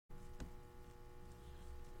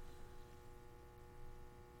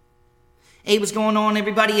Hey, what's going on,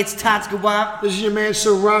 everybody? It's Tots Gawap. This is your man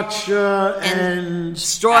Sriracha and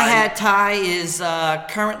Straw Hat Ty is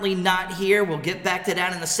currently not here. We'll get back to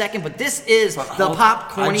that in a second. But this is the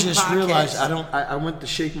Popcornie I just podcast. realized I went to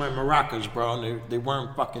shake my maracas, bro, and they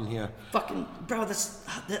weren't fucking here. Fucking bro,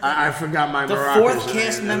 I forgot my the maracas. The fourth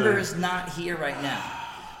cast member is not here right now.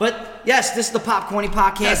 But yes, this is the Popcornie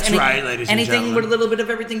podcast. That's right, ladies and anything gentlemen. with a little bit of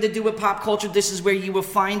everything to do with pop culture, this is where you will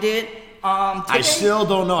find it. I still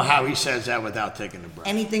don't know how he says that without taking a breath.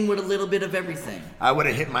 Anything with a little bit of everything. I would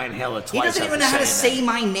have hit my inhaler twice. He doesn't even know how to say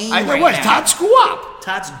my name. I know right what now. Tots Gawap.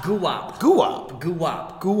 Tots Gawap. Gawap.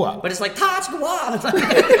 Gawap. Gawap. But it's like Tots Gawap.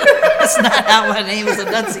 That's not how my name is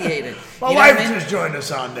enunciated. My wife just joined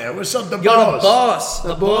us on there. What's up, the Yo, boss?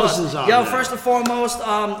 The boss is on Yo, there. first and foremost,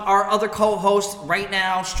 our other co-host right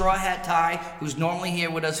now, Straw Hat Ty, who's normally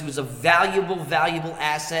here with us, who's a valuable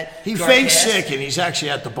asset. He fakes sick and he's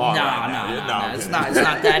actually at the bar right now. No, it's not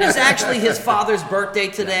that. It's actually his father's birthday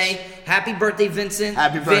today. Yes. Happy birthday, Vincent.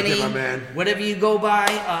 Happy birthday, Vinny, my man. Whatever you go by,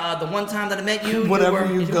 the one time that I met you,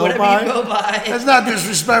 whatever you go by. That's not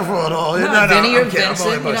disrespectful at all. No, Vinny or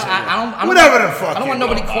Vincent. I don't whatever the fuck. I don't want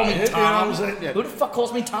nobody to call me Tom. You know what I'm saying? Yeah. Who the fuck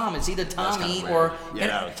calls me Tom? It's either Tommy or...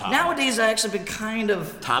 Tom. Nowadays, I actually been kind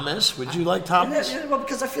of... Thomas? Would you like Thomas? Yeah, well,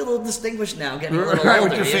 because I feel a little distinguished now, getting a little right,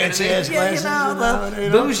 older. with your fancy ass glasses. The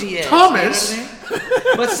bougie ass. Thomas! You know what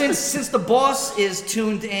I mean? But since the boss is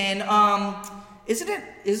tuned in, isn't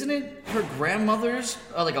it her grandmother's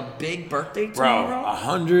like a big birthday tomorrow?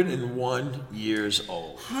 101 years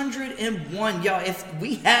old. 101, yo! If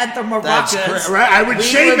we had the maracas, that's right. I would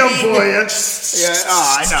shake them for you. Yeah.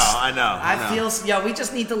 Oh, I know. I feel, yo. We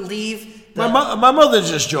just need to leave. My mother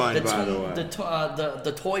just joined, by the way.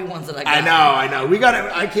 The toy ones that I got. I know. We got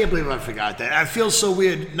it. I can't believe I forgot that. I feel so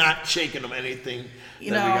weird not shaking them anything.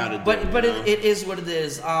 But it is what it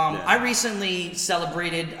is. I recently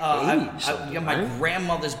celebrated. My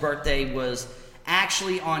grandmother's birthday was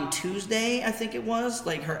actually on Tuesday. I think it was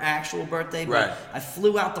like her actual birthday. But right. I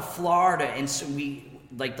flew out to Florida, and so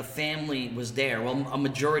the family was there. Well, a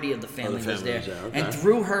majority of the family was there, okay. And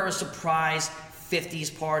threw her a surprise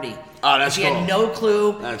 50s party. Oh, that's cool. She had no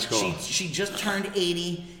clue. That's cool. She just turned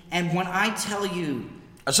 80, and when I tell you,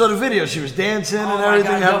 I saw the video. She was dancing and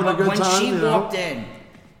everything, having a good time. When she walked in,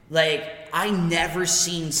 I never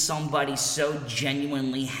seen somebody so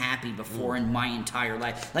genuinely happy before in my entire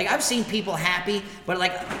life. I've seen people happy, but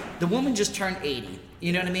the woman just turned 80.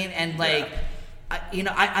 You know what I mean? And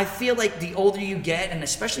I feel like the older you get, and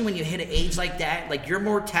especially when you hit an age like that, your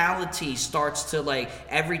mortality starts to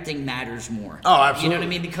everything matters more. Oh, absolutely. You know what I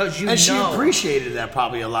mean? Because she appreciated that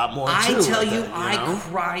probably a lot more too. I tell you, I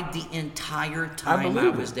cried the entire time I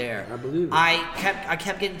was there. I believe it. I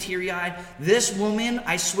kept getting teary-eyed. This woman,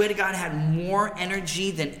 I swear to God, had more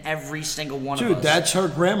energy than every single one of us. Dude, that's her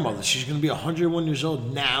grandmother. She's going to be 101 years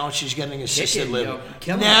old. Now she's getting assisted living.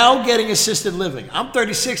 Getting assisted living. I'm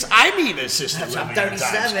 36. I need assisted living. I'm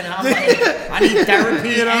 37. I need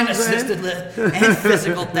therapy and assisted and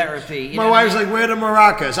physical therapy. My wife's like, where are the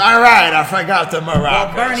maracas? All right, I forgot the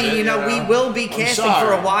maracas. Well, Bernie, we will be casting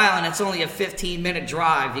for a while, and it's only a 15-minute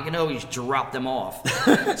drive. You can always drop them off.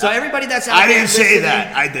 So everybody that's out there, I didn't say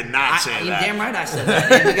that. I did not say that. You're damn right I said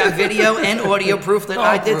that. And we got video and audio proof that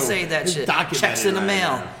I did say that shit. Checks in the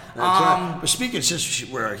mail. Right. But speaking, since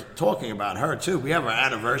we're talking about her too, we have our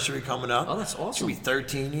anniversary coming up. Oh, that's awesome. It's gonna be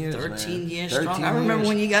 13 years. 13 years strong. I remember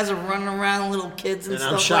when you guys are running around, little kids and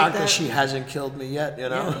stuff like that. And I'm shocked that she hasn't killed me yet. You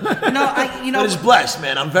know. Yeah. But it's blessed,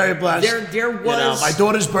 man. I'm very blessed. There was. My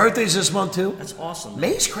daughter's birthday's this month too. That's awesome.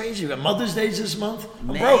 May's crazy. We got Mother's Day's this month.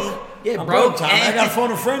 I'm broke. Yeah, I'm broke, Tom. I got to phone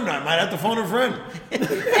a friend now. I might have to phone a friend.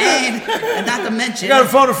 and not to mention, you got to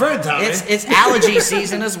phone a friend, Tommy. It's allergy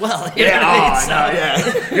season as well. You know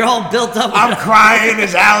yeah. You're all built up. I'm crying.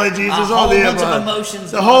 There's allergies. There's all the bunch of emotions.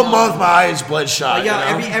 The whole month, my eyes bloodshot.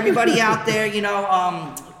 Everybody out there,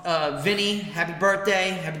 Vinny, happy birthday!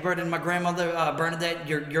 Happy birthday to my grandmother, Bernadette.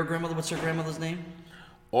 Your grandmother. What's her grandmother's name?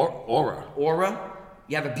 Aura. Aura.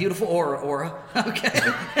 You have a beautiful aura. Okay.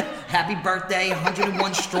 Happy birthday,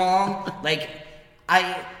 101 strong.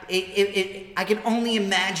 I can only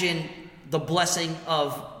imagine the blessing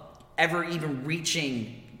of ever even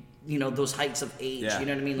reaching, those heights of age. Yeah. You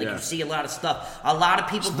know what I mean? You see a lot of stuff. A lot of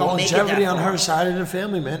people don't make it that longevity far. on her side of the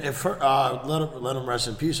family, man. If her, let him rest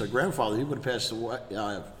in peace. Her grandfather, he would have passed away.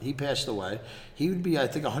 He passed away. He would be, I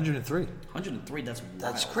think, 103. 103. That's wild.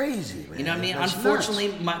 That's crazy, man. You know what I mean? That's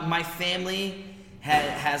Unfortunately, my family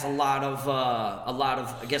has a lot of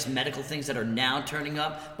I guess medical things that are now turning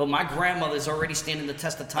up. But my grandmother's already standing the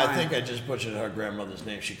test of time. I think I just butchered her grandmother's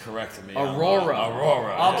name. She corrected me. Aurora.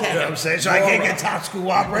 Aurora. Okay. You know what I'm saying? So Aurora. I can't get top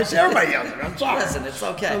school operation. Everybody yells at me. I'm sorry. Listen, it's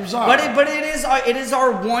okay. I'm sorry. But it is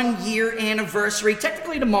our 1 year anniversary.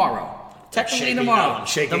 Technically tomorrow. Tomorrow.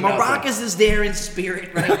 The maracas is there in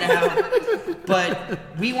spirit right now. But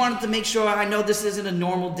we wanted to make sure, I know this isn't a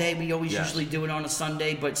normal day. We always usually do it on a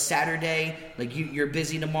Sunday, but Saturday, like you're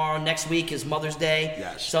busy tomorrow. Next week is Mother's Day.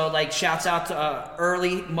 Yes. So like shouts out to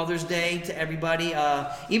early Mother's Day to everybody.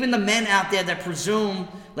 Even the men out there that presume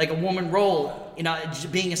like a woman role,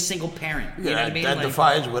 being a single parent. You know what I mean? That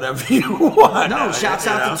defies whatever you want. No, shouts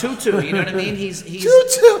out to Tutu. You know what I mean?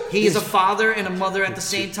 He's a father and a mother at the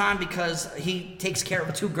same time because he takes care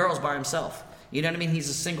of 2 girls by himself. You know what I mean? He's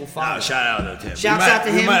a single father. No, shout out to him. Shouts out to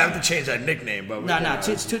him. We might have to change that nickname, but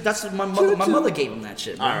that's my mother. My mother gave him that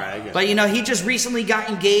shit. Bro. All right, I guess. But he just recently got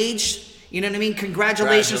engaged. You know what I mean?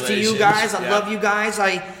 Congratulations to you guys. I love you guys.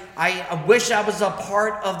 I wish I was a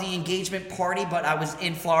part of the engagement party, but I was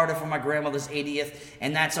in Florida for my grandmother's 80th,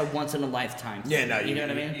 and that's a once in a lifetime thing. Yeah, no, you know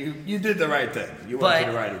what I mean? You did the right thing. You went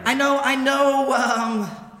to the right. I know.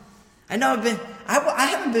 I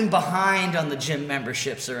haven't been behind on the gym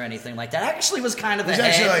memberships or anything like that. I actually was kind of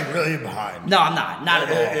ahead. He's actually really behind. No, I'm not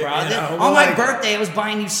at all, bro. On my birthday, I was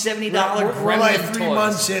buying you $70 Gremlin we're like 3 toys.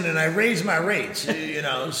 months in, and I raised my rates.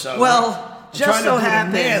 So well, just so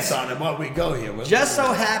happens. Math on it while we go here. Just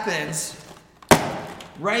so happens,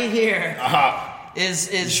 right here is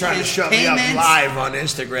trying to shut payments, me up live on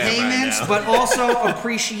Instagram payments, right now. But also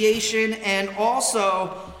appreciation and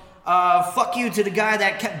also. Fuck you to the guy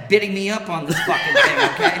that kept bidding me up on this fucking thing,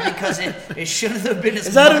 okay? Because it shouldn't have been as much.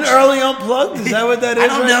 Is that an early unplugged? Is that what that is? I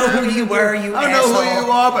don't know who you were, you asshole. I don't know who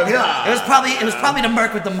you are, but yeah. It was probably the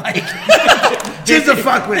Merc with the mic. Just to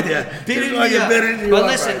fuck with you. Bidding me up. But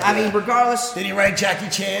listen, I mean, regardless. Did he write Jackie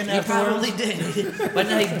Chan afterwards? He probably did. But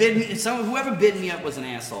no, he bid me. Whoever bid me up was an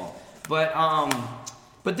asshole.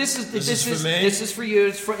 But this is for you.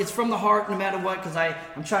 It's from the heart, no matter what, because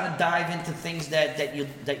I'm trying to dive into things that you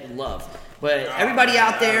love. But everybody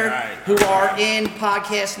out there who are in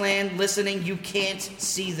podcast land listening, you can't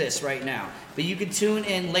see this right now, but you can tune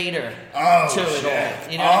in later to it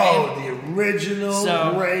all. You know what I mean? The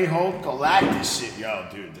original Grey Hulk Galactus shit,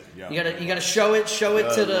 dude. You gotta show it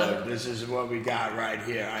to the. Look, this is what we got right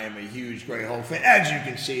here. I am a huge Grey Hulk fan. As you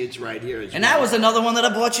can see, it's right here. And that was another one that I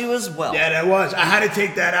bought you as well. Yeah, that was. I had to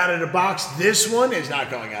take that out of the box. This one is not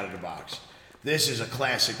going out of the box. This is a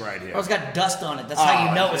classic right here. Oh, it's got dust on it. That's how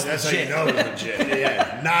you know it's legit. That's how you know it's legit.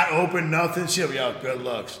 Yeah, not open, nothing. Good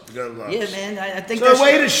looks. Good looks. Yeah, man. I think so. A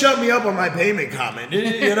way to shut me up on my payment comment.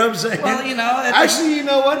 You know what I'm saying? Well, actually, you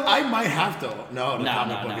know what? I might have to. No.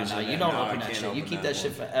 You don't open that shit. You keep that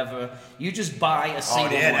shit forever. You just buy a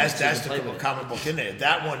single one. That's the comic book in there.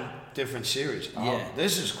 That one. Different series. Yeah.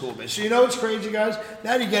 This is cool, man. So you know what's crazy, guys?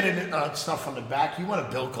 Now you get stuff on the back. You want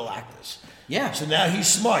to build Galactus. Yeah. So now he's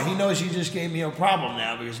smart. He knows he just gave me a problem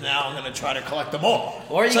now because now I'm going to try to collect them all.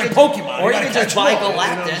 Or it's like Pokemon. Or you can just buy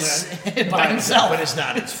Galactus by himself. But it's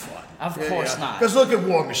not. It's fun. Of course not. Because look at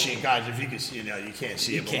War Machine, guys. If you can see, you can't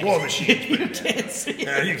see it. But War Machine. You can't see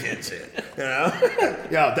it. You can't see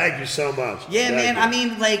it. Thank you so much. Yeah, man. I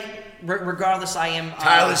mean, like, regardless, I am.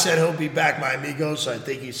 Tyler said he'll be back, my amigo. So I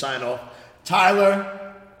think he signed off.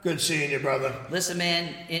 Tyler, good seeing you, brother. Listen,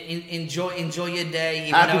 man, enjoy your day.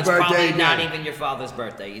 Even Happy though it's birthday, probably not even your father's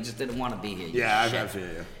birthday. You just didn't want to be here. Yeah, I feel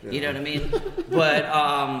you. Yeah. You know what I mean?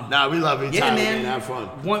 But we love you, Tyler, man. Have fun.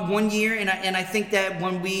 1 year, and I think that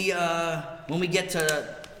when we get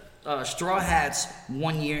to Straw Hat's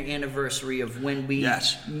 1 year anniversary of when we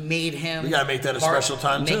made him, we gotta make that a special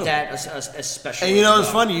time too. Make that a special. And it's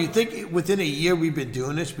funny. You think within a year we've been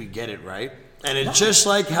doing this, we get it right. And it's just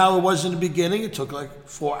like how it was in the beginning. It took like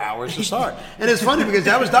 4 hours to start. And it's funny because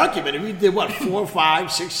that was documented. We did, 4,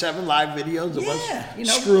 5, 6, 7 live videos of us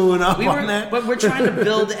screwing up on that. But we're trying to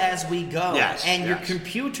build as we go. Your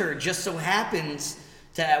computer just so happens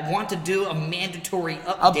to want to do a mandatory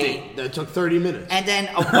update. That took 30 minutes. And then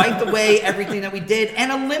wiped away everything that we did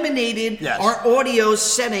and eliminated our audio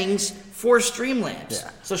settings for Streamlabs.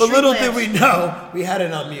 Yeah. So but little did we know, we had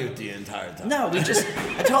it on mute the entire time. No, I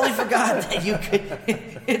totally forgot that you could,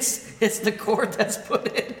 it's the cord that's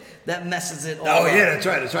put in that messes it all up. Yeah,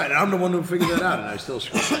 that's right. And I'm the one who figured that out, and I still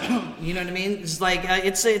screwed it. You know what I mean? It's like,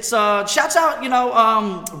 shouts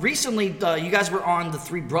out, recently you guys were on the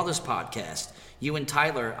Three Brothers podcast, you and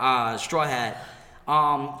Tyler, Straw Hat.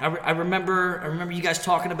 I remember you guys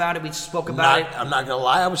talking about it. We spoke about it. I'm not gonna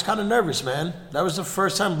lie, I was kind of nervous, man. That was the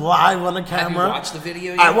first time live on the camera. Have you watched the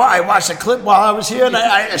video yet? I watched the clip while I was here, and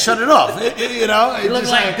I shut it off. You know, you look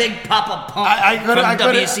like Big Papa Pump from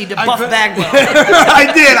WC to Buff Bagwell.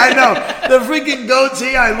 I did, I know. The freaking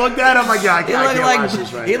goatee, I looked at him, I can't watch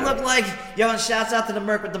this right now. He looked like, yo, and shouts out to the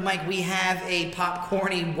Merc with the mic. We have a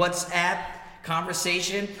Popcornie WhatsApp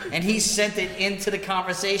conversation, and he sent it into the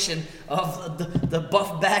conversation of the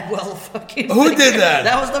Buff Bagwell fucking Who thing. did that?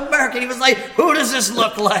 That was the Merc, and he was like, who does this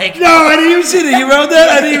look like? No, I didn't even see that. You wrote that?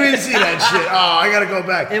 I didn't even see that shit. Oh, I gotta go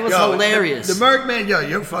back. It was hilarious. The Merc, man, yo,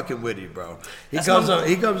 you're fucking witty, bro. He comes up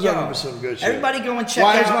with some good shit. Everybody go and check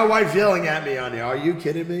Why out. is my wife yelling at me on there? Are you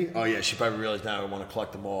kidding me? Oh yeah, she probably realized now I want to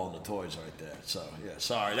collect them all on the toys right there. So yeah,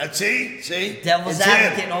 sorry. That's see. Devil's It's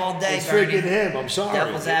advocate him. all day, It's Bernie. freaking him. I'm sorry.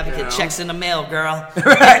 Devil's advocate, checks in the mail, girl.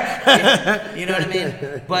 Right. You know what I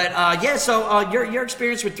mean? But yeah, so your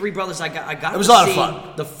experience with Three Brothers, I got it was to a lot see of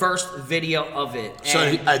fun. The first video of it. So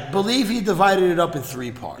I believe he divided it up in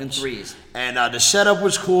 3 parts. In 3s. And the setup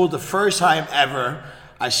was cool. The first time ever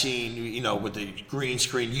I seen, with the green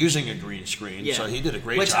screen, using a green screen. Yeah. So he did a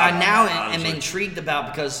great job. Which I now am intrigued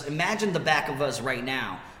about, because imagine the back of us right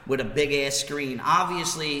now with a big ass screen.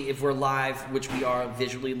 Obviously, if we're live, which we are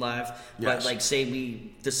visually live, but like say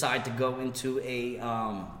we decide to go into a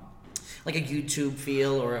like a YouTube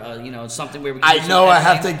feel or something where we can I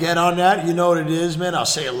have to get on that. You know what it is, man? I'll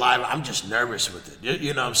say it live. I'm just nervous with it.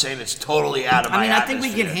 You know what I'm saying? It's totally out of my I think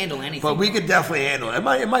we can handle anything. But we could definitely handle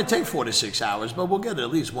it. It might take 4 to 6 hours, but we'll get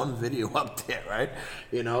at least one video up there, right?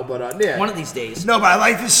 But yeah. One of these days. No, but I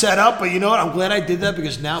like this setup. But you know what? I'm glad I did that,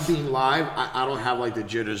 because now being live, I don't have like the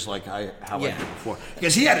jitters like I did before.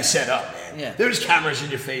 Because he had it set up, man. Yeah. There was cameras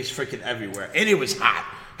in your face freaking everywhere. And it was hot.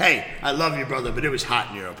 Hey, I love you, brother, but it was hot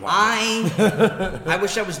in your apartment. I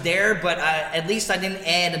wish I was there, but at least I didn't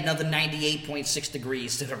add another 98.6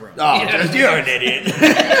 degrees to the room. Oh, you're an idiot.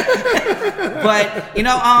 But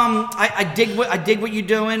I dig what you're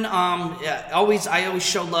doing. I always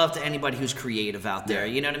show love to anybody who's creative out there.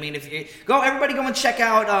 You know what I mean? If you everybody go and check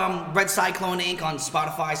out Red Cyclone Inc. on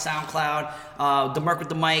Spotify, SoundCloud, The Merc with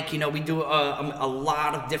the Mic. We do a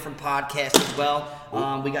lot of different podcasts as well.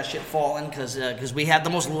 We got shit falling because we have the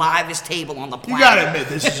most livest table on the planet. You gotta admit,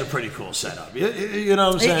 this is a pretty cool setup. You know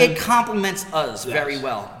what I'm saying? It complements us very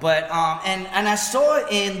well. But and I saw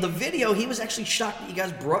in the video, he was actually shocked that you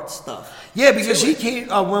guys brought stuff. Yeah, because he came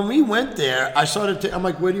when we went there. I started. I'm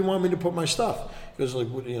like, where do you want me to put my stuff? He goes like,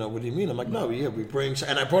 what do you mean? I'm like, no, we bring.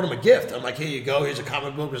 And I brought him a gift. I'm like, here you go. Here's a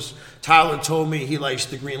comic book. Because Tyler told me he likes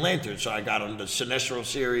the Green Lantern, so I got him the Sinestro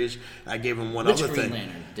series. I gave him one other thing. Which Green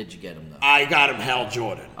Lantern did you get him though? I got him Hal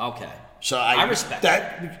Jordan. Okay. So I respect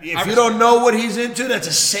that. If you don't know what he's into, that's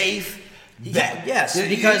a safe bet. Yes,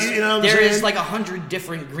 because there is like 100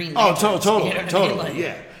 different Green Lanterns. Totally. Like,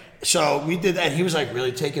 yeah. So we did that, and he was like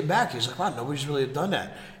really taken back. He's like, wow, nobody's really done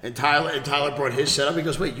that. And Tyler brought his setup. He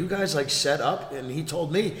goes, wait, you guys like set up? And he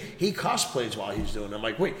told me he cosplays while he's doing it. I'm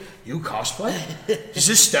like, wait, you cosplay? Is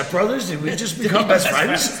this Step Brothers? Did we just become best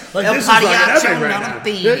friends? Like, this is like epic right now.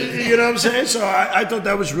 You know what I'm saying? So I thought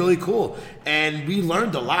that was really cool. And we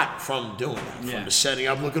learned a lot from doing that, from the setting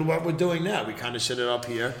up. Look at what we're doing now. We kind of set it up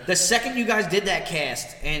here. The second you guys did that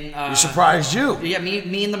cast, and we surprised you. Yeah,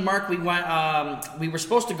 me and the Merc, we went. We were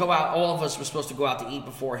supposed to go out. All of us were supposed to go out to eat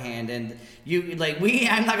beforehand, and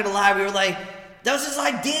I'm not gonna lie, we were like, that was his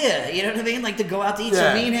idea, you know what I mean? Like to go out to eat.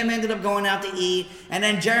 So me and him ended up going out to eat, and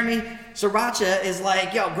then Jeremy Sriracha is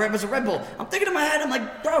like, yo, grab us a Red Bull. I'm thinking in my head, I'm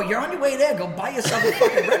like, bro, you're on your way there. Go buy yourself a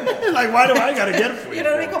fucking Red Bull. Like, why do I gotta get it for you? You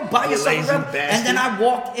know what I mean? Go buy yourself a Red Bull. And then I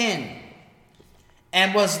walked in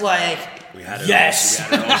and was like, yes,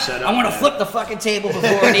 I want to flip the fucking table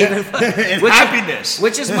before it even. Happiness,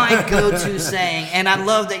 which is my go-to saying, and I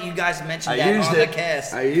love that you guys mentioned that on the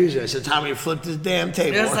cast. I used it. I said, Tommy, flip this damn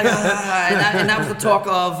table. It was like, and that was the talk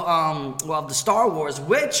of the Star Wars,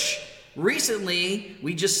 which recently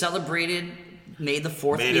we just celebrated. May the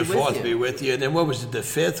 4th be with you. And then what was it, the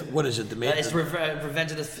 5th? What is it? It's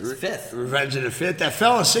Revenge of the 5th. Revenge of the 5th. That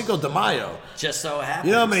fell on Cinco de Mayo. Just so happens.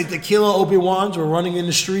 You know how many tequila Obi-Wans were running in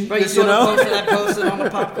the street? Bro, you saw the post that I posted on the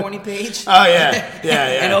Popcornie page? Oh,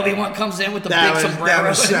 yeah. And Obi-Wan comes in with the big sombrero. That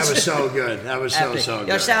was so good. That was so good.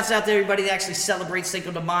 Yo, shouts out to everybody that actually celebrates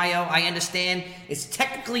Cinco de Mayo. I understand it's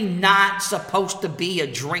technically not supposed to be a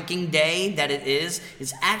drinking day that it is.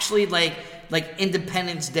 It's actually like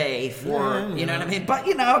Independence Day for, you know what I mean? But,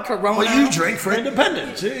 Corona. Well, you drink for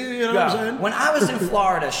independence. You know what I'm saying? When I was in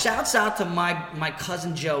Florida, shouts out to my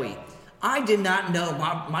cousin Joey. I did not know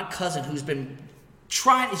my cousin, who's been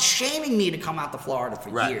shaming me to come out to Florida for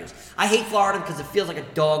years. I hate Florida because it feels like a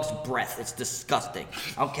dog's breath. It's disgusting.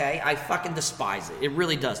 Okay, I fucking despise it. It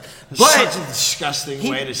really does. It's but such a disgusting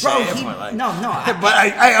way to say it. But no. But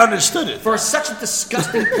I understood it. For such a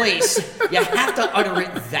disgusting place, you have to utter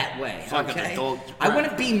it that way. Okay, I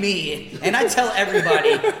wouldn't be me, and I tell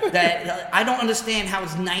everybody that I don't understand how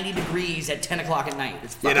it's 90 degrees at 10 o'clock at night.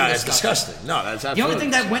 It's fucking it's disgusting. No, that's absolutely. The only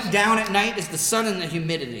thing that went down at night is the sun and the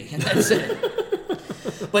humidity, and that's it.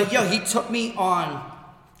 But yo, he took me on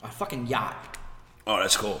a fucking yacht. Oh,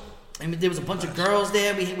 that's cool. I mean, there was a bunch of girls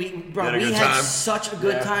there. We had such a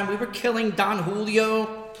good time. We were killing Don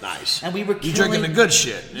Julio. Nice. And we were killing. You're drinking the good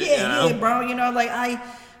shit. Yeah, bro. You know, like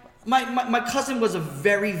my cousin was a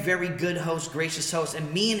very, very good host, gracious host,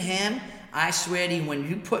 and me and him, I swear to you, when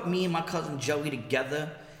you put me and my cousin Joey together.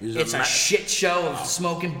 It's a shit show of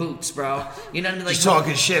smoking boots, bro. You know what I mean? Like, just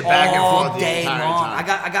talking shit back and forth all day long. I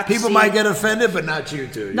got people might get offended, but not you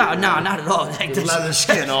two. No, not at all. Like leather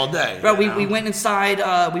skin all day, bro. We went inside.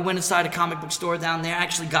 We went inside a comic book store down there. I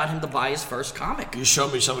actually got him to buy his first comic. You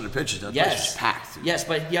showed me some of the pictures. That place was packed. Yes,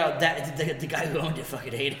 but yo, the guy who owned it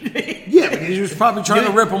fucking hated me. Yeah, because he was probably trying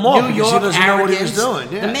to rip him off because he doesn't know what he was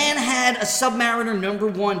doing. Yeah. The man had a Submariner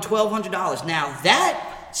 #1, $1,200. Now that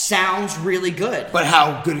sounds really good. But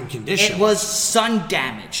how good in condition? It was sun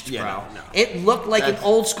damaged, bro. No. It looked like an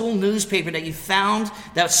old school newspaper that you found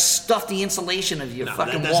that stuffed the insulation of your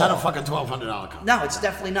fucking that's wall. That's not a fucking $1,200 comic. No, it's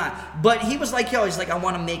definitely not. But he was like, I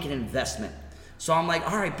want to make an investment. So I'm like,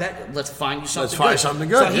 all right, bet. Let's find you something good. Let's find something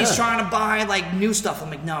good. So he's trying to buy like new stuff. I'm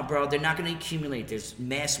like, no, bro, they're not going to accumulate. There's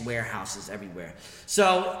mass warehouses everywhere.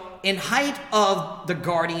 So in height of the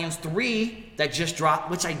Guardians 3 that just dropped,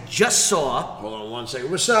 which I just saw. Hold on one second.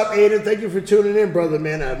 What's up, Aiden? Thank you for tuning in, brother,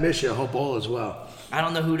 man. I miss you. I hope all is well. I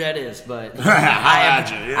don't know who that is, but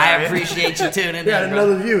I appreciate you tuning in. Got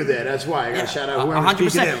another view there. That's why I got to shout out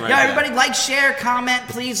whoever's peeking in right now. Everybody like, share, comment,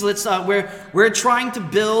 please. Let's. We're trying to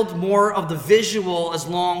build more of the visual as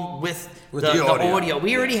long with the audio.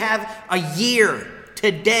 We already have a year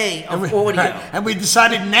today of audio. And we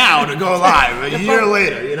decided now to go live a year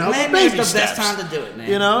later, you know? Maybe it's the best time to do it, man.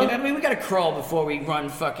 You know? I mean, we got to crawl before we run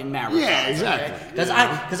fucking marathons. Yeah, exactly.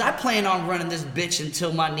 Because I plan on running this bitch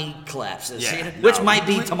until my knee collapses, which might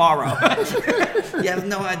be tomorrow. You have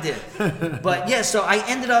no idea. But yeah, so I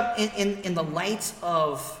ended up in the lights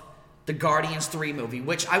of the Guardians 3 movie,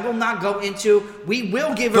 which I will not go into. We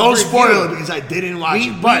will give a review. Don't spoil it because I didn't watch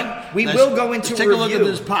it, but we will go into a review. Take a look at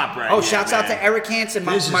this pop right here. Shouts out to Eric Hansen,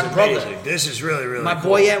 my brother. Amazing. This is really, really my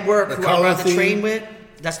boy at work who I ride the train with.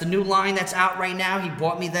 That's the new line that's out right now. He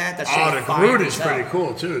bought me that. That's the Groot is pretty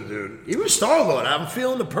cool too, dude. Even Star-Lord. I'm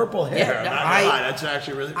feeling the purple hair. That's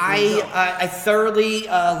actually really cool. I thoroughly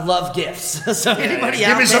love gifts. So anybody out there,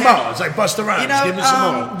 give me some more. It's like Busta Rhymes. Give me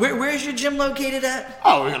some more. Where's your gym located at?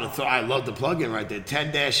 Oh, we're gonna throw. I love the plug-in right there.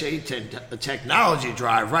 10-8 technology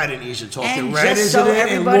drive right in East. Talking and red just so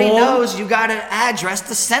everybody knows, you got an address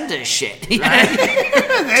to send this shit.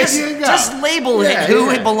 Just label it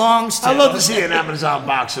who it belongs to. I love to see an Amazon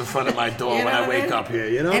box in front of my door when I wake up here.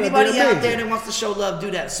 You know, anybody out there that wants to show love,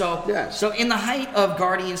 do that. So in the height of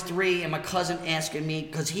Guardians 3, and my cousin asking me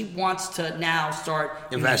because he wants to now start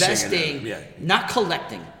investing not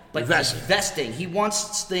collecting. But investing. He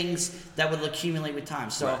wants things that will accumulate with time.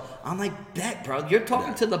 So I'm like, bet, bro. You're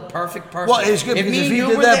talking to the perfect person. Well, it's good if because me if and he you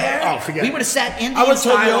did were that, there, we would have sat Indian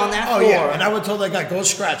style on that floor. Yeah, and I would tell that guy, go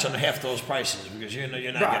scratch on half those prices because you're not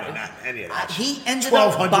getting any of that. He ended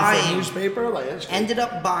up buying for a newspaper. Like, ended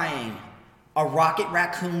up buying a Rocket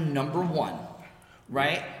Raccoon #1,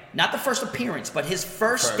 right? Not the first appearance, but his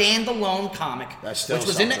first standalone comic, which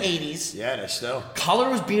was in the 80s. Yeah, that's still. Color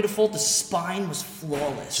was beautiful. The spine was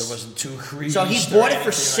flawless. So it wasn't too creased. So he bought it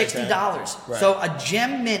for $60. Like so a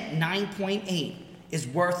Gem Mint 9.8 is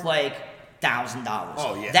worth like $1,000.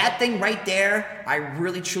 Oh, yeah. That thing right there, I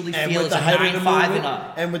really truly feel is a 9.5 and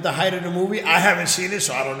up. And with the height of the movie, I haven't seen it,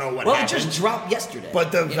 so I don't know what happened. Well, it just dropped yesterday.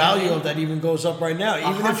 But the value of that even goes up right now.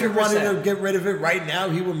 Even 100%. If you wanted to get rid of it right now,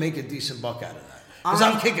 he would make a decent buck out of that. Because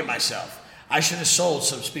I'm kicking myself. I should have sold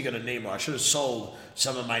some, speaking of Namor, I should have sold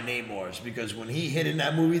some of my Namors because when he hit in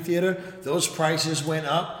that movie theater, those prices went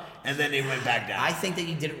up and then they went back down. I think that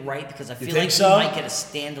you did it right because I feel like he might get a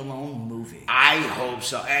standalone movie. I hope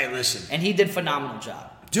so. Hey, listen. And he did a phenomenal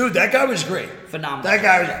job. Dude, that guy was great. Phenomenal. That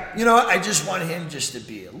guy was, you know what? I just want him just to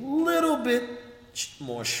be a little bit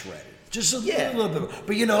more shredded. Just a little bit.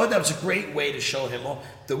 But you know what? That was a great way to show him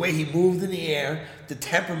the way he moved in the air. The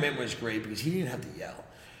temperament was great because he didn't have to yell.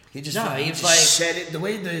 He was like, said it the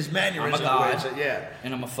way that his mannerisms. I'm a god, yeah.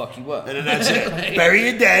 and I'm gonna fuck you up. And then that's it. Bury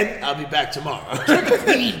you dead. I'll be back tomorrow. You're the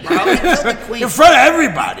queen, bro. You killed the queen In front of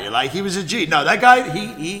everybody. Like, he was a G. No, that guy,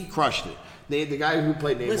 he crushed it. The guy who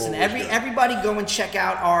played Namor. Listen, everybody go and check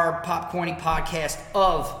out our Popcornie podcast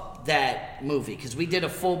of that movie, because we did a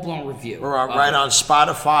full-blown review. We're right on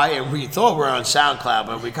Spotify, and we thought we were on SoundCloud,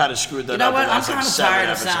 but we kind of screwed that up. You know what? I'm kind of tired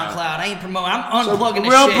of SoundCloud. I ain't promoting. I'm unplugging this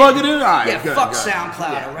shit. We're unplugging it? All right, yeah, good, fuck good.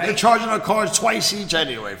 SoundCloud, all right? They're charging our cards twice each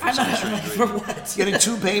anyway. For what? Getting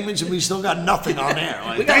 2 payments, and we still got nothing on there.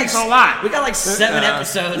 Like, thanks a lot. We got like 7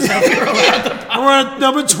 episodes. So we're on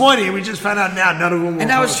number 20. We just found out now none of them were.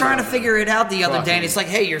 And I was trying to figure it out the other day, and it's like,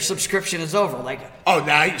 hey, your subscription is over. Like, oh,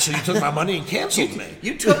 now so you took my money and canceled me.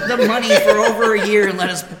 You took the money for over a year and let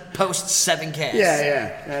us post 7 casts.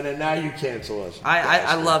 Yeah, and then now you cancel us.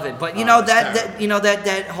 I love it, but you know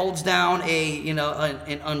that holds down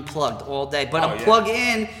an unplugged all day. But plug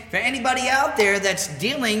in for anybody out there that's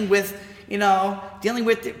dealing with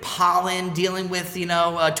the pollen, dealing with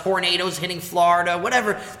tornadoes hitting Florida,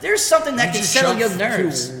 whatever. There's something that can settle your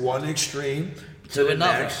nerves. To one extrame. To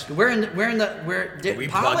another. We're Are we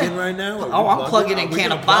plugging right now? I'm plugging in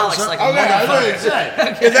Cannabolics like a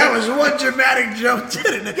motherfucker. Because that was one dramatic jump,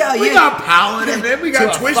 didn't it? Yeah, we got pollen, and then we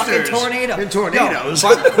got twisters. Tornado. And tornadoes.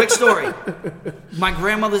 Quick story. My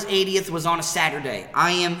grandmother's 80th was on a Saturday.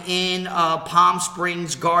 I am in Palm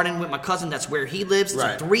Springs Garden with my cousin. That's where he lives. It's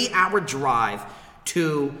a 3-hour drive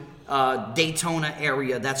to Daytona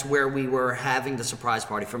area. That's where we were having the surprise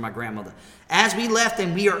party for my grandmother. As we left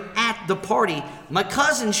and we are at the party, my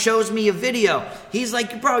cousin shows me a video. He's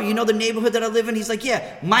like, bro, you know the neighborhood that I live in? He's like,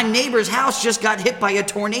 yeah, my neighbor's house just got hit by a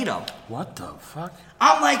tornado. What the fuck?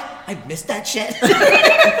 I'm like, I missed that shit.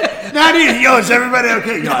 Not even, is everybody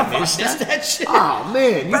okay? No, I missed that shit. Oh,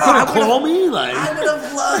 man, you couldn't call me? I would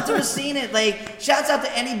have loved to have seen it. Like, shouts out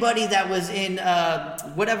to anybody that was in,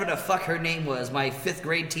 whatever the fuck her name was, my 5th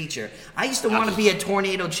grade teacher. I used to want to be a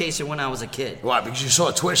tornado chaser when I was a kid. Why? Because you saw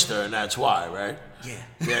a Twister, and that's why, right? Yeah.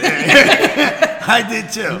 I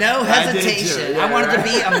did too. No hesitation. I wanted to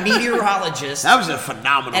be a meteorologist. That was a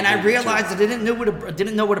phenomenal. And I realized I didn't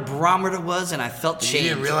know what a barometer was, and I felt shame. You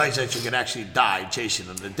didn't realize that you could actually die chasing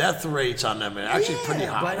them. The death rates on them are actually pretty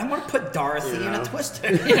high. But I want to put Dorothy in a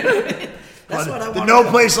Twister. That's what I want. The no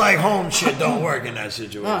place like home shit don't work in that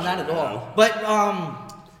situation. No, not at all. But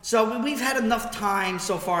so we've had enough time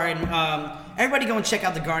so far, and everybody go and check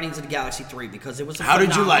out the Guardians of the Galaxy 3 because it was a phenomenal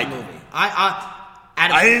movie. How did you like it?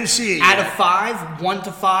 I didn't see it. Out of 5, 1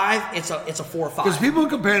 to 5, it's a 4 or 5. Because people are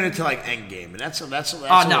comparing it to like Endgame, and that's no,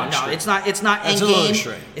 it's not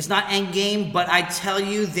Endgame. It's not Endgame, but I tell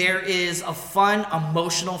you, there is a fun,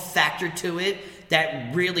 emotional factor to it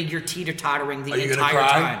that really you're teeter-tottering the entire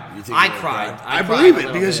time. I cried. I believe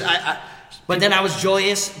it because But then I was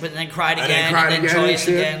joyous, but then cried again, and then joyous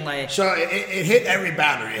again. Like, so it hit every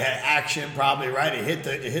boundary. It had action, probably, right? It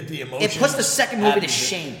hit the emotion. It puts the second movie to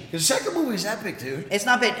shame. The second movie is epic, dude. It's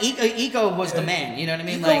not bad. Ego was the man. You know what I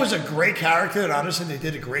mean? Ego was a great character, and honestly, they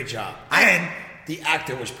did a great job. And the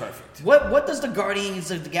actor was perfect. What does the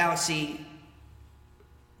Guardians of the Galaxy,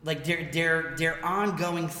 like their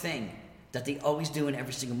ongoing thing that they always do in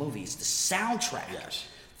every single movie is the soundtrack. Yes.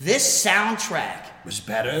 This soundtrack was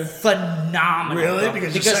better. Phenomenal. Really?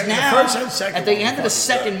 Because now, at the end of the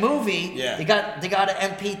second movie, they got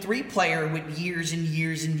an MP3 player with years and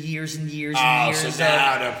years and years and years and years.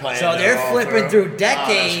 So they're flipping through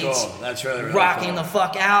decades. That's cool. That's really rocking the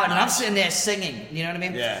fuck out, and I'm sitting there singing. You know what I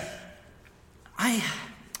mean? Yeah.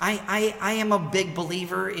 I am a big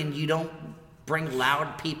believer in you don't bring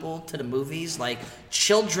loud people to the movies. Like,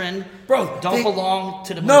 children don't belong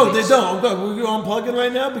to the movies. No, they don't. We're unplugging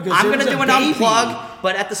right now because I'm going to do an unplug,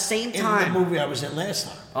 but at the same time. In the movie I was in last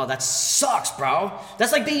time. Oh, that sucks, bro.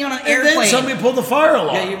 That's like being on an airplane. And then somebody pulled the fire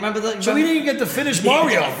alarm. Yeah, you remember the... So we didn't get to finish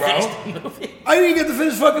Mario, bro. I didn't get to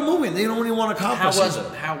finish fucking movie. They don't even want to accomplish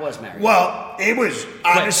it. How was Mario? Well, it was,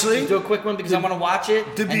 honestly... Do a quick one because I want to watch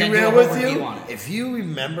it. To be real with you, if you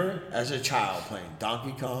remember as a child playing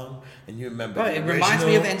Donkey Kong, and you remember it reminds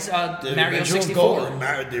me of Mario 64.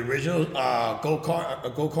 The original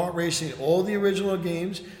go-kart racing, all the original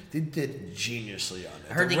games, they did geniusally on it.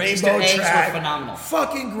 I heard the Easter eggs were phenomenal.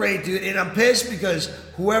 Fucking great, dude. And I'm pissed because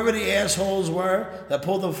whoever the assholes were that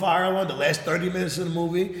pulled the fire alarm the last 30 minutes of the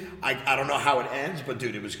movie, I don't know how it ends, but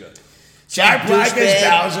dude, it was good. Jack Black as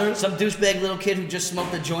Bowser. Some douchebag little kid who just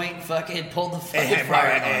smoked a joint fucking pulled the fucking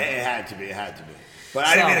fire alarm. It had to be. But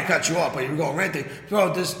I didn't mean to cut you off, but you were going ranting.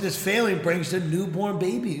 Bro, this family brings the newborn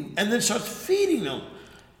baby and then starts feeding them.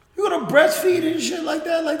 You gonna breastfeed and shit like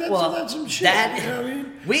that? Like that? That's some shit. You know what I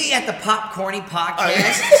mean? We at the Popcornie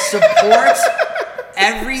podcast supports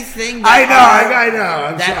everything I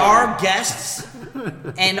know. that our guests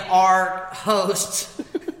and our hosts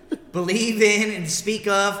believe in and speak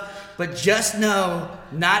of, but just know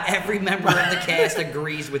not every member of the cast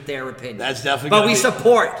agrees with their opinion. That's definitely. But we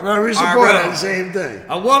support. Well, we support the same thing.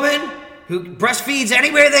 A woman who breastfeeds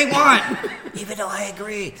anywhere they want, even though I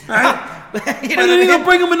agree. Right? You know, then you'll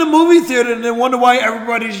bring them in the movie theater and then wonder why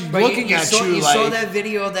everybody's looking at you. You saw that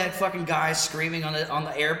video of that fucking guy screaming on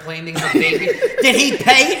the airplane because of the baby. Did he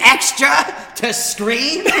pay extra to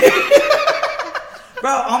scream?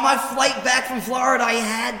 Bro, on my flight back from Florida, I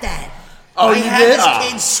had that. Oh, I you had did? this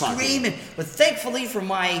kid screaming, but thankfully for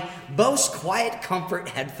my Bose Quiet Comfort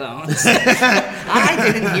headphones,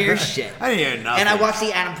 I didn't hear shit. I didn't hear nothing. And I watched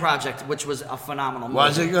The Atom Project, which was a phenomenal movie.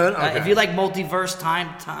 Was it good? Okay. If you like multiverse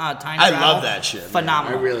time travel, I love that shit.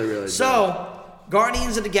 Phenomenal. Man. I really do. So,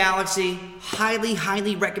 Guardians of the Galaxy,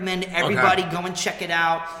 highly recommend everybody go and check it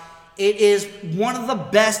out. It is one of the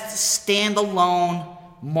best standalone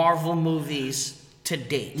Marvel movies to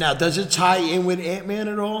date. Now, does it tie in with Ant-Man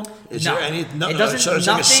at all? Is no. there any? No, it doesn't. So it's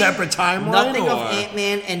like a separate timeline? Nothing of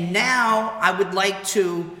Ant-Man. And now I would like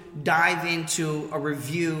to dive into a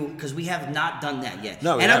review because we have not done that yet.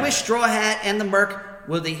 No, and I wish Straw Hat and the Merc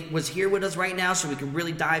was here with us right now so we could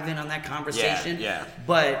really dive in on that conversation. Yeah.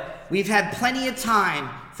 But we've had plenty of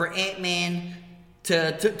time for Ant-Man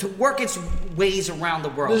to work its ways around the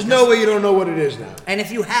world. There's no way you don't know what it is now. And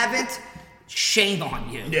if you haven't, shame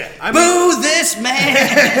on you. Yeah. Boo this man!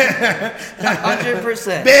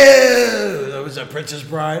 100%. Boo! That was a Princess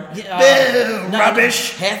Bride. Boo!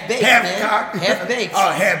 Rubbish. Half-baked, Half-cocked. man. Half-baked.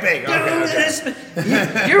 Oh, half-baked.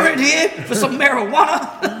 Okay. You're in here for some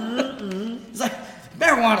marijuana? It's like,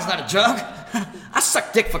 marijuana's not a drug. I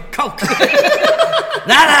suck dick for coke.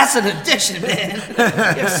 Now that's an addiction, man. You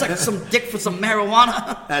ever suck some dick for some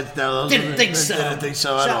marijuana? Didn't think so. Didn't think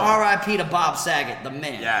so at all. R.I.P. to Bob Saget, the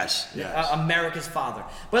man. Yes. America's father.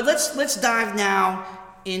 But let's dive now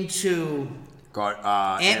into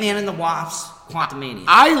Ant-Man and the Wasp, Quantumania.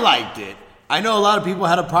 I liked it. I know a lot of people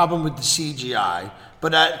had a problem with the CGI,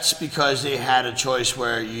 but that's because they had a choice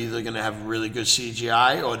where you're either going to have really good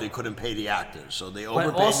CGI or they couldn't pay the actors. So they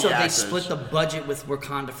overpaid But also the they actors. split the budget with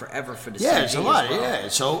Wakanda Forever for the CGI. Yeah, it's a lot. Well. Yeah.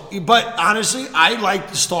 So, but honestly, I like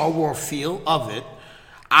the Star Wars feel of it.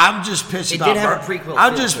 I'm just pissed about. It did have a prequel.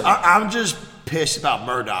 I'm just pissed about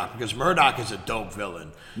Murdoch because Murdoch is a dope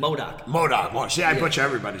villain. Modoc. See, I butcher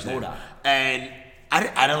everybody's name. Modoc. And I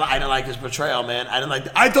didn't like his portrayal, man.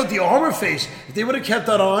 I thought the armor face. If they would have kept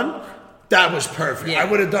that on. That was perfect. Yeah. I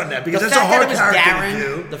would have done that because that's a hard character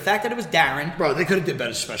to do. The fact that it was Darren. Bro, they could have did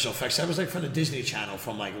better special effects. That was like from the Disney Channel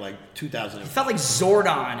from like 2000. It felt like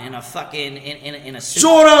Zordon in a fucking in a suit.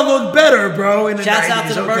 Zordon looked better, bro. In the Shouts 90s, out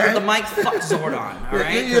to the murder okay? the mic. Fuck Zordon. All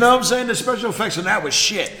right. You know what I'm saying? The special effects on that was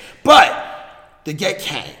shit. But to get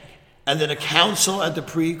Kang and then a council at the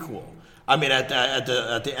prequel. I mean, at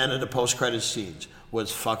the end of the post-credit scenes was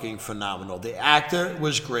fucking phenomenal. The actor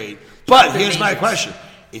was great. But here's my question.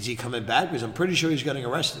 Is he coming back? Because I'm pretty sure he's getting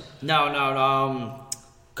arrested. No.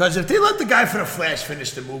 Because if they let the guy for the Flash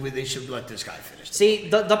finish the movie, they should let this guy finish. See,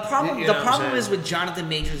 the problem is with Jonathan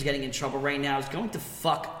Majors getting in trouble right now is going to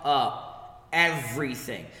fuck up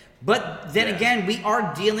everything. But then again, we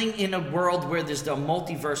are dealing in a world where there's the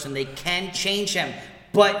multiverse and they can change him,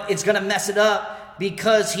 but it's gonna mess it up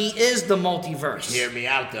because he is the multiverse. Hear me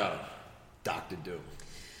out though, Dr. Doom.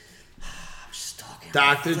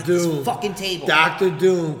 Dr. Doom. Fucking table. Dr.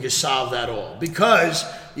 Doom can solve that all. Because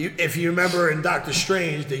if you remember in Doctor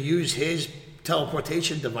Strange, they use his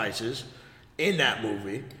teleportation devices in that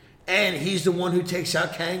movie. And he's the one who takes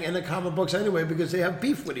out Kang in the comic books anyway because they have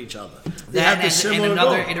beef with each other. They have this similar and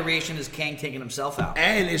another goal. iteration is Kang taking himself out.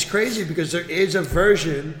 And it's crazy because there is a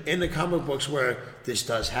version in the comic books where this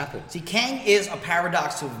does happen. See, Kang is a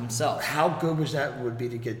paradox to himself. How good would be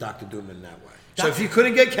to get Dr. Doom in that way? So if you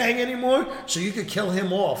couldn't get Kang anymore, so you could kill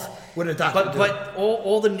him off with a Doctor Doom. But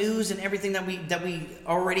all the news and everything that we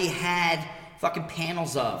already had fucking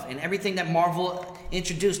panels of, and everything that Marvel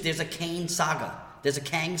introduced, there's a Kang saga. There's a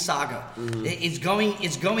Kang saga. Mm-hmm.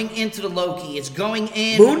 It's going into the Loki. It's going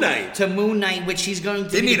in to Moon Knight, which he's going to.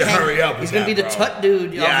 They need to hurry up. He's going to be the Tut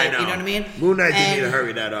dude. Yeah, I know. You know what I mean? Moon Knight. They need to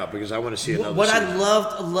hurry that up because I want to see another. What season. I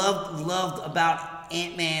loved about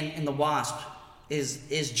Ant-Man and the Wasp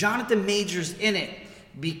is Jonathan Majors in it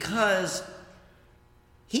because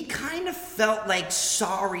he kind of felt like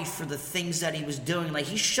sorry for the things that he was doing. Like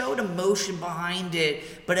he showed emotion behind it,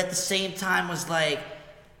 but at the same time was like,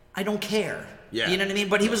 I don't care. Yeah. You know what I mean?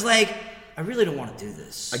 But he was like, I really don't want to do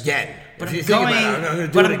this again. But if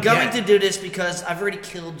I'm going to do this because I've already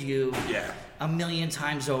killed you. Yeah. A million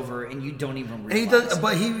times over, and you don't even realize. And he does,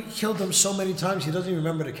 but he killed him so many times he doesn't even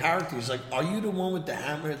remember the character. He's like, "Are you the one with the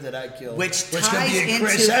hammer that I killed?" Which ties into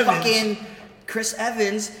fucking Chris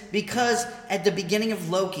Evans, because at the beginning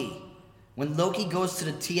of Loki, when Loki goes to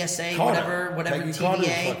the TSA, whatever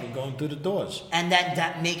TVA, fucking going through the doors, and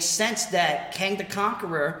that makes sense that Kang the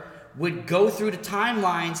Conqueror would go through the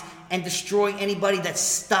timelines and destroy anybody that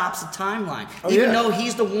stops the timeline. Even though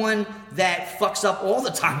he's the one that fucks up all the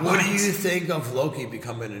timelines. What do you think of Loki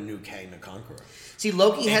becoming a new Kang the Conqueror? See,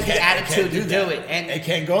 Loki has the attitude to do it. And it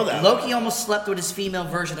can't go that Loki way. almost slept with his female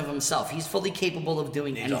version of himself. He's fully capable of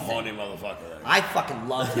doing anything. He's a horny motherfucker. I fucking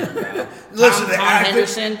love him, bro. Listen, Tom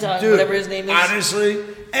Henderson, dude, whatever his name is. Honestly,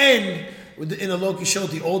 and in the Loki show,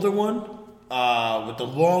 the older one, with the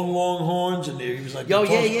long horns, and he was like, yeah.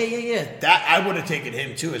 That I would have taken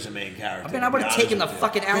him too as a main character. I mean, I would have taken the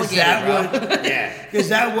fucking alligator. Because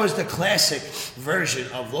that was the classic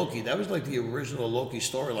version of Loki. That was like the original Loki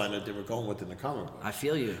storyline that they were going with in the comic book. I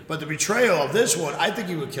feel you. But the betrayal of this one, I think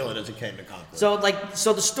he would kill it as a Kang the Conqueror.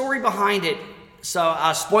 So the story behind it. So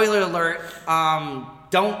spoiler alert.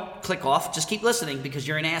 Don't click off. Just keep listening because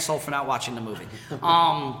you're an asshole for not watching the movie.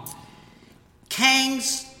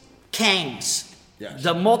 Kangs, yes.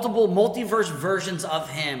 The multiverse versions of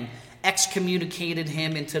him excommunicated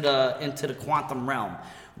him into the quantum realm,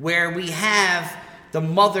 where we have the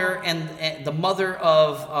mother and the mother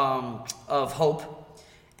of Hope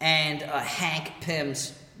and Hank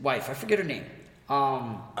Pym's wife. I forget her name.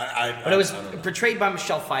 But it was portrayed by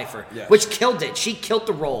Michelle Pfeiffer, yes. Which killed it. She killed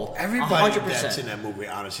the role. Everybody 100%. That's in that movie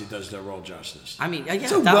honestly does their role justice. I mean,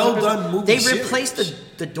 it's a well done movie. They replaced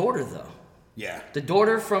the daughter though. Yeah. The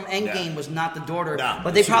daughter from Endgame was not the daughter,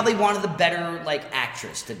 but they probably wanted the better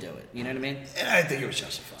actress to do it. You know what I mean? And I think it was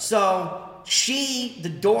justified. So the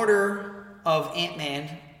daughter of Ant-Man,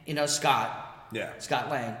 Scott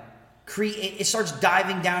Lang, it starts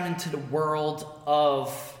diving down into the world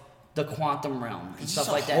of the quantum realm and stuff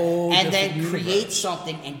like that, and then creates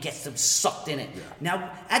something and gets them sucked in it. Yeah.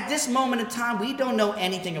 Now, at this moment in time, we don't know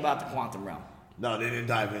anything about the quantum realm. No, they didn't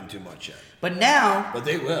dive in too much yet. But now,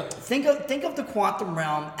 they will. Think of the quantum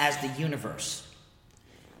realm as the universe.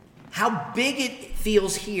 How big it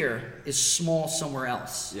feels here is small somewhere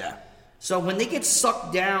else. Yeah. So when they get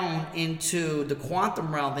sucked down into the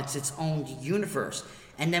quantum realm, it's its own universe,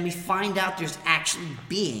 and then we find out there's actually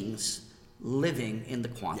beings living in the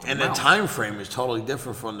quantum realm. And the time frame is totally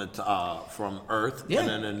different from Earth. Yeah. And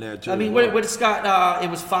then in there too. I mean, what Scott? It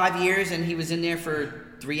was 5 years, and he was in there for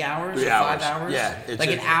 3 hours or 5 hours. Yeah,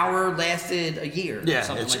 an hour lasted a year. Yeah, or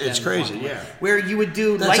something it's crazy. Yeah, where you would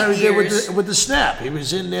do that's light how he years did with the snap. He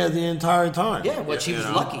was in there the entire time. Yeah, which he was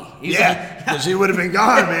lucky. Because he would have been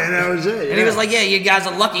gone, man. That was it. And he was like, "Yeah, you guys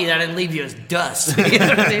are lucky that I didn't leave you as dust." You know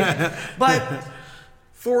what I mean? But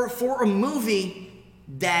for a movie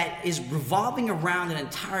that is revolving around an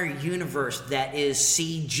entire universe that is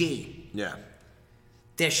CG. Yeah.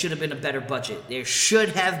 There should have been a better budget. There should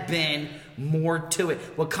have been more to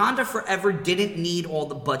it. Wakanda Forever didn't need all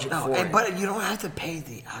the budget for it. But you don't have to pay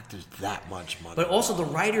the actors that much money. But also the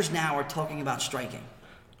writers now are talking about striking.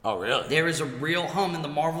 Oh, really? There is a real hum in the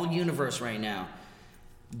Marvel Universe right now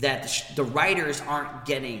that the writers aren't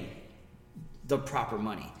getting the proper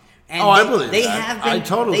money. And I believe they that. have been, I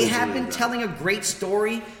totally They have been that. telling a great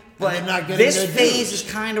story, but not getting this their phase dues.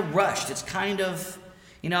 is kind of rushed. It's kind of,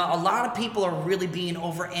 a lot of people are really being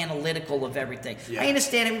over analytical of everything. Yeah. I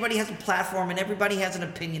understand everybody has a platform and everybody has an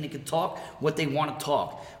opinion and can talk what they want to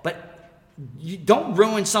talk, but you don't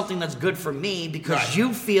ruin something that's good for me because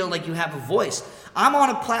you feel like you have a voice. I'm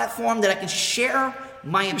on a platform that I can share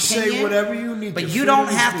my opinion. Say whatever you need, but you don't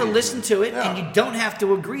have to listen to it, and you don't have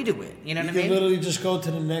to agree to it. You know what I mean? You can literally just go to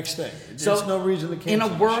the next thing. There's no reason to cancel. In a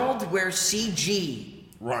world where CG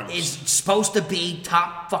is supposed to be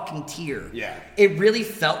top fucking tier, it really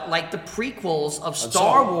felt like the prequels of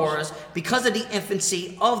Star Wars because of the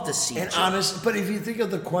infancy of the CG. But if you think of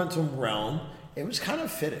the quantum realm, it was kind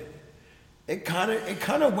of fitting. It kind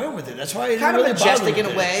of went with it. That's why it kind of really majestic in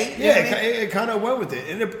a way. Yeah, it kind of went with it,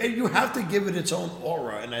 and you have to give it its own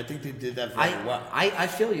aura, and I think they did that very well. I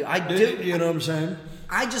feel you. I do. You know what I'm saying?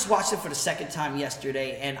 I just watched it for the second time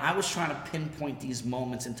yesterday, and I was trying to pinpoint these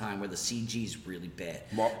moments in time where the CG is really bad.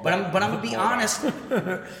 But I'm gonna be honest.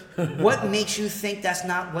 What makes you think that's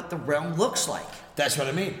not what the realm looks like? That's what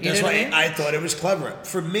I mean. That's why I thought it was clever.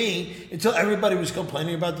 For me, until everybody was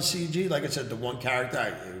complaining about the CG, like I said, the one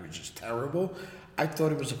character, it was just terrible. I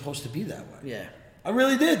thought it was supposed to be that way. Yeah. I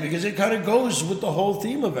really did, because it kind of goes with the whole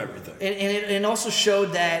theme of everything. And it also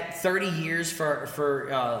showed that 30 years for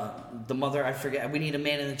the mother, I forget, we need a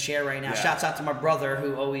man in the chair right now. Yeah. Shouts out to my brother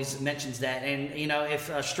who always mentions that. And, you know,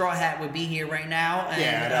 if Straw Hat would be here right now. And,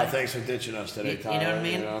 Yeah, I know. Thanks for ditching us today, Tyler. You know what I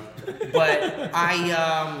mean? You know? But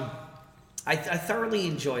I thoroughly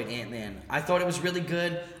enjoyed Ant-Man. I thought it was really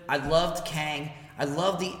good. I loved Kang. I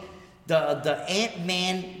loved the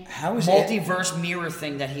Ant-Man multiverse mirror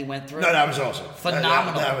thing that he went through. No, that was awesome.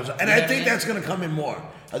 Phenomenal. That was, and I think that's going to come in more.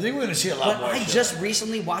 I think we're going to see a lot more. I just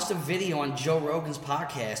recently watched a video on Joe Rogan's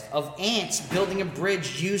podcast of ants building a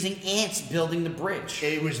bridge using ants building the bridge.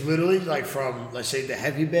 It was literally like from, let's say, the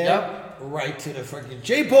heavy bed right to the freaking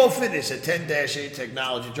J. Paul Fitness at 10-8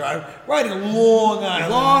 Technology Drive, right in Long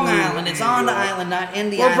Island. Long Island. It's on the island, not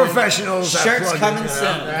in the island. We're professionals. Shirts coming soon.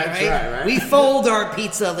 That's right. We fold our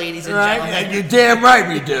pizza, ladies and gentlemen. And you're damn right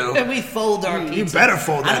we do. And we fold our pizza. You better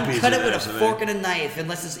fold that pizza. I don't cut it with a fork and a knife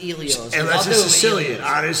unless it's Elio's. Unless it's Sicilian.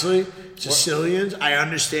 Honestly, Sicilians, I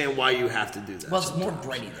understand why you have to do that. Well, it's more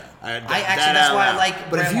bready though. That's why I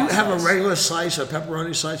like. But if you have a regular slice, a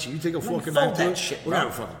pepperoni slice, you take a fork and knife to it, we're gonna have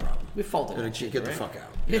a fucking problem. We fold it. Get the fuck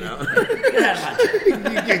out. You know? Get out of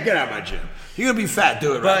my gym. Get out of my gym. You're gonna be fat.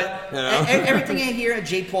 Do it right. But everything in here at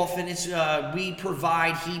J. Paul Fitness, we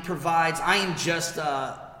provide. He provides. I am just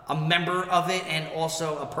a member of it and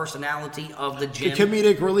also a personality of the gym. The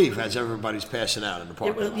comedic relief as everybody's passing out in the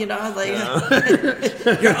park. You know, like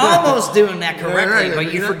you're almost doing that correctly,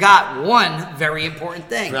 but you forgot one very important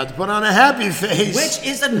thing. You have to put on a happy face, which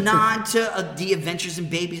is a nod to the Adventures in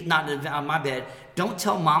Babies. Not on my bed. Don't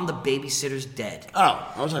tell mom the babysitter's dead.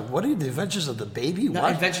 Oh, I was like, what are the Adventures of the Baby? No,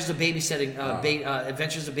 what? Adventures of Babysitting.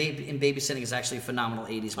 Adventures of in Babysitting is actually a phenomenal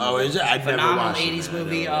 80s movie. Oh, is it? I've never watched it. Phenomenal 80s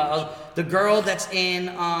movie. The girl that's in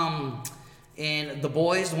The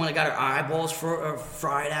Boys, the one that got her eyeballs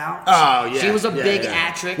fried out. Oh, yeah. She was a big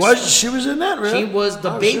actress. She was in that, really? She was the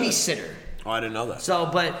babysitter. Oh, I didn't know that. So,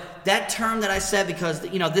 but that term that I said, because,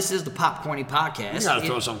 you know, this is the Popcornie podcast. You gotta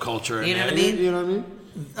throw some culture in there. You know what I mean? You know what I mean?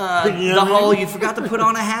 The whole you forgot to put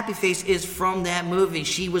on a happy face is from that movie.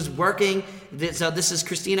 She was working. So this is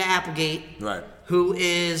Christina Applegate, right? Who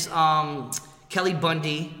is Kelly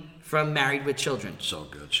Bundy from Married with Children. So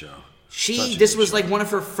good show. This was like one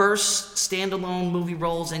of her first standalone movie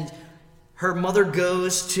roles, and her mother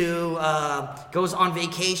goes on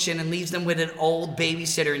vacation and leaves them with an old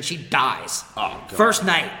babysitter, and she dies. Oh, God. First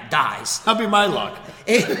night, dies. That'll be my luck.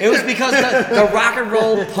 It was because the rock and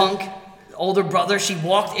roll punk older brother, she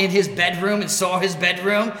walked in his bedroom and saw his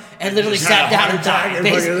bedroom and literally sat down and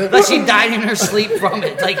died. But she died in her sleep from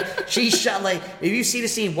it. Like, she shot, like, if you see the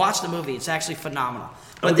scene, watch the movie. It's actually phenomenal.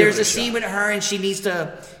 But there's a scene with her, and she needs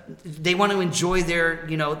to. They want to enjoy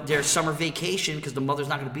their summer vacation because the mother's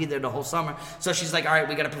not going to be there the whole summer. So she's like, all right,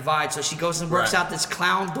 we got to provide. So she goes and works out this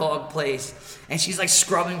clown dog place, and she's like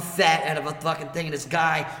scrubbing fat out of a fucking thing. And this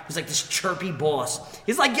guy who's like this chirpy boss,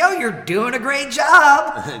 he's like, yo, you're doing a great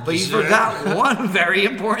job, but you forgot one very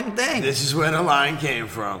important thing. This is where the line came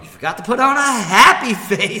from. You forgot to put on a happy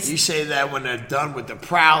face. You say that when they're done with the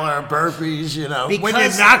prowler, burpees, when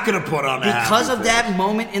you're not going to put on a happy face. Because of that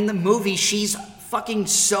moment in the movie, she's fucking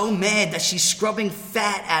so mad that she's scrubbing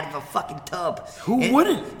fat out of a fucking tub. Who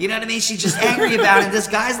wouldn't? You know what I mean? She's just angry about it. This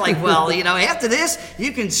guy's like, well, after this,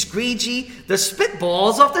 you can squeegee the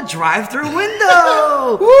spitballs off the drive-through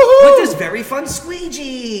window with this very fun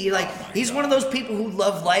squeegee. Like, he's one of those people who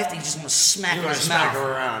love life that you just want to smack in his mouth.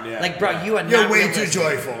 Her around, yeah. Like, bro, you're way too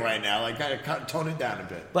joyful right now. Like, gotta tone it down a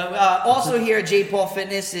bit. But also here at J. Paul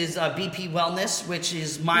Fitness is BP Wellness, which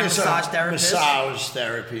is my massage therapist. Massage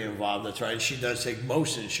therapy involved. That's right. She does take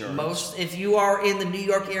most insurance. If you are in the New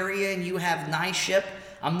York area and you have NISHIP,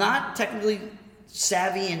 I'm not technically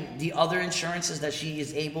savvy in the other insurances that she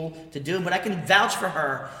is able to do, but I can vouch for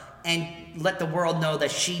her and let the world know that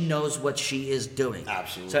she knows what she is doing.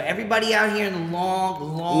 Absolutely. So everybody out here in the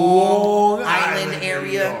Long Island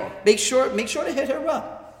area, make sure to hit her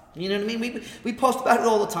up. You know what I mean? We post about it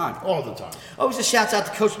all the time. All the time. Always a shout out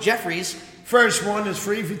to Coach Jeffries. First one is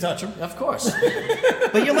free if you touch them. Of course.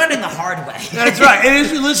 But you're learning the hard way. That's right.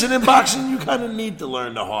 And listen, in boxing, you kind of need to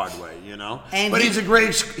learn the hard way, But he's a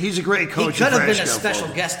great coach. He could have been a special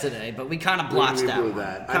guest today, but we kind of blotched out.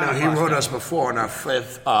 I know he wrote us before in our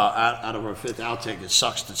fifth, out of our fifth outtake, it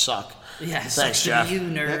sucks to suck. Yeah, thanks, Jeff. You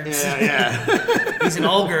nerds. Yeah. He's an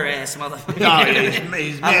ogre ass motherfucker.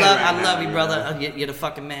 I love you, brother. You're the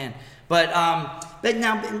fucking man. But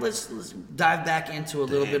now let's dive back into a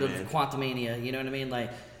little bit of Quantumania. You know what I mean?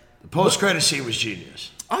 Like, the post-credit scene was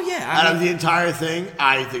genius. Oh yeah, out of the entire thing,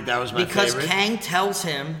 I think that was my favorite. Because Kang tells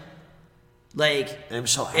him, like, I'm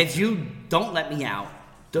so happy. if you don't let me out,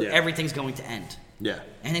 everything's going to end. Yeah.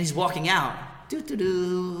 And then he's walking out.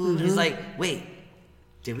 He's like, wait,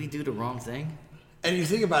 did we do the wrong thing? And you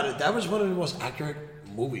think about it, that was one of the most accurate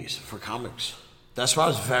movies for comics. That's why I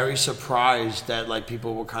was very surprised that like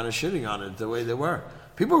people were kind of shitting on it the way they were.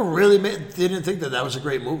 People really didn't think that was a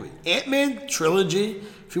great movie. Ant-Man trilogy,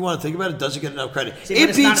 if you want to think about it, doesn't get enough credit. See,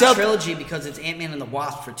 it's not a trilogy because it's Ant-Man and the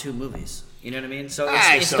Wasp for 2 movies. You know what I mean? So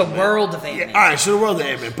it's the world of Ant-Man. Yeah, all right, so the world of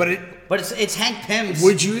Ant-Man, but it's Hank Pym's.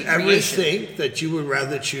 Would you ever creation. think that you would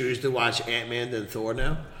rather choose to watch Ant-Man than Thor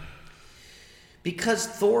now? Because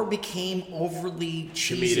Thor became overly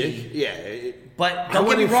cheesy. Comedic, yeah. But don't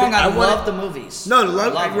get me wrong, I love the movies. No,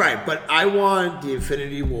 right. But I want the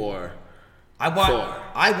Infinity War. I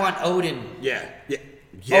want Odin. Yeah.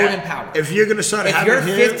 Odin power. If you're gonna start having him,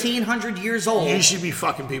 if you're 1,500 years old, you should be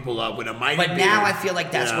fucking people up with a mighty. But now I feel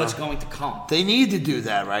like that's what's going to come. They need to do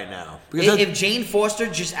that right now. Because if Jane Foster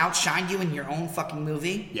just outshined you in your own fucking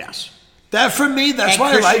movie, yes. That for me, that's and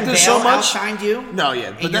why Christian I like this Bale so much. Outshined you. No,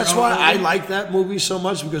 yeah, but that's why I like that movie so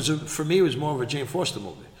much because for me it was more of a Jane Foster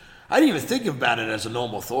movie. I didn't even think about it as a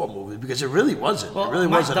normal Thor movie because it really wasn't. Well, it really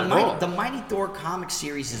wasn't at all. The Mighty Thor comic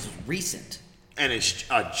series is recent. And it's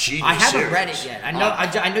a genius. I haven't series. read it yet. I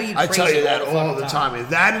know you. I tell you that all the time. time. And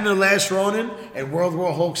that and the Last Ronin and World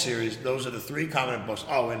War Hulk series. Those are the 3 comic books.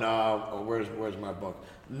 Oh, and where's my book?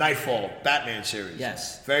 Nightfall, Batman series.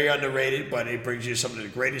 Yes. Very underrated, but it brings you some of the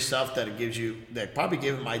greatest stuff that probably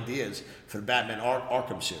gave him ideas for the Batman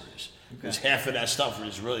Arkham series. Because half of that stuff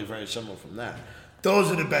is really very similar from that. Those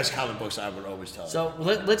are the best comic books I would always tell you. So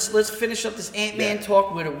let's finish up this Ant-Man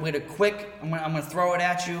talk with a quick. I'm gonna throw it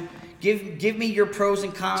at you. Give me your pros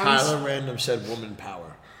and cons. Tyler Random said woman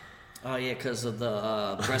power. Oh yeah, because of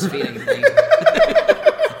the breastfeeding thing.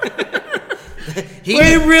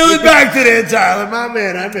 Wait, really back to that, Tyler, my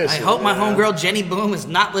man. I miss you. I hope my homegirl Jenny Boom is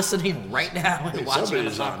not listening right now and watching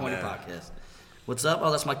the Popcornie podcast. What's up? Oh,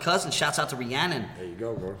 that's my cousin. Shouts out to Rhiannon. There you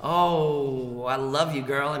go, bro. Oh, I love you,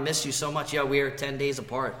 girl. I miss you so much. Yo, we are 10 days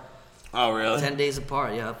apart. Oh, really? 10 days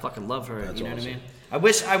apart. Yeah, I fucking love her. That's you know awesome. what I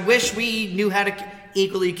mean? I wish we knew how to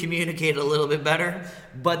equally communicate a little bit better,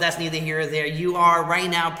 but that's neither here or there. You are right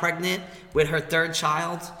now pregnant with her 3rd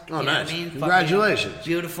child. Oh, you know nice. what I mean? Congratulations. Fucking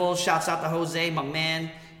beautiful. Shouts out to Jose, my man.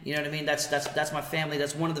 You know what I mean? That's my family.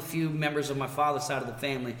 That's one of the few members of my father's side of the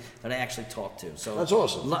family that I actually talk to. So that's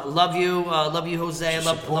awesome. Love you, Jose.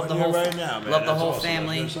 Love the whole right now, man. Love the that's whole awesome.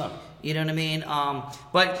 family. You know what I mean?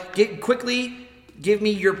 But quickly. Give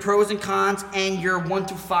me your pros and cons and your 1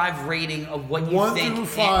 through 5 rating of what you think. 1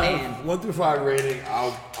 through 5 rating.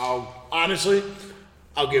 I'll honestly,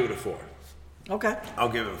 I'll give it a 4. Okay. I'll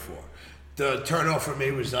give it a 4. The turn off for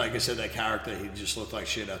me was, like I said, that character. He just looked like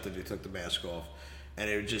shit after they took the mask off, and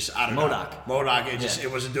it was just I don't know. MODOK.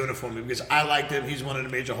 It wasn't doing it for me because I liked him. He's one of the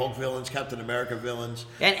major Hulk villains, Captain America villains,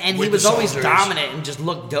 and he was always dominant and just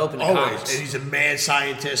looked dope in the comics. And he's a mad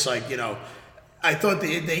scientist, I thought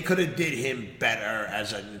they could have did him better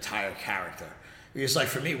as an entire character. Because, like,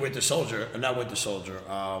 for me,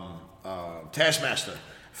 Taskmaster.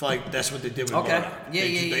 I feel like that's what they did with MODOK.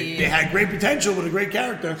 They had great potential with a great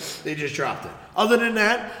character. They just dropped it. Other than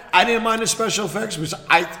that, I didn't mind the special effects because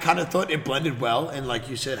I kind of thought it blended well. And like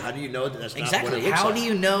you said, how do you know that that's not what it looks like? How do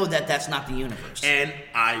you know that that's not the universe? And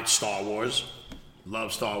Star Wars.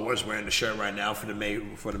 Love Star Wars. Wearing the shirt right now for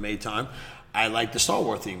the May time. I like the Star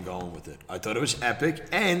Wars theme going with it. I thought it was epic,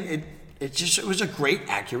 and it was a great,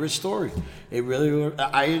 accurate story. It really,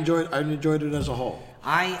 I enjoyed it as a whole. So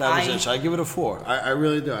I give it a 4. I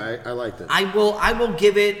really do. I liked it. I will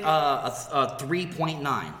give it a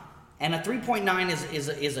 3.9, and a 3.9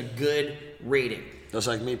 is a good rating. That's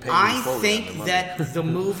like me paying. I think that the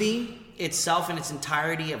movie itself in its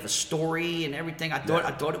entirety of a story and everything, I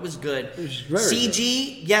thought it was good. It was very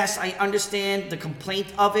CG, good. yes, I understand the complaint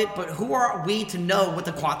of it, but who are we to know what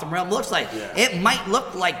the quantum realm looks like? Yeah. It might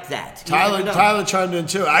look like that. Tyler chimed in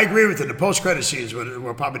too. I agree with it. The post-credit scenes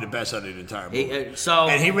were probably the best out of the entire movie.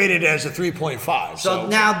 And he rated it as a 3.5. So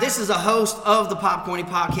now this is a host of the Popcornie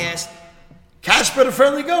podcast. Casper the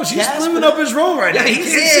Friendly Ghost. He's living up his role right now.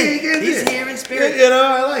 He's here in spirit.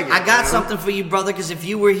 I like it. I got something for you, brother, because if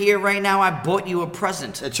you were here right now, I bought you a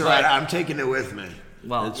present. That's all right. I'm taking it with me.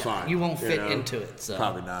 Well, it's fine. You won't fit into it. So.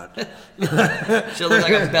 Probably not. She'll look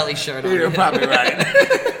like a belly shirt on. You're probably right.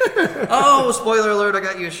 Oh, spoiler alert, I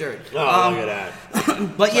got you a shirt. Oh, look at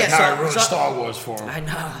that. But yeah, how I ruined Star Wars for him. I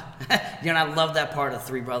know. I love that part of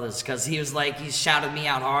Three Brothers because he shouted me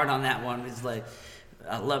out hard on that one. He's like,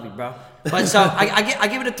 I love you, bro. But so I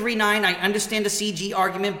give it a 3.9. I understand the CG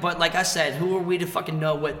argument, but like I said, who are we to fucking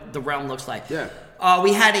know what the realm looks like? Yeah.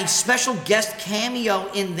 We had a special guest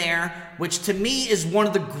cameo in there, which to me is one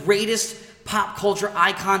of the greatest pop culture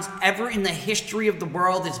icons ever in the history of the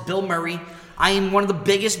world is Bill Murray. I am one of the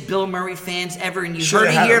biggest Bill Murray fans ever, and you heard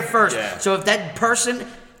it here first. Yeah. So if that person,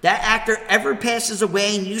 that actor ever passes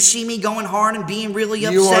away and you see me going hard and being really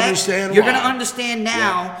upset, you're going to understand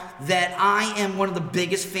now that I am one of the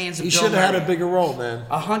biggest fans of Bill Murray. He should have had a bigger role, man.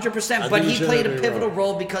 100%. But he played a pivotal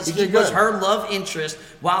role because he was her love interest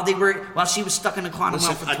while she was stuck in a quantum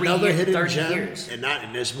realm for 30 years. And not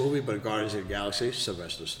in this movie, but Guardians of the Galaxy,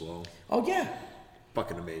 Sylvester Stallone. Oh, yeah.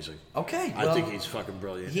 Fucking amazing. Okay. I think he's fucking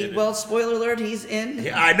brilliant. Spoiler alert, he's in.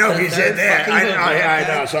 Yeah, I know he's in there. I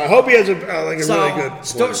know. So I hope he has a really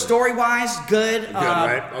good story-wise, good. Good,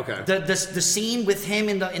 right? Okay. The scene with him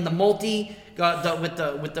in the multi with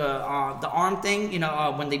the arm thing,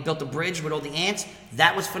 when they built the bridge with all the ants,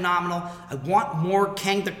 that was phenomenal. I want more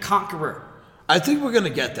Kang the Conqueror. I think we're gonna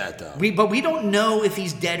get that though. But we don't know if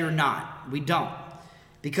he's dead or not. We don't.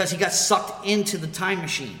 Because he got sucked into the time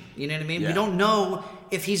machine. You know what I mean? Yeah. We don't know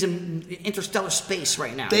if he's in interstellar space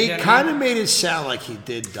right now. They kind of made it sound like he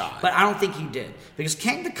did die. But I don't think he did. Because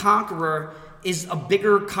Kang the Conqueror is a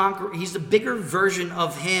bigger conqueror. He's a bigger version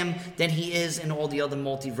of him than he is in all the other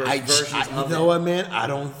multiverse versions of him. You know what, man? I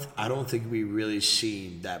don't think we really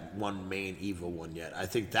seen that one main evil one yet. I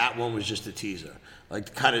think that one was just a teaser. Like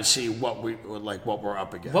to kind of see what we're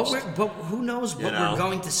up against. But who knows what we're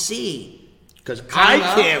going to see. Because I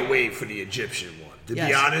can't wait for the Egyptian one. To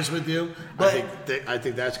be honest with you, I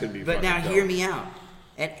think that's going to be. But now, hear me out.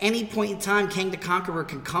 At any point in time, Kang the Conqueror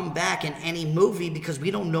can come back in any movie because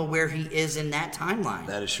we don't know where he is in that timeline.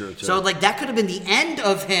 That is true too. So, that could have been the end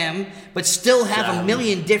of him, but still have a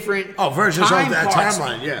million different versions of that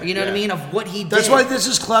timeline. Yeah, you know what I mean, of what he did. That's why this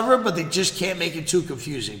is clever, but they just can't make it too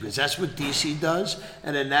confusing because that's what DC does,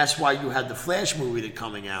 and then that's why you had the Flash movie that's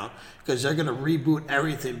coming out because they're going to reboot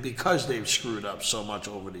everything because they've screwed up so much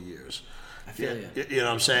over the years. I feel you. You know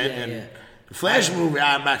what I'm saying? Yeah, the Flash movie,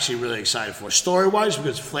 I'm actually really excited for. Story-wise,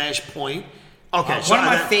 because Flashpoint. Okay, one of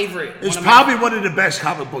my favorite. It's probably one of the best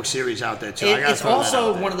comic book series out there too. It's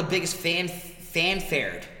also one of the biggest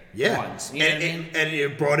fanfared ones. You know what I mean? And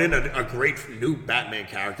it brought in a great new Batman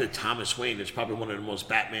character, Thomas Wayne. It's probably one of the most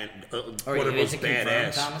Batman, one of the most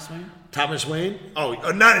badass. Thomas Wayne? Thomas Wayne? Oh,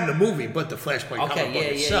 not in the movie, but the Flashpoint comic book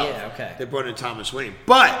itself. Okay. They brought in Thomas Wayne,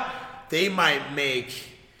 but they might make.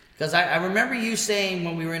 Because I remember you saying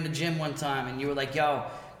when we were in the gym one time, and you were like, yo,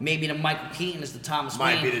 maybe the Michael Keaton is the Thomas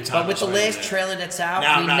Wayne. Might be the Thomas But with the last Wayne, trailer that's out,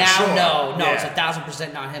 we now know it's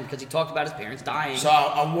 1,000% not him because he talked about his parents dying. So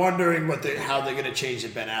I'm wondering how they're going to change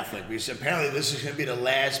it, Ben Affleck. Because apparently this is going to be the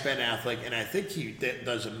last Ben Affleck, and I think he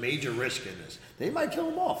does a major risk in this. They might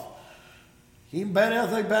kill him off. Ben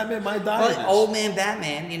Affleck Batman might die in this. Old man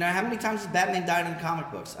Batman, how many times has Batman died in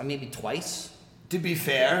comic books? Maybe twice? To be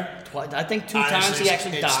fair, I think two times he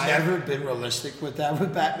actually died. It's never been realistic with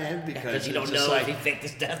Batman because you don't know if he faked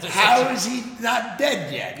his death or something. How is he not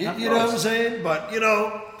dead yet? You know what I'm saying? But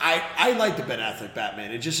I like the Ben Affleck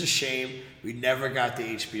Batman. It's just a shame we never got the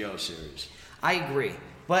HBO series. I agree,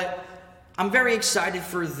 but I'm very excited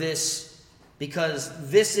for this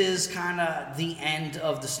because this is kind of the end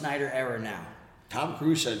of the Snyder era now. Tom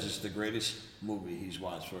Cruise says it's the greatest movie he's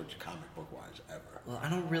watched for comic book wise ever. Well, I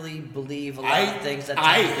don't really believe a lot of things that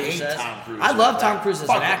Tom Cruise says. Tom Cruise. I love Tom Cruise as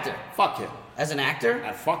an actor. Fuck him. As an actor?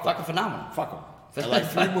 Fucking phenomenal. Fuck him. I like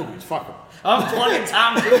 3 movies. Fuck him. I'm playing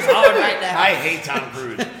Tom Cruise hard right now. I hate Tom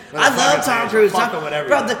Cruise. I love Tom Cruise. Fuck him, whatever.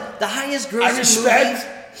 Bro, the highest grossing I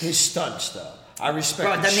respect his stunts, though. I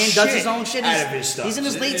respect that man does his own shit. Out of his stunts. He's in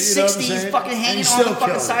his late 60s, fucking hanging on the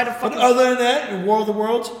fucking side of fucking... But other than that, in War of the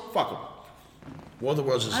Worlds, fuck him. War of the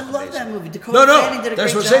Worlds is amazing. I love that movie. Dakota Fanning did a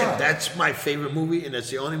great job. That's what I'm saying. That's my favorite movie, and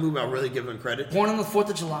that's the only movie I'll really give him credit. Born on the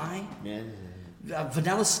 4th of July? Yeah.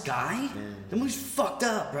 Vanilla Sky? Yeah. The movie's fucked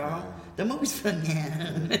up, bro. Yeah. The movie's fun.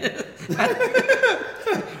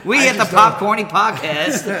 We at the Popcornie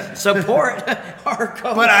podcast support our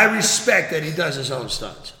coach. But I respect that he does his own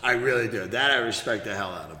stunts. I really do. That I respect the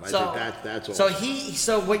hell out of. I think that's awesome.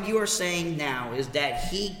 So what you are saying now is that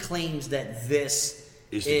he claims that this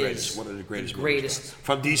is the greatest, one of the greatest.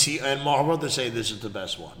 From DC and Marvel, they're saying this is the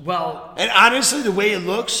best one. Well, and honestly, the way it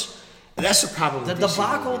looks, and that's the problem with DC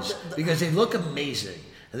debacle, movies, because they look amazing.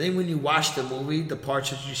 And then when you watch the movie, the parts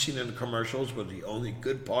that you've seen in the commercials were the only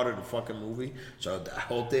good part of the fucking movie. So I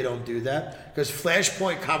hope they don't do that. Because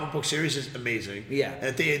Flashpoint comic book series is amazing. Yeah. And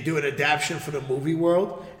if they do an adaptation for the movie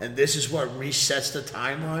world, and this is what resets the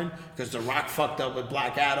timeline, because The Rock fucked up with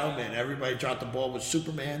Black Adam, and everybody dropped the ball with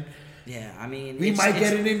Superman. Yeah, I mean... We might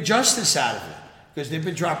get an injustice out of it. Because they've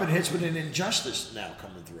been dropping hits with an injustice now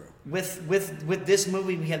coming through. With this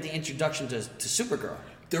movie, we have the introduction to Supergirl.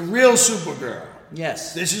 The real Supergirl.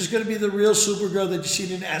 Yes. This is going to be the real Supergirl that you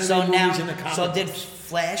see in animated movies and the comic So did books.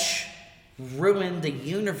 Flash ruin the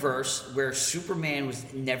universe where Superman was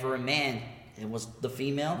never a man and was the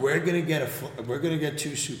female? We're going to get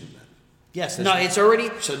two Supermen. Yes. No, it's already.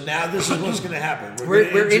 So now this is what's going to happen.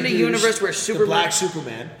 We're in a universe where Superman. The Black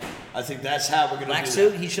Superman. I think that's how we're going to Black do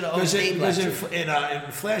suit. that. He should have always stayed black suit. Because in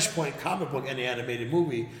Flashpoint comic book and the animated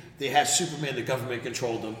movie, they had Superman. The government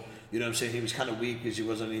controlled him. You know what I'm saying? He was kind of weak because he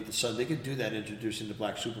wasn't underneath the sun. They could do that introducing the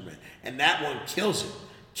Black Superman, and that one kills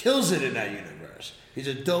it in that universe. He's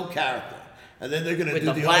a dope character. And then they're going to do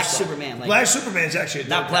the Black All-Star. Superman. Like, Black Superman's actually a dope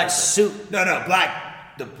not black character. suit. No, black.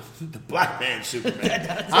 The black man Superman.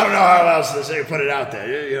 I don't know how else to say put it out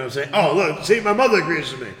there. You know what I'm saying? Oh, look, see, my mother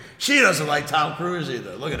agrees with me. She doesn't like Tom Cruise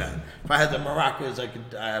either. Look at that. If I had the maracas,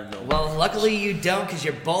 I have no. Well, luckily you don't, because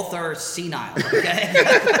you both are senile.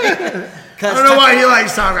 Okay. I don't know why he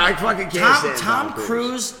likes Tom. I fucking can't stand Tom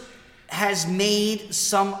Cruise has made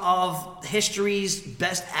some of history's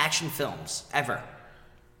best action films ever.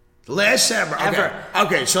 The Last Samurai. Ever.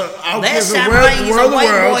 Okay, so I'll Last give Samurai, he's a white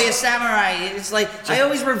World. boy, a samurai. It's like, I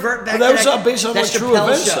always revert back Well, to that was based on that true Chappelle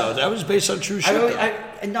events, show. though. That was based on true shit. I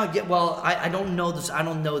don't know this. I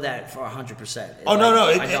don't know that for 100%. Oh, no.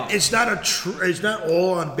 I don't. It's not a true. It's not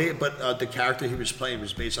all on. But the character he was playing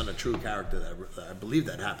was based on a true character. That I believe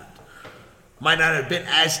that happened. Might not have been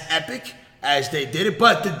as epic as they did it,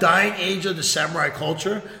 but the dying age of the samurai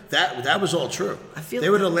culture, that was all true. They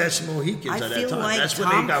were the last Mohicans at that time. Like That's Tom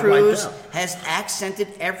when they got Cruise wiped out. has accented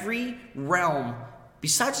every realm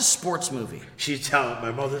besides a sports movie. She's telling my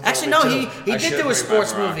mother. Actually, no, he did do a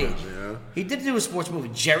sports movie. He did do a sports movie.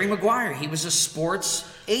 Jerry Maguire. He was a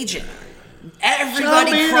sports agent.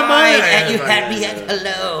 Everybody cried at you had me at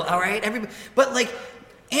hello. All right, everybody. But like,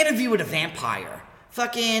 Interview with a Vampire.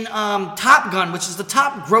 Fucking Top Gun, which is the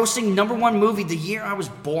top grossing #1 movie the year I was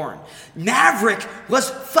born. Maverick was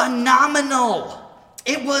phenomenal.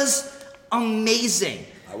 It was amazing.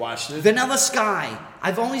 I watched it. Vanilla Sky.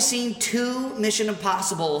 I've only seen 2 Mission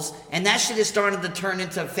Impossibles, and that shit is starting to turn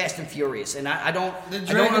into Fast and Furious. And I don't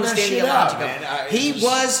understand the logic of it.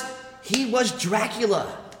 He was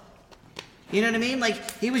Dracula. You know what I mean?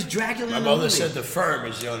 Like, he was Dracula in the movie. My mother said The Firm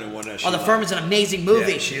is the only one that she The Firm is an amazing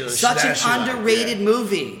movie. Yeah, Such an underrated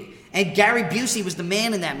movie. And Gary Busey was the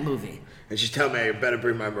man in that movie. And she's telling me I better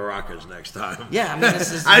bring my maracas next time. Yeah, I mean,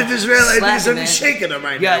 this is. I just realized slapping, I'm shaking them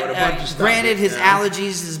right now with a bunch of stuff. Granted, his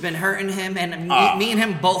allergies has been hurting him, and me and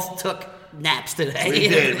him both took naps today. We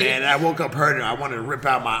did, man. I woke up hurting. I wanted to rip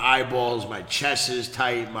out my eyeballs. My chest is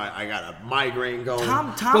tight. I got a migraine going.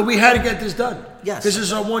 But we had to get this done. Yes. This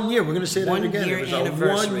is our 1 year. We're going to say that again. 1 year it was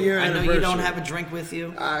anniversary. Our 1 year I know anniversary. you don't have a drink with you.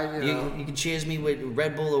 You can cheers me with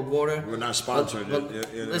Red Bull or water. We're not sponsored.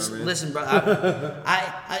 Listen, bro.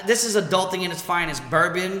 This is adulting in its finest.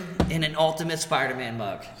 Bourbon in an ultimate Spider-Man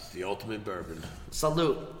mug. It's the ultimate bourbon.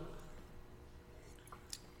 Salute.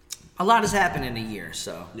 A lot has happened in a year,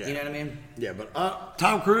 so you know what I mean? Yeah, but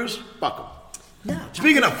Tom Cruise, fuck him. No.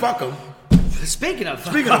 Speaking of fuck him. Speaking of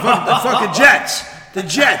fuck, the fucking Jets. The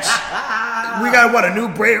Jets. We got a new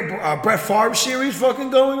Brett Favre series fucking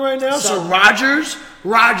going right now. So Rodgers,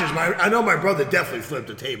 I know my brother definitely flipped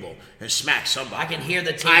the table and smacked somebody. I can hear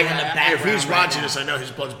the table in the background. If he's watching this, I know his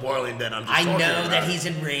blood's boiling. Then I know that he's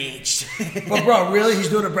enraged. But bro, really, he's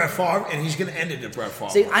doing a Brett Favre, and he's gonna end it at Brett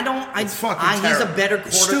Favre. See, It's fucking he's a terrible. better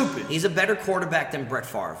Stupid. He's a better quarterback than Brett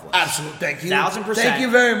Favre was. Absolutely, thank you. 1000%. Thank you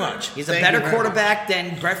very much. He's a better quarterback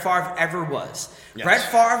than Brett Favre ever was. Yes.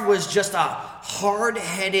 Brett Favre was just a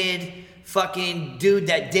hard-headed fucking dude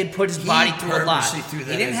that did put his body through a lot.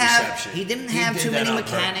 He didn't have too many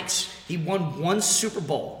mechanics. He won 1 Super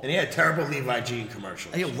Bowl. And he had terrible Levi Jean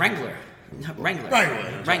commercials. Wrangler.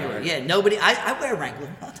 Yeah, nobody. I wear Wrangler.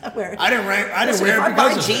 I wear it. I didn't wear it If because I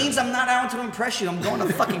buy of jeans, I'm not out to impress you. I'm going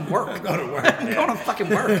to fucking work. I'm going to work. I'm going to fucking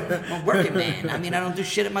work. I'm a working man. I mean, I don't do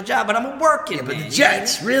shit at my job, but I'm a working man. But the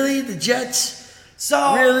Jets, really? The Jets?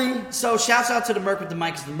 So shouts out to the Merc with the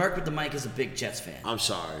Mic, because the Merc with the Mic is a big Jets fan. I'm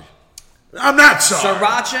sorry. I'm not sorry.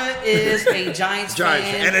 Sriracha is a Giants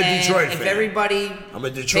fan. And a Detroit fan. If everybody I'm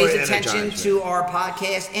a Detroit pays attention to our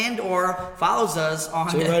podcast and or follows us on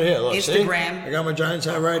right here, look, Instagram. See? I got my Giants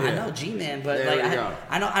hat right here. I know, G-Man, but there like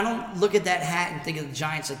I don't look at that hat and think of the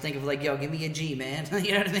Giants. I think of like, yo, give me a G, man.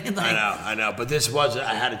 You know what I mean? Like, I know. But this wasn't.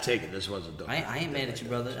 I had to take it. This wasn't dope. I ain't mad at you,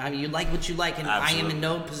 brother. I mean, you like what you like, and Absolutely. I am in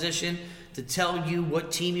no position to tell you what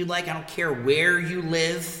team you like. I don't care where you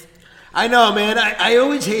live. I know, man. I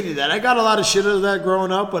always hated that. I got a lot of shit out of that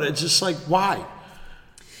growing up, but it's just like, why?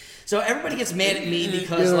 So everybody gets mad at me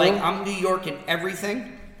because, like, I'm New York in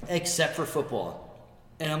everything except for football.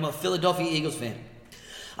 And I'm a Philadelphia Eagles fan.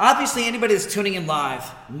 Obviously, anybody that's tuning in live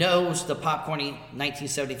knows the Popcornie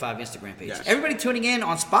 1975 Instagram page. Yes. Everybody tuning in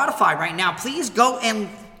on Spotify right now, please go and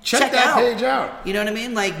check that page out. You know what I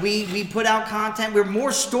mean? Like, we put out content. We're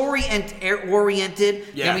more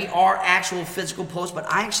story-oriented than we are actual physical posts,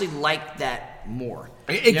 but I actually like that more.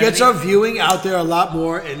 It gets our viewing out there a lot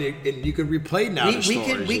more, and you can replay now.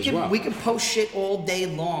 We can post shit all day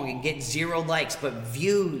long and get 0 likes, but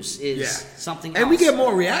views is something else. And we get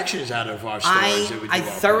more reactions out of our stories. I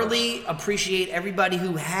thoroughly appreciate everybody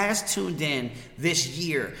who has tuned in this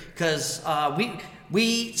year, because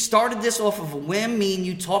we started this off of a whim. Me and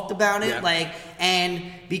you talked about it, and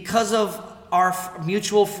because of our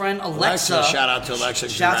mutual friend Alexa. Shout out to Alexa.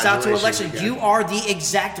 Shouts out to Alexa. You are the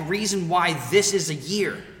exact reason why this is a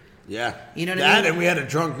year. Yeah. You know what I mean? And we had a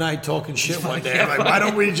drunk night talking shit one day. I'm like, why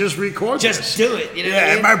don't we just record this? Just do it. You know what I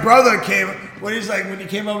mean? And my brother came, when he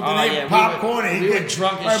came up with the name Popcornie, we were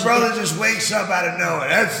drunk as my brother just wakes up out of nowhere.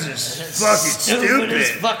 That's just fucking stupid.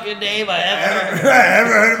 Stupidest fucking name I ever heard. I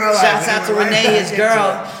ever heard in my life. Shouts out to Renee, his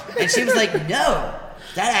girl. And she was like, no.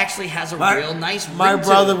 That actually has a real nice ring. My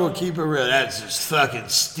brother will keep it real. That's just fucking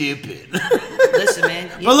stupid. Listen,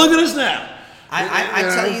 man. But look at us now. I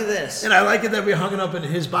tell you this. And I like it that we hung it up in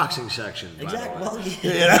his boxing section. Exactly. Well,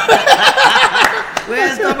 yeah.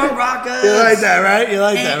 Where's the maracas? You like that, right? You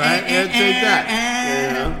like that, right? Yeah, take that.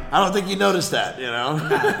 I don't think you noticed that,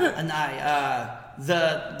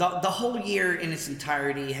 The whole year in its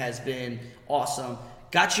entirety has been awesome.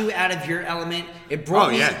 Got you out of your element. It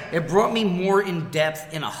brought me more in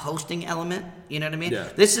depth in a hosting element. You know what I mean? Yeah.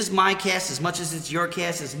 This is my cast as much as it's your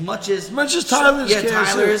cast, as much as Tyler's cast.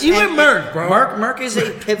 Tyler's. Even Merck, bro. Merck is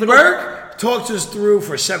a pivotal. Merck talked us through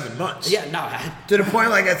for 7 months. Yeah, no. To the point,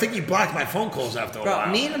 like, I think he blocked my phone calls after a while.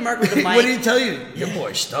 Me and Merck with the mic. What did he tell you? Your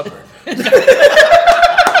boy's stubborn.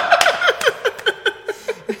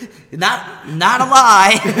 Not a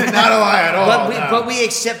lie. Not a lie at all. But we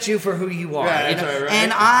accept you for who you are. Yeah, you know? right.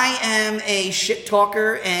 And I am a shit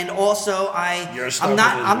talker, and also I'm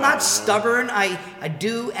not stubborn. I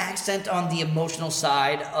do accent on the emotional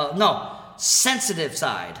side. Sensitive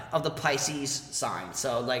side of the Pisces sign.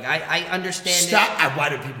 So, like, I understand Why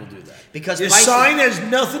do people do that? Because your Pisces, sign has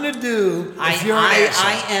nothing to do if you're an asshole.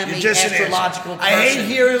 I am an astrological person. I hate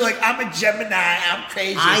hearing, like, I'm a Gemini, I'm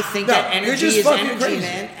crazy. I think that energy is energy, crazy.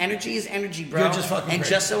 Man. Energy is energy, bro. You're just fucking crazy. And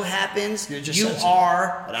just so happens, you sensitive.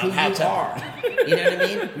 are who you are. You know what I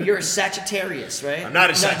mean? You're a Sagittarius, right? I'm not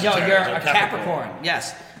a Sagittarius. No, you're a Capricorn.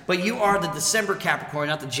 Yes. But you are the December Capricorn,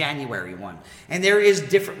 not the January one. And there is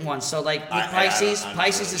different ones. So, like, with Pisces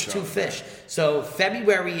is 2 fish. So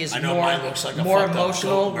February is more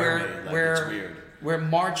emotional, where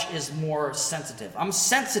March is more sensitive. I'm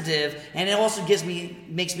sensitive, and it also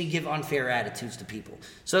makes me give unfair attitudes to people.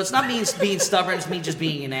 So it's not me being stubborn; it's me just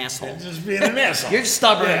being an asshole. Just being an asshole. You're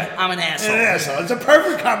stubborn. Yeah. I'm an asshole. An asshole. It's a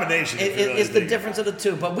perfect combination. It's the difference of the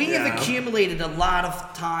two. But we have accumulated a lot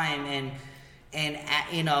of time and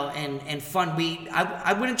fun.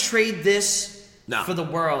 I wouldn't trade this for the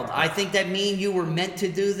world. I think that me and you were meant to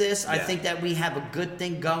do this. I think that we have a good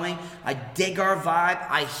thing going. I dig our vibe.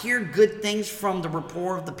 I hear good things from the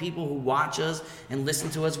rapport of the people who watch us and listen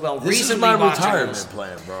to us. Well, this is my retirement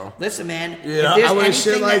plan, bro. Listen, man. I want to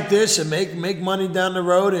sit like this and make money down the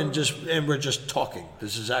road and we're just talking.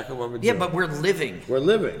 This is exactly what we're doing. Yeah, but we're living. We're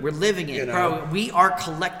living it, bro. We are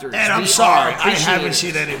collectors. And I'm sorry, I haven't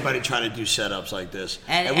seen anybody trying to do setups like this.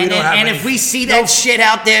 And if we see that shit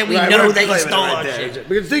out there, we know that you stole our shit.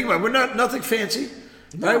 Because think about it, we're not nothing fancy.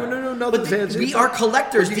 Right? We're nothing fancy. We are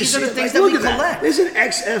collectors. These are the things that we collect. There's an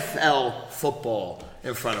XFL football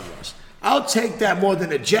in front of us. I'll take that more than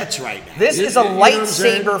the Jets right now. This is a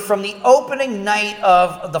lightsaber from the opening night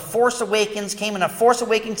of The Force Awakens. Came in a Force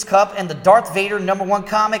Awakens cup and the Darth Vader #1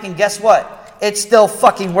 comic. And guess what? It still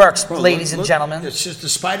fucking works, ladies and gentlemen. It's just the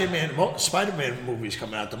Spider-Man movie's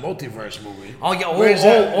coming out, the multiverse movie. Oh,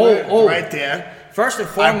 yeah. Right there. First and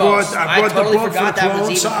foremost, I totally forgot that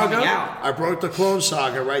was even coming out. I brought the Clone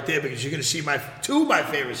Saga right there because you're going to see two of my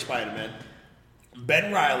favorite Spider-Men,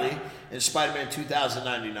 Ben Reilly and Spider-Man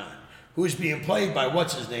 2099, who's being played by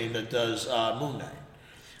what's his name that does Moon Knight.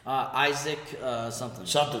 Isaac something.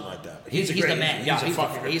 Something like that. He's the man. He's the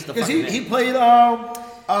fucking man. He played in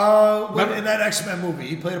that X-Men movie.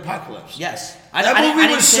 He played Apocalypse. Yes. That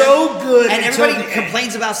movie was so good. And everybody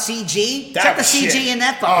complains about CG. Check the CG in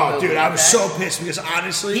that fucking movie. Oh, dude, I was so pissed because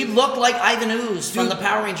honestly... He looked like Ivan Ooze from the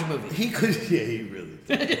Power Ranger movie. He really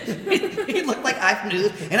did. He looked like Ivan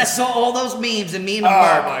Ooze. And I saw all those memes and me and Merc.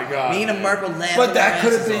 Oh, my God. Me and Merc were laughing. But that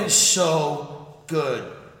could have been so good.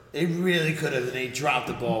 It really could have, and they dropped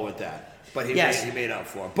the ball with that. But he made up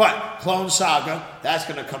for it. But Clone Saga, that's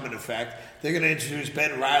going to come in effect. They're going to introduce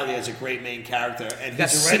Ben Reilly as a great main character, and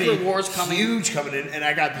he's already Secret Wars huge coming in. And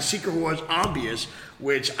I got the Secret Wars Ambius,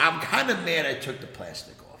 which I'm kind of mad I took the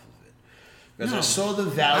plastic off of it because I saw the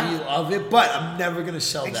value of it, but I'm never going to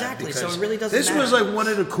sell that because so it really doesn't this matter. was like one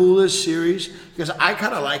of the coolest series because I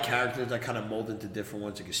kind of like characters that kind of mold into different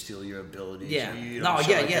ones that can steal your abilities. Yeah, like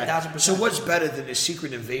 1,000%. So what's better than the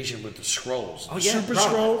Secret Invasion with the Skrulls? Oh yeah, Super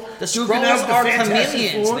Skrull. The Duke and Skrulls Elf, the are Fantastic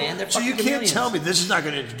chameleons, Four. man. They're so you fucking can't chameleons. tell me this is not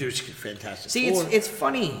going to introduce Fantastic See, Four. it's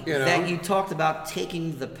funny that you talked about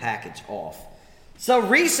taking the package off. So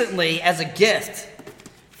recently, as a gift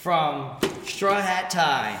from Straw Hat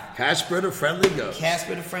Ty, Casper the Friendly Ghost.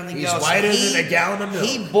 He's whiter than a gallon of milk.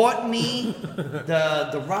 He bought me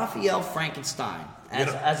the Raphael Frankenstein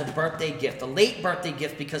as a birthday gift, a late birthday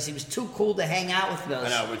gift, because he was too cool to hang out with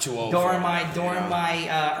us. I know, we're too old during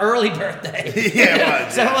my early birthday. Yeah, it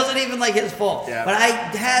was. So it wasn't even like his fault. Yeah. But I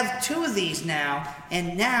have 2 of these now,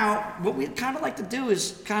 and now what we kind of like to do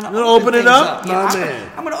is kind of open it up.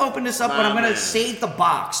 I'm going to open this up, but I'm going to save the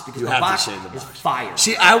box because the box is fire.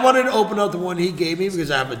 See, I wanted to open up the one he gave me because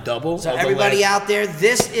I have a double. So everybody out there,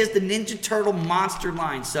 this is the Ninja Turtle monster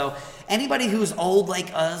line. So anybody who's old like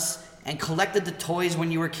us and collected the toys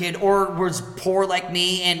when you were a kid, or was poor like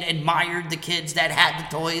me and admired the kids that had the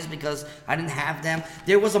toys because I didn't have them,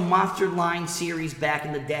 there was a monster line series back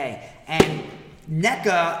in the day. And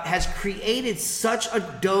NECA has created such a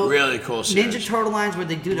dope, really cool series. Ninja Turtle lines where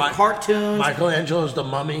they do the cartoons. Michelangelo's The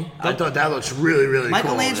Mummy. I thought that looks really, really cool.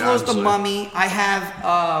 Michelangelo's The Mummy. I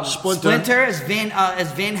have Splinter as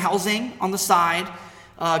Van Helsing on the side.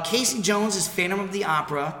 Casey Jones is Phantom of the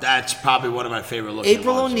Opera. That's probably one of my favorite looking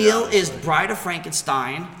April ones. O'Neil is Bride of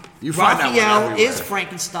Frankenstein. You find that one Raphael everywhere. is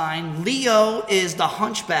Frankenstein. Leo is the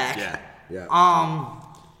Hunchback. Yeah.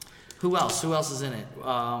 Who else? Who else is in it?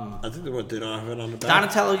 I think they don't have it on the back.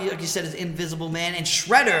 Donatello, like you said, is Invisible Man. And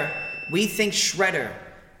Shredder, we think Shredder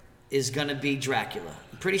is going to be Dracula.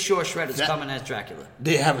 I'm pretty sure Shredder's coming as Dracula.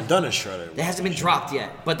 They haven't done a Shredder. It hasn't been dropped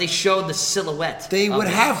yet, but they showed the silhouette. They would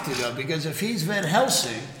have to, though, because if he's Van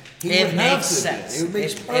Helsing, it makes sense.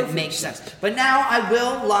 It makes sense. But now I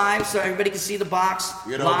will live, so everybody can see the box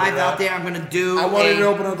live out there. I'm going to do. I wanted to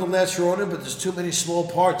open up the last row on it, but there's too many small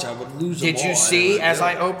parts. I would lose them all. Did you see, as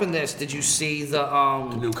I open this, did you see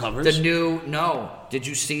the new covers? Did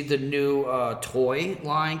you see the new toy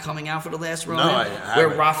line coming out for the last row? No, I haven't.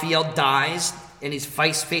 Where Raphael dies and he's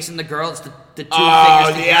facing the girl. It's the two figures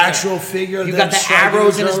the together. actual figure. You got the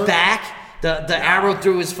arrows in his back. The arrow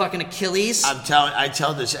through his fucking Achilles. I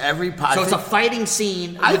tell this every podcast. So it's a fighting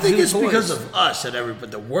scene. I think it's toys. because of us that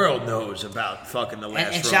the world knows about fucking the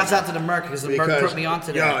last. And shouts out to the Merc because the Merc put me on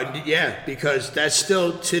to that. Yeah, because that's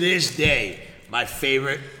still to this day my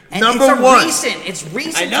favorite. And number one. It's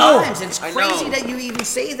recent times. It's crazy that you even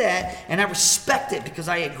say that, and I respect it because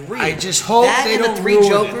I agree. I just hope they don't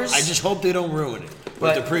ruin it. I just hope they don't ruin it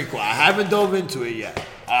with the prequel. I haven't dove into it yet.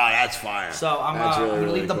 Oh, that's fire. So I'm going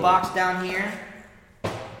to leave the box down here,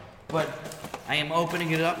 but I am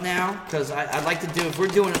opening it up now because I like to do, if we're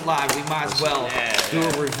doing it live, we might as well do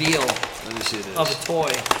a reveal of a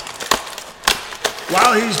toy.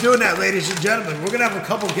 While he's doing that, ladies and gentlemen, we're going to have a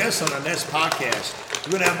couple guests on our next podcast.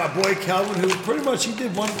 We're going to have my boy Kelvin, who pretty much he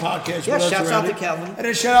did one podcast with us shouts already. out to Kelvin. And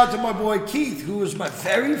then shout out to my boy Keith, who was my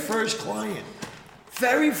very first client.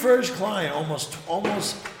 Almost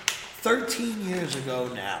 13 years ago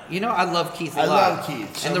now. You know, I love Keith a lot. I love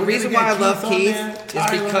Keith. So and the reason why I love Keith is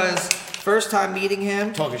because first time meeting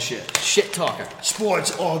him, talking shit. Shit talker.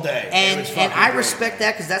 Sports all day. And I respect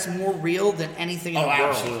that because that's more real than anything in the world.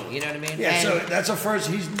 Absolutely. You know what I mean? Yeah, so that's a first.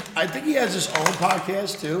 I think he has his own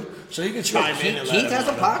podcast too, so you can chime in. And Keith has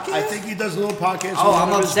a podcast? I think he does a little podcast. Oh,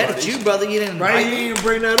 I'm upset at you, brother. You didn't invite me. You didn't even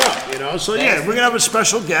bring that up, you know? So we're going to have a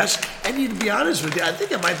special guest. And to be honest with you, I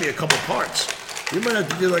think it might be a couple parts. You might have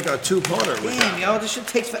to do like a two-parter. Damn, this shit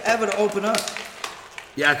takes forever to open up.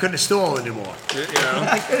 Yeah, I couldn't install anymore. You know?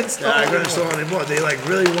 I couldn't install anymore. They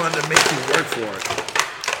really wanted to make you work for it.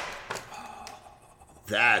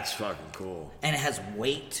 That's fucking cool. And it has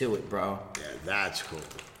weight to it, bro. Yeah, that's cool.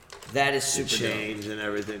 That is super chains and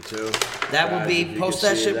everything too. That will be, post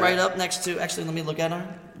that shit right up next to, actually let me look at him.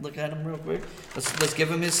 Look at him real quick. Let's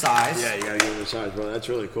give him his size. Yeah, you gotta give him his size, bro. That's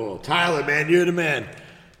really cool. Tyler, man, you're the man.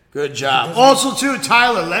 Good job. Also, too,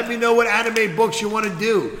 Tyler, let me know what anime books you want to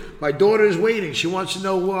do. My daughter is waiting. She wants to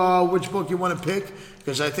know which book you want to pick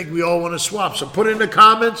because I think we all want to swap. So put it in the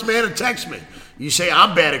comments, man, and text me. You say,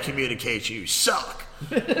 I'm bad at communication. You suck.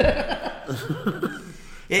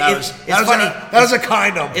 It's funny. That was a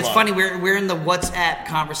kind of. It's funny. We're in the WhatsApp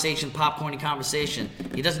conversation, Popcornie conversation.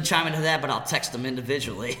 He doesn't chime into that, but I'll text him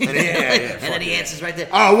individually. And then he answers right there.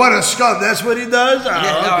 Oh, what a scum! That's what he does. Oh,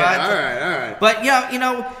 yeah, okay. All right. But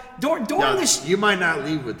during this, you might not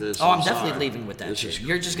leave with this. Oh, I'm definitely leaving with that shit.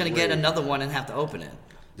 You're just gonna get another one and have to open it.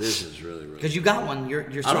 This is really. Because you got one. You're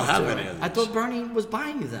I don't have any of these. I thought Bernie was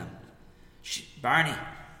buying you them. Bernie,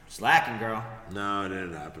 slacking, girl. No, it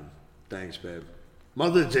didn't happen. Thanks, babe.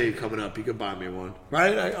 Mother's Day coming up. You could buy me one,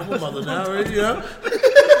 right? I'm a mother now, right? You know.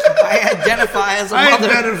 I identify as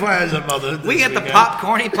a mother. We get the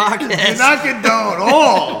Popcornie podcast. Do not condone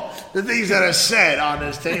all the things that are said on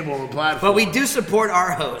this table and platform. But we do support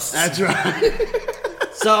our hosts. That's right.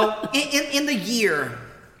 So, in the year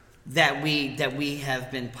that we have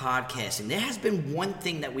been podcasting, there has been one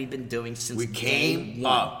thing that we've been doing since we came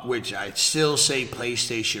up, which I still say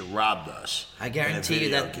PlayStation robbed us. I guarantee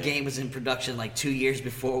you that game was in production like 2 years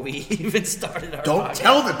before we even started our Don't podcast.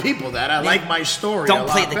 tell the people that. I like my story. Don't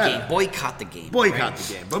play the game. Boycott the game. Boycott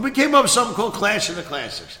the game. But we came up with something called Clash of the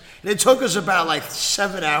Classics. And it took us about like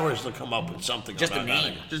 7 hours to come up with something. Just a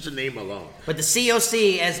name. Just a name alone. But the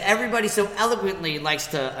COC, as everybody so eloquently likes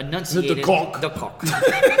to enunciate the cock. The cock.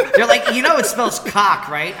 They're like, it spells cock,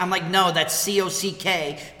 right? I'm like, no, that's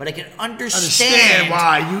COCK. But I can understand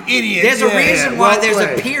why, you idiot. There's a reason why there's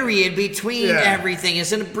a period between Yeah. everything.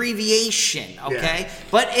 It's an abbreviation, okay? Yeah.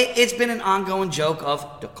 But it's been an ongoing joke of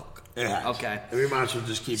the cock. Yeah. Okay. And we might as well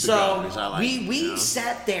just keep it going because I like it. We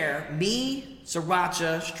sat there, me,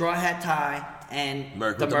 Sriracha, Straw Hat Ty, and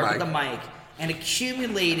Merc the with Merc the with the mic, and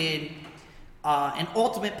accumulated an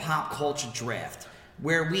ultimate pop culture draft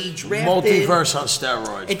where we drafted multiverse on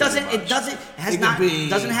steroids. It doesn't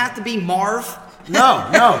have to be Marv. No.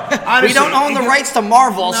 Honestly, we don't own the rights to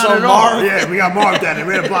Marvel, not so at all. Marv. Yeah, we got Marv down there.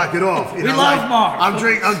 We had to block it off. We love Marv.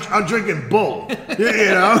 I'm drinking Bull.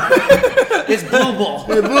 It's Blue Bull.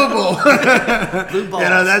 Blue Bull. Blue Bull.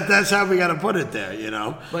 That's how we got to put it there.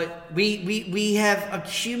 But we have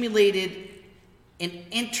accumulated an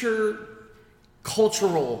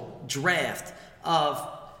intercultural draft of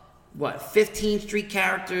 15 street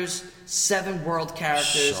characters, 7 world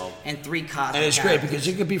characters, and 3 cosmic characters. And it's great because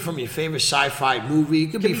it could be from your favorite sci-fi movie.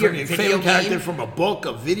 It could be from your favorite character from a book,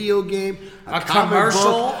 a video game, a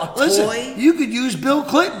commercial, book. a toy. Listen, you could use Bill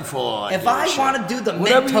Clinton for if I want to do the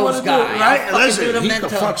whatever Mentos guy, right? Listen, do the he Mentos. can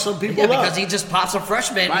fuck some people up. Because he just pops a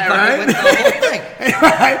freshman right? with the whole thing.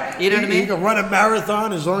 Right? You know what I mean? He can run a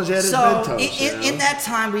marathon as long as he had his Mentos. In that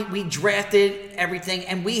time, we drafted everything,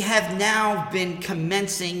 and we have now been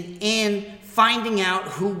commencing in finding out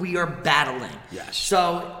who we are battling. Yes.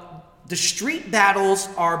 So the street battles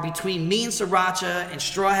are between me and Sriracha and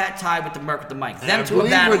Straw Hat Ty with the Merc with the mic. Them two are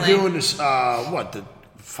battling. We're doing this, the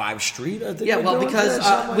 5 Street, I think. Yeah,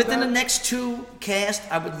 because within the next 2 casts,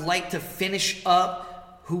 I would like to finish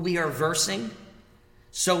up who we are versing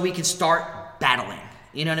so we can start battling.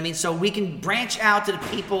 You know what I mean? So we can branch out to the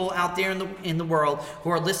people out there in the world who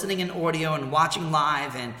are listening in audio and watching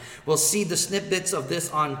live, and we'll see the snippets of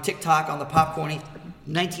this on TikTok, on the Popcornie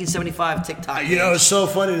 1975 TikTok page. It's so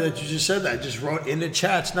funny that you just said that. I just wrote in the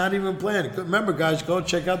chats, not even playing. Remember, guys, go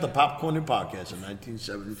check out the Popcornie podcast in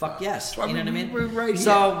 1975. Fuck yes. You know what I mean? We're right here.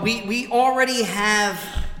 So we already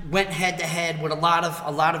went head to head with a lot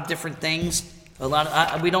of different things. We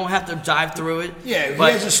don't have to dive through it. Yeah, he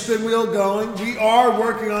has a spin wheel going. We are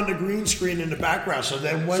working on the green screen in the background. So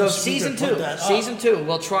then season 2,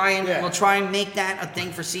 we'll try and make that a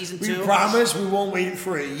thing for season 2. We promise we won't wait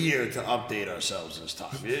for a year to update ourselves this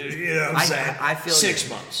time. You know what I'm saying? I feel 6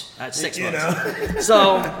 months. 6 months.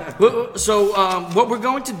 So what we're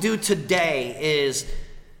going to do today is.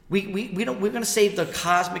 We're gonna save the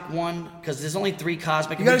cosmic one because there's only 3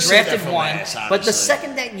 cosmic. We drafted one, last, but the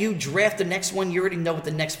second that you draft the next one, you already know what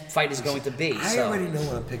the next fight is going to be. I already know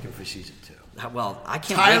what I'm picking for season 2. Well, I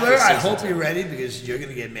can't. Tyler, wait for I hope 2. you're ready because you're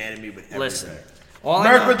gonna get mad at me with everything. Listen,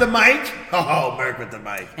 Merc with the mic. Oh, Merc with the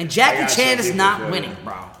mic. And Jackie Chan is not winning,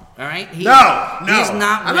 bro. All right? No, he's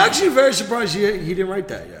not winning. I'm actually very surprised he didn't write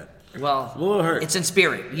that yet. Well, a little hurt. It's in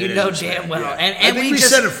spirit. You know damn well. Yeah. And we just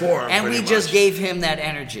said it for him. And we just gave him that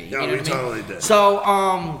energy. No, you know we totally did. So,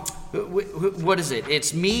 what is it?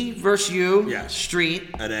 It's me versus you,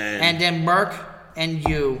 street, and then Merc and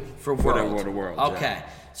you for world. For the world. Okay. Yeah.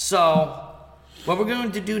 So, what we're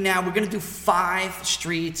going to do now, we're going to do 5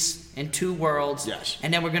 streets and 2 worlds. Yes.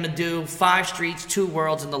 And then we're going to do 5 streets, 2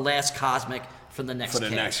 worlds, and the last cosmic. For the next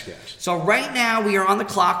cast. So right now we are on the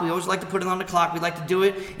clock. We always like to put it on the clock. We like to do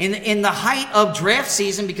it in the height of draft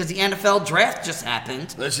season because the NFL draft just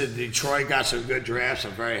happened. Listen, Detroit got some good drafts.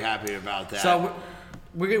 I'm very happy about that. So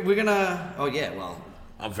we're gonna. Oh yeah, well.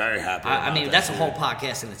 I'm very happy. I mean, that's a whole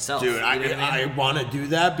podcast in itself. Dude, you know what I mean? I want to do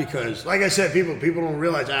that because, like I said, people don't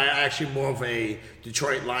realize I'm actually more of a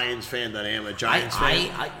Detroit Lions fan than I am a Giants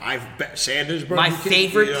fan. Sanders, bro. My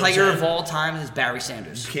favorite player of all time is Barry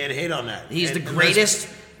Sanders. You can't hate on that. He's the greatest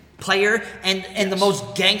player and the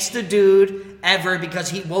most gangster dude ever because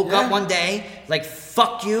he woke up one day like,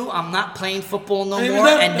 fuck you, I'm not playing football no more,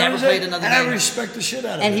 and never played another game. And I respect the shit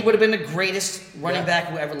out of him. And he would have been the greatest running back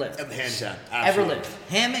who ever lived. Hands down. Ever lived.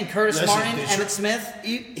 Him and Curtis Martin, Emmitt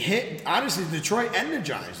Smith. Honestly, Detroit and the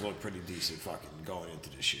Giants look pretty decent fucking going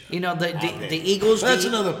into this year. You know, the Eagles,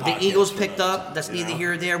 the Eagles picked up. That's neither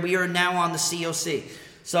here or there. We are now on the COC.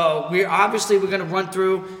 So we're going to run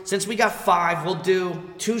through, since we got 5, we'll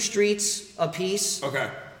do 2 streets a piece.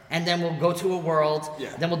 Okay. And then we'll go to a world.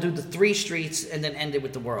 Yeah. Then we'll do the 3 streets and then end it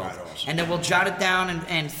with the world. Right, awesome. And then we'll jot it down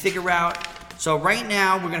and figure out. So right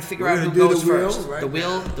now we're going to figure out who goes first. Right, the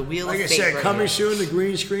wheel. Like of I fate said, right coming here. soon, the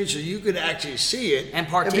green screen, so you could actually see it and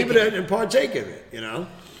partake and partake of it. You know.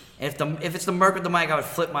 If it's the Merc with the mic, I would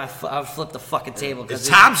flip the fucking table. The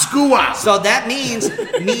top school out. So that means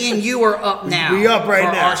me and you are up now. We up right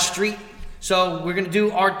for now. Our street. So we're gonna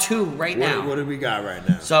do our 2 right now. What do we got right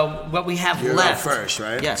now? So what we have You left. go first,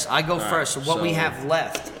 right? Yes, I go first. So what we have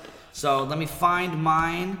left. So let me find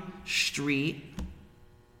mine street.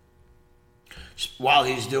 While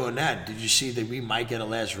he's doing that, did you see that we might get a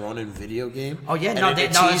Last Ronin video game? Oh yeah,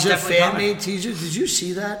 it's definitely fan-made teaser. Did you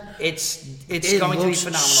see that? It's going to be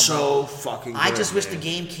phenomenal. So fucking good. I just wish the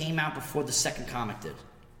game came out before the second comic did.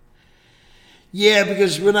 Yeah,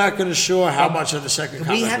 because we're not going to show how much of the second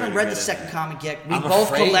comic. We haven't read the second comic yet. We I'm both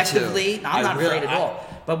afraid collectively. to. No, I'm not afraid at all.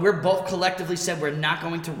 But we're both collectively said we're not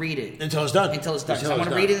going to read it until it's done. So I want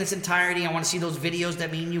to read it in its entirety. I want to see those videos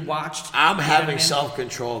that me and you watched. I'm having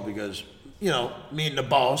self-control because, you know, me and the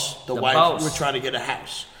boss, the wife, we're trying to get a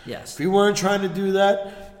house. Yes. If we weren't trying to do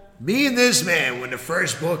that, me and this man, when the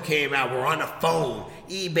first book came out, we're on the phone,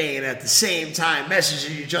 eBaying at the same time,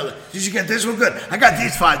 messaging each other. Did you get this one? Good. I got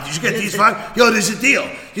these 5. Did you get these 5? Yo, there's a deal.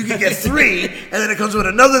 You can get 3, and then it comes with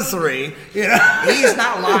another 3. You know? He's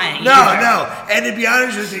not lying. No. And to be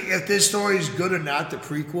honest with you, if this story is good or not, the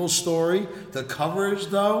prequel story, the covers,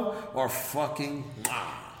 though, are fucking...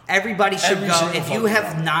 Everybody should go. If you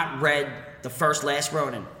have not read the first Last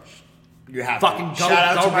Ronin, you have fucking to. go. Shout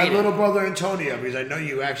out go to my read little it. brother Antonio because I know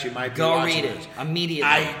you actually might be go watching read it immediately.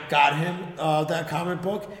 I got him that comic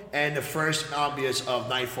book and the first obvious of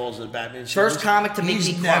Nightfalls and Batman series. First comic to make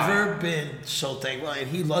me cry. He's never been so thankful, and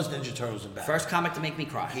he loves Ninja Turtles and Batman. First comic to make me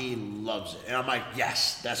cry. He loves it, and I'm like,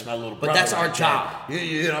 yes, that's my little brother. But that's our job.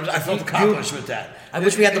 You know, I felt accomplished with that. I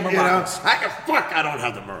wish we had the Marauders. I don't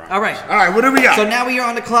have the Marauders. All right, what do we got? So now we are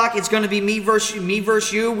on the clock. It's going to be me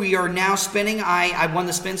versus you. We are now spinning. I won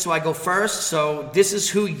the spin, so I go first. So this is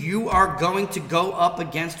who you are going to go up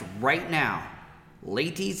against right now.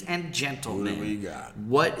 Ladies and gentlemen, what do we got?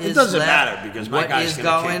 What is it doesn't left, matter because my guy's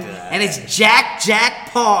going, kick that. And it's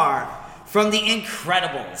Jack Parr from The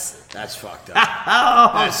Incredibles. That's fucked up.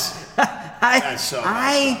 That's so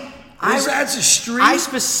that's a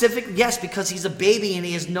street. Yes, because he's a baby and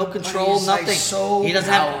he has no control, nothing. Like so he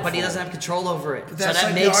doesn't have, but he doesn't have control over it. So that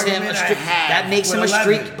like makes him a street. That makes him a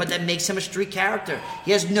street. But that makes him a street character.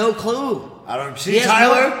 He has no clue. I don't see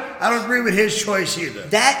Tyler. I don't agree with his choice either.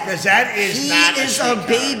 Because that is not he is a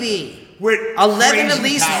baby. With 11 at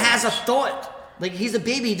least powers. has a thought. Like he's a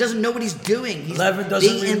baby. He doesn't know what he's doing. He's 11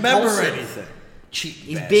 doesn't remember impulsive. anything.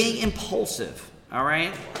 He's being impulsive. All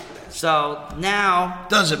right. So now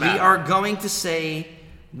we are going to say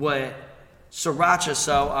what Sriracha.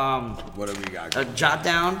 So what do we got? Jot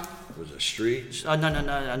down. Was a street? No,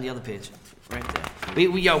 on the other page, right there.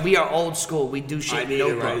 We are old school. We do shit in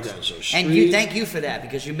notebooks. Right so and thank you for that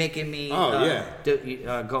because you're making me.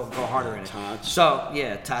 Go harder in it. Tots. So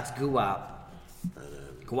yeah, Tots Guap,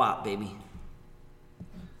 baby.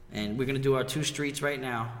 And we're gonna do our 2 streets right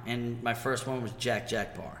now. And my first one was Jack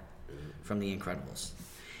Parr from The Incredibles.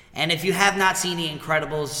 And if you have not seen The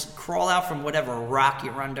Incredibles, crawl out from whatever rock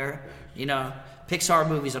you're under. You know, Pixar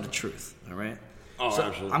movies are the truth. All right. Oh, so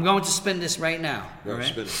absolutely. I'm going to spin this right now. All right?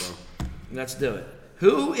 Spin it, bro. Let's do it.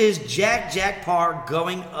 Who is Jack Parr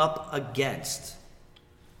going up against?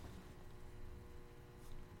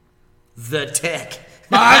 The Tick.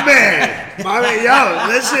 My man, yo,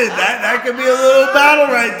 listen, that could be a little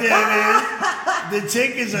battle right there, man. The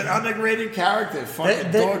Tick is an underrated character,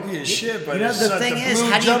 fucking doggy as shit. But the thing is,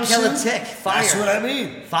 how do you kill a tick? Fire. That's what I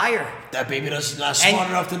mean. Fire. That baby not smart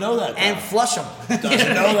enough to know that. Though. And flush him.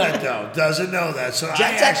 Doesn't know that though. Doesn't know that. So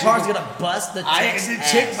Jack Parr's gonna bust the tick's The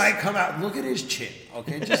Tick might come out. Look at his chin.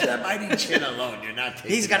 Okay, just that mighty chin alone. You're not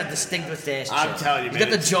taking. He's got a distinguished ass chin. I'm telling you, man. He's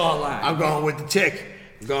got the jawline. I'm going with the Tick.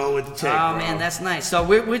 Going with the tick, Oh bro. man, that's nice. So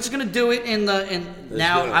we're just gonna do it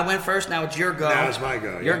now. good. I went first. Now it's your go. Now it's my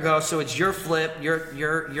go. Your yeah. go. So it's your flip.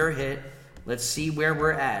 Your hit. Let's see where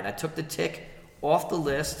we're at. I took the tick off the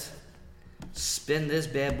list. Spin this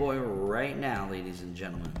bad boy right now, ladies and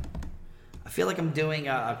gentlemen. I feel like I'm doing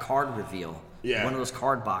a card reveal. Yeah. One of those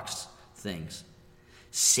card box things.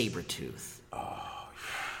 Sabretooth.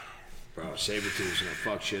 Bro, Sabretooth's gonna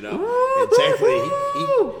fuck shit up. And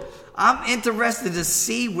technically, I'm interested to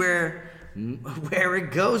see where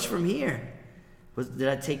it goes from here. Did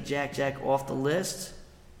I take Jack off the list?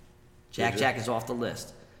 Jack is off the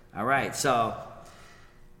list. All right, so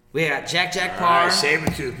we got Jack par. Right,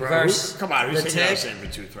 Sabretooth, bro. Come on, who's taking out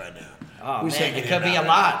Sabretooth right now? Oh, who's man, taking it could be out a right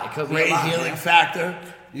lot. now? It could be Great a lot. healing factor.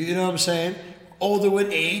 You know what I'm saying? Older with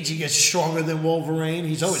age, he gets stronger than Wolverine.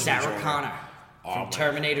 He's always been Sarah stronger. Connor from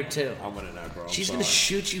Terminator 2. I'm winning that, bro. She's going to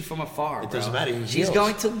shoot you from afar, It doesn't matter. He She's heals.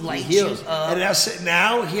 going to light He you heals. up. And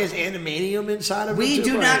now he has animanium inside of him. We too,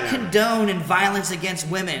 do bro. not condone in violence against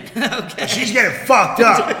women. Okay. She's getting fucked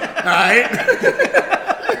up. All right?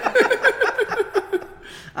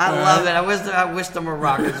 I love it. I wish the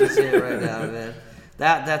Moroccans was here right now, man.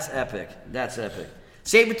 That's epic. That's epic.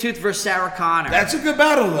 Sabretooth versus Sarah Connor. That's a good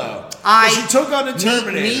battle, though. She took on the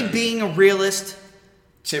Terminator. Me being a realist,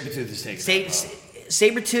 Sabretooth is taking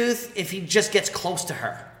Sabretooth, if he just gets close to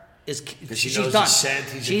her, she's knows done. his scent.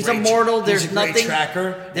 She's immortal. There's he's a great nothing.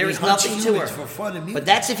 tracker. There is He hunts nothing to her. humans for fun and music. But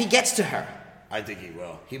that's if he gets to her. I think he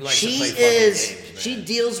will. He likes She to play fucking games, man. She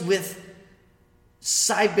deals with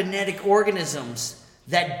cybernetic organisms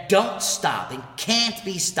that don't stop and can't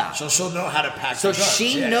be stopped. So she'll know how to pack So the guns.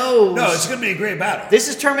 she knows. No, it's going to be a great battle. This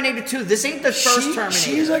is Terminator 2. This ain't the first Terminator.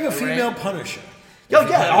 She's like a female right? Punisher. Oh,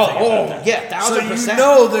 yeah. Yeah, So 1,000%. you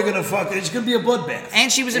know they're going to fuck it. It's going to be a bloodbath. And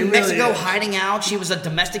she was in It really Mexico is. hiding out. She was a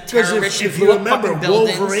domestic Because terrorist. She if blew you up remember, fucking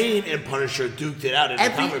buildings. Wolverine and Punisher duked it out in the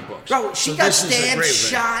comic books. Bro, she So got this is a stabbed, great thing.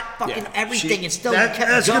 shot, fucking everything, and still kept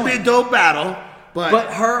that's going. going to be a dope battle.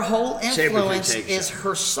 But her whole influence takes is it.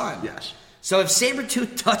 her son. Yes. So if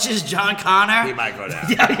Sabretooth touches John Connor, He might go down.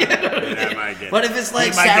 yeah. might get, But if it's like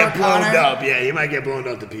he might Sarah get blown Connor, up. Yeah, he might get blown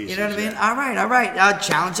up to pieces. you know what I mean? yeah. All right.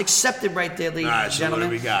 Challenge accepted right there, ladies and So gentlemen.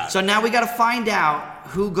 what do we got? So now we got to find out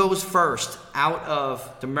who goes first out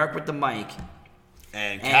of the Merc with the mic.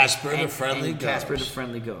 And Casper the Friendly Ghost. Casper the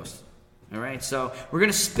Friendly Ghost. All right, so we're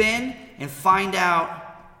going to spin and find out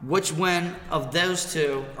which one of those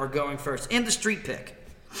two are going first. In the street pick.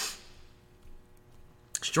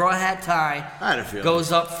 Straw Hat Tie I had a feeling.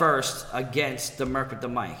 goes up first against the Merc with the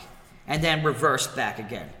mic. And then reverse back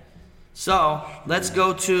again. So let's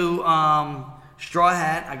go to Straw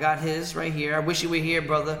Hat. I got his right here. I wish you were here,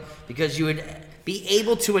 brother, because you would be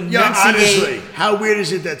able to enunciate. Yeah, honestly, how weird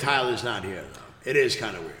is it that Tyler's not here, though? It is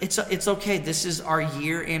kind of weird. It's okay. This is our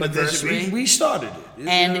year But anniversary. we started it.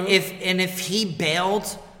 And you know? if he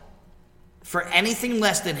bailed for anything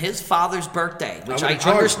less than his father's birthday, which I I'm gonna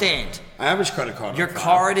charge understand, him. I have his credit card. your on file.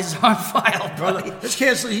 card is on file, buddy. Let's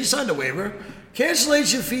cancel. He signed a waiver.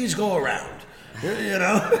 Cancellation fees go around. You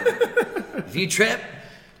know? If you trip,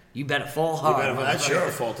 you better fall hard. That's your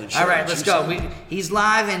fault. All right, let's go. He's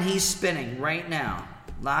live and he's spinning right now.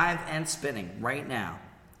 Live and spinning right now.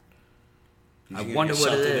 I wonder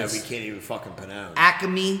what it is. That we can't even fucking pronounce.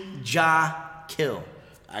 Acme Ja Kill.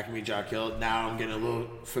 Acme Ja Kill. Now I'm getting a little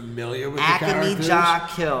familiar with the Acme characters. Ja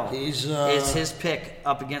Kill He's is his pick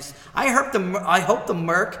up against. I hope the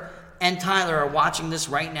Merc and Tyler are watching this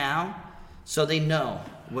right now, so they know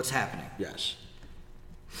what's happening. Yes.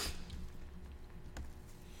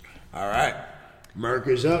 All right. Merc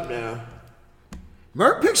is up now.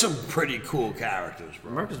 Merc picked some pretty cool characters,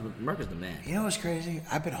 bro. Merc is the man. You know what's crazy?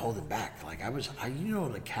 I've been holding back. You know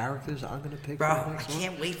the characters I'm gonna pick. Bro, for the I next one?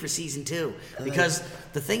 can't wait for season 2. Because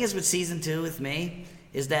the thing is with season 2 with me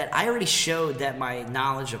is that I already showed that my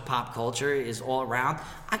knowledge of pop culture is all around.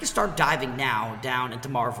 I can start diving now down into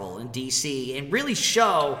Marvel and DC and really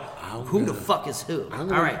show who the fuck is who. All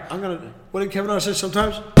right. What did Kevin Hart say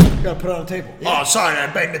sometimes? You gotta put it on the table. Yeah. Oh, sorry, I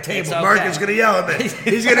banged the table. It's okay. Merc is gonna yell at me.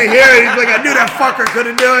 He's gonna hear it. He's like, I knew that fucker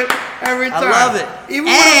couldn't do it every time. I love it. Even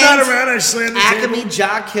when I'm not around, I slam the Acme table.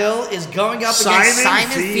 Ja Kill is going up against Simon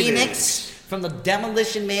Phoenix. Phoenix from the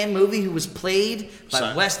Demolition Man movie, who was played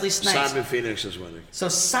by Wesley Snipes. Simon Phoenix is winning. So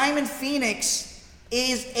Simon Phoenix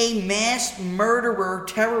is a mass murderer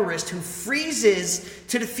terrorist who freezes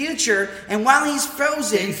to the future, and while he's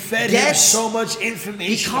frozen, They fed him so much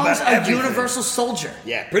information becomes about a everything. universal soldier.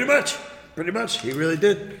 Yeah, pretty much. Pretty much. He really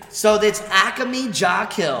did. So that's Acme Ja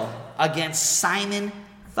Kill against Simon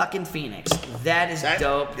fucking Phoenix. That is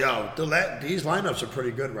dope. Yo, these lineups are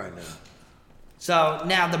pretty good right now. So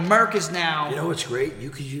now the Merc is now. You know what's great? You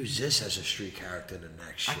could use this as a street character in the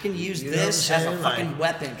next shit. I can use You know this what I'm as a saying? fucking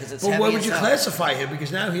weapon because it's But heavy what would as you hell. classify him?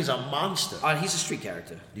 Because now he's a monster. He's a street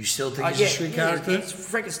character. You still think he's a street character? It's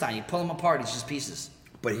Frankenstein. You pull him apart, he's just pieces.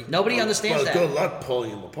 But Nobody understands that. Good luck pulling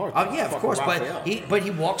him apart. Oh yeah, of course. Raphael. But he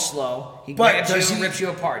walks slow. He grabs you and rips you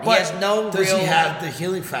apart. He has no Does real. he have the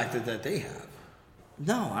healing factor that they have?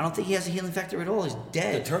 No, I don't think he has a healing factor at all. He's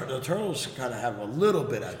dead. The turtles kind of have a little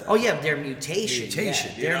bit at that. Oh yeah, their mutation.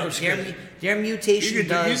 Mutation, Yeah. you know, Their mutation You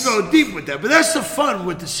does. go deep with that, but that's the fun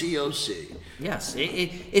with the COC. Yes,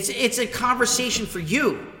 it's a conversation for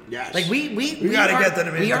you. Yes. Like we gotta are, get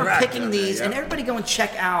them to we are interact picking on that, these, yeah. and everybody go and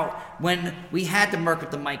check out when we had the Merc with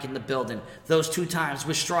the mic in the building those 2 times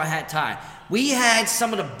with Straw Hat Ty. We had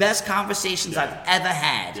some of the best conversations I've ever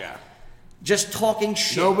had. Yeah. Just talking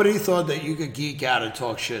shit. Nobody thought that you could geek out and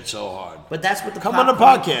talk shit so hard. But that's what the Come on the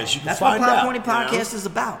podcast. You can that's find what out. Popcornie podcast is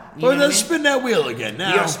about. You Well, know what I let's mean? spin that wheel again.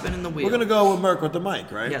 Now We are spinning the wheel. We're gonna go with Merc with the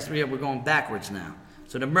mic, right? Yes, we're going backwards now.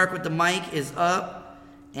 So the Merc with the mic is up,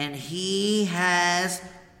 and he has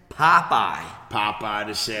Popeye. Popeye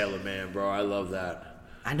the Sailor Man, bro. I love that.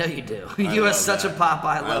 I know you do. I You are love such that. a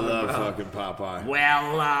Popeye lover, I love bro. fucking Popeye.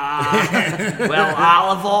 Well,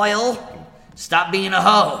 olive oil, stop being a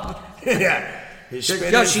hoe. Yeah. His Yo,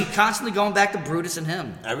 spinach- she constantly going back to Brutus and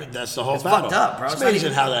him. That's the whole It's battle. fucked up, bro. It's not amazing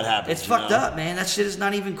even- how that happens. It's you fucked know? up, man. That shit is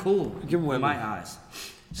not even cool Give him in women. my eyes.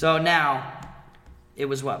 So now, it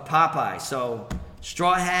was what? Popeye. So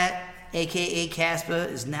Straw Hat, a.k.a. Casper,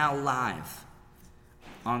 is now live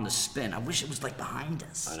on the spin. I wish it was like behind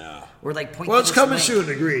us. I know. We're like pointing Well, it's to this coming link. soon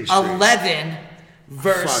to Green Street. 11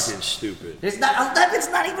 verse. Fucking stupid. There's not 11's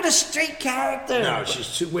not even a straight character. No,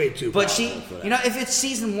 she's way too But powerful she, for that. you know, if it's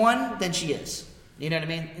season 1, then she is. You know what I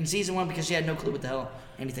mean? In season 1, because she had no clue what the hell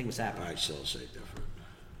anything was happening. I still say different.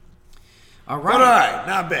 All right. But all right,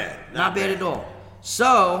 not bad. Not bad at all.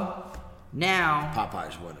 So now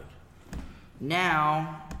Popeye's winning.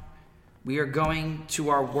 Now we are going to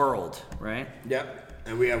our world, right? Yep.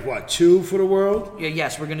 And we have what, 2 for the world? Yeah,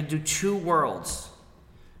 yes, we're going to do 2 worlds.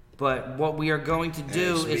 But what we are going to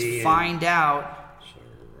do It's me is and- find out.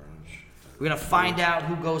 We're going to find out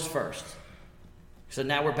who goes first. So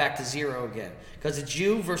now we're back to 0 again. Because it's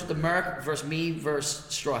you versus the Merc versus me versus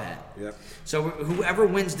Straw Hat. Yep. So whoever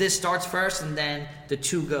wins this starts first, and then the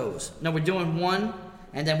 2 goes. No, we're doing 1,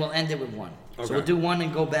 and then we'll end it with 1. Okay. So we'll do 1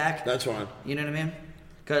 and go back. That's fine. You know what I mean?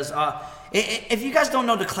 Because if you guys don't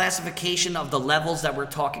know the classification of the levels that we're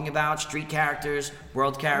talking about, street characters,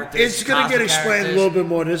 world characters, It's going to get cosmic explained a characters. little bit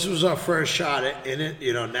more. This was our first shot in it.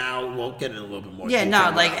 You know, now we'll get in a little bit more. Yeah,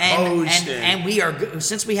 detail no, like, about host and we are,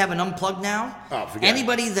 since we have an unplugged now, Oh, forget it.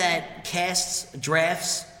 anybody that casts,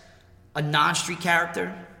 drafts a non-street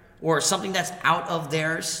character or something that's out of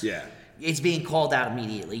theirs, Yeah. it's being called out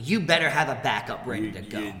immediately. You better have a backup ready to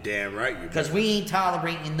go. You're damn right. You Because better. we ain't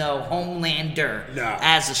tolerating no Homelander No.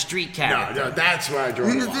 as a street character. No, that's where I draw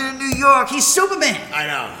the He's line. in New York. He's Superman. I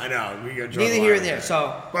know. We got to draw Neither the here line nor there. right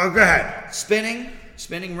So Well, go ahead.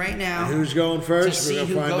 spinning right now. And who's going to first? see We're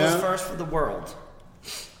who going to find goes out. first for the world.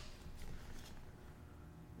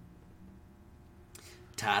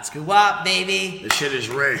 Tatsuku up, baby. This shit is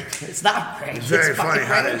rigged. It's not rigged. It's very fucking funny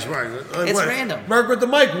how random. this works. It's What? random. Merc with the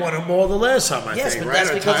mic won them all the last time, I Yes, think, but right?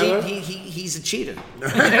 that's Or because Tyler? he's a cheater.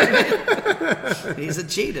 He's a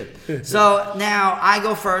cheater. So now I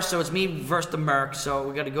go first, so it's me versus the Merc. So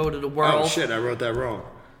we got to go to the world. Oh, shit, I wrote that wrong.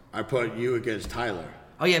 I put you against Tyler.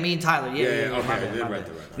 Oh yeah, me and Tyler. Yeah. Okay, my bad, yeah, my right bad.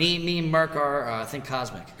 there, right there. Me and Merc are I think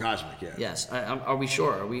cosmic. Cosmic, yeah. Yes. Are we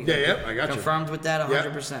sure? Are we? Yeah, I got you. Confirmed with that Yep.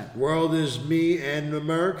 100%. World is me and the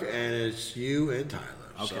Merc, and it's you and Tyler.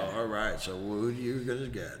 Okay. So, all right. So, who are you going to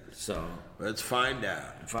get? So Let's find out.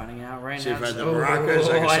 I'm finding out right See now. if I have the maracas,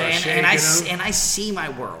 I can start and I see my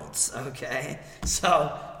worlds. Okay,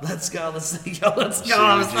 so let's go. Let's go. See I'm what so you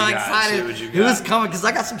got, excited. see what you got. Who's coming? Because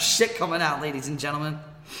I got some shit coming out, ladies and gentlemen.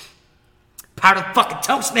 Powdered fucking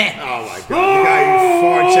toast, man. Oh, my God. The guy who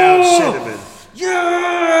farts out cinnamon.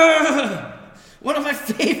 Yeah. One of my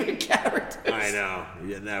favorite characters. I know.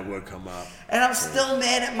 Yeah, that would come up. And I'm still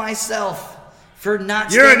mad at myself for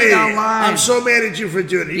not You're an standing idiot. online. I'm so mad at you for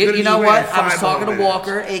doing it. You could've know just what? waited I was 5 talking more to minutes.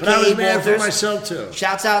 Walker, But I was a.k.a. mad for Walters. myself, too.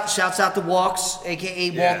 Shouts out to Walks,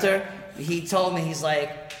 a.k.a. Yeah. Walter. He told me, he's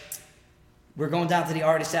like, we're going down to the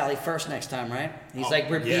artist alley first next time, right? He's like,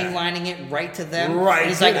 we're yeah. beamlining it right to them. Right And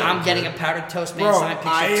he's to like, them, I'm getting dude. a powdered toast man Bro, signed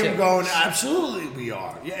picture I too. am going. Absolutely, we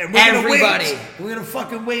are. Yeah, and we're Everybody. Gonna wait. We're gonna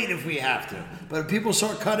fucking wait if we have to. But if people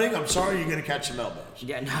start cutting, I'm sorry, you're going to catch some elbows.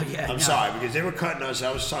 I'm sorry, because they were cutting us. I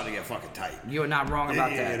was starting to get fucking tight. You were not wrong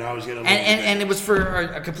about that. And I was going to and it was for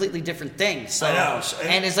a completely different thing. So, I know.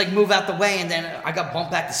 And it's like move out the way, and then I got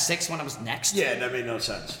bumped back to 6 when I was next. Yeah, that made no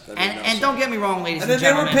sense. And don't get me wrong, ladies and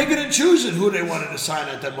gentlemen. And then they were picking and choosing who they wanted to sign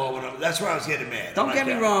at that moment. That's where I was getting mad. Don't get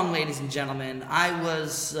me wrong, ladies and gentlemen. I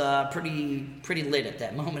was pretty lit at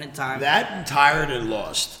that moment in time. That and tired and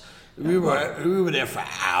lost. We were there for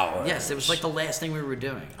hours. Yes, it was like the last thing we were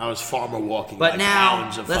doing. I was farmer walking. But like now,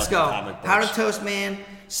 of let's go. Comic books. Powder Toast Man,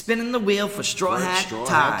 spinning the wheel for Straw Hat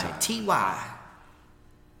Tie. T.Y.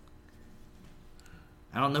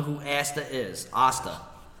 I don't know who Asta is. Asta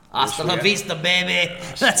la vista, baby.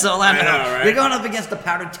 That's all I know. Right? You're going up against the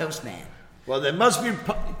Powdered Toast Man. Well, there must be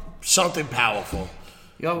something powerful.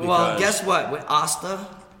 Well, guess what? With Asta,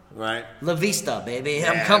 right? La vista, baby.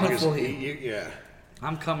 I'm coming for you. Yeah.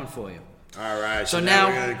 I'm coming for you. All right. So now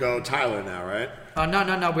we're gonna go Tyler now, right?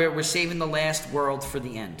 No. We're saving the last world for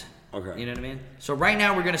the end. Okay. You know what I mean? So right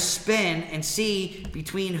now we're gonna spin and see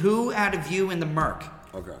between who out of you and the Merc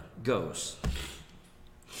goes.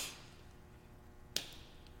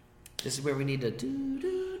 This is where we need to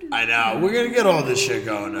do. I know. We're gonna get all this shit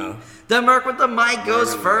going now. The Merc with the mic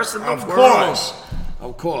goes first in the world.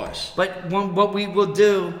 Of course. But what we will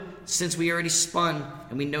do, since we already spun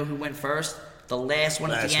and we know who went first, the last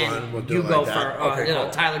one at the end, you go first. Cool.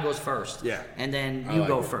 Tyler goes first. Yeah. And then you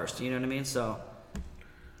go first. You know what I mean? So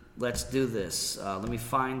let's do this. Let me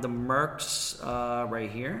find the Mercs right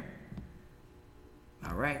here.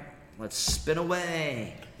 All right. Let's spin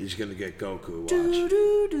away. He's going to get Goku.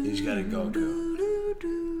 Watch. He's got a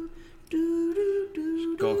Goku.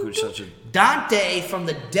 Goku's such a... Dante from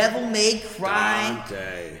the Devil May Cry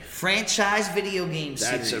Dante. franchise video game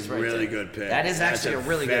series. That's a really good pick. That is actually a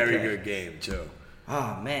really good pick. Very good game, too.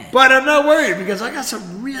 Oh, man. But I'm not worried because I got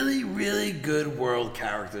some really, really good world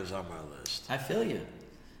characters on my list. I feel you.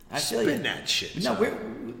 Spin that shit. No,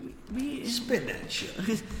 we spin that shit.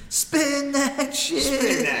 Spin that shit.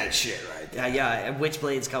 Spin that shit right there. Yeah.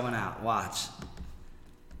 Witchblade's coming out. Watch.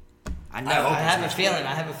 I know. I have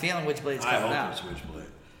a feeling Witchblade's coming out. I hope it's Witchblade.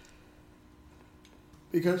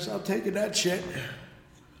 Because I'm taking that shit.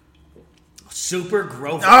 Super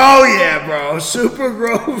Grover. Oh yeah, bro. Super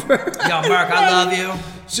Grover. Yo, Mark, I love you.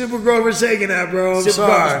 Super Grover's taking that, bro. I'm Super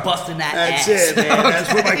sorry. Grover's busting that That's ass. It, man. That's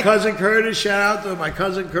for my cousin Curtis. Shout out to my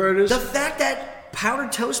cousin Curtis. The fact that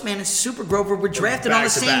Powdered Toast Man and Super Grover were drafted on the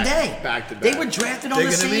same day. Back to back. They were drafted on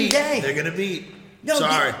the same day. They're gonna meet. No,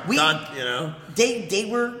 sorry, They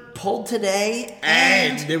were pulled today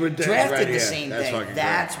and they were drafted the same day.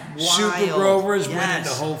 That's wild. Super Grover is winning the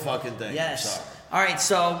whole fucking thing. Yes. Sorry. All right,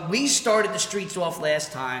 so we started the streets off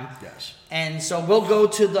last time. Yes. And so we'll go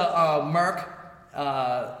to the Merc.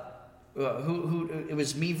 Who it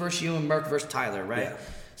was me versus you and Merc versus Tyler, right? Yeah.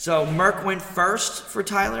 So Merc went first for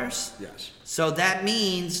Tyler's. Yes. So that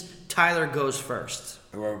means Tyler goes first.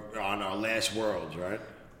 We're on our last worlds, right?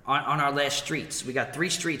 On our last streets. We got 3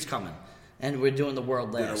 streets coming. And we're doing the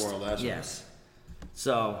world last. Doing the world last. Yes.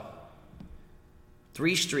 So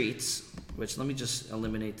 3 streets, which let me just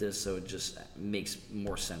eliminate this so it just makes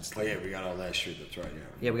more sense. Oh yeah, we got our last street, that's right,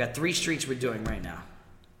 Yeah, we got 3 streets we're doing right now.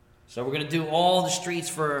 So we're gonna do all the streets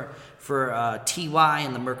for TY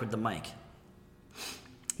and the Merc with the mic.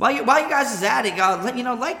 While you guys is at it,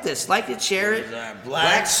 like this, like it, share it.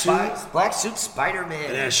 Black Suit Spider-Man.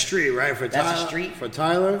 And that's street, right? For that's Tyler, a street for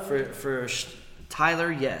Tyler. For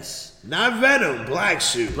Tyler, yes. Not Venom, Black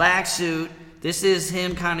Suit. Black Suit. This is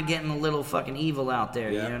him kind of getting a little fucking evil out there.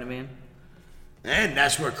 Yeah. You know what I mean? And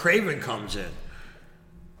that's where Craven comes in.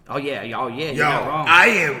 Oh yeah. You're Yo, not wrong. I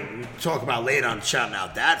am talking about later on shouting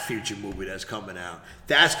out that future movie that's coming out.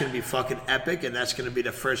 That's gonna be fucking epic, and that's gonna be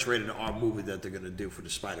the first rated R movie that they're gonna do for the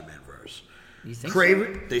Spider-Man verse. You think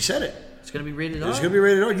Craven? So? They said it. It's gonna be rated R. It's gonna be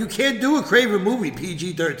rated R. You can't do a Craven movie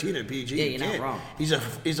PG-13 and PG. Yeah, you're not wrong. He's a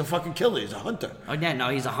fucking killer. He's a hunter. Oh yeah, no,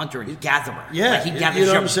 he's a hunter and gatherer. Yeah, like he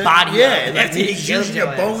gathers your body. Yeah, up and after he he's kills using your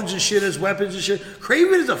your ass. bones and shit as weapons and shit.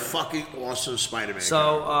 Craven is a fucking awesome Spider-Man.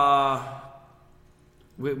 So,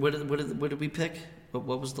 what did we pick?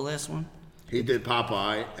 What was the last one? He did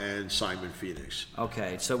Popeye and Simon Phoenix.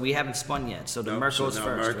 Okay, so we haven't spun yet. So the Merc goes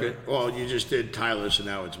first. Right? Well, you just did Tyler, so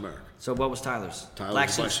now it's Merc. So what was Tyler's? Black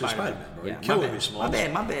Suit Spider-Man. Yeah, killing me, Smalls. My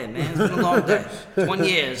bad, man. It's been a long day. 1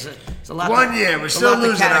 year. It's a lot. 1 year. We're still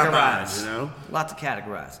losing our minds, you know? A lot to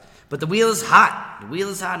categorize. But the wheel is hot. The wheel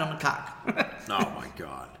is hot on the cock. Oh, my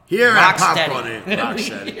God. Here at Popcornie.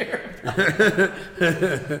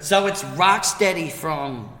 Rocksteady. So it's Rocksteady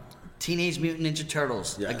from Teenage Mutant Ninja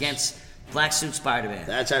Turtles against Black suit Spider-Man.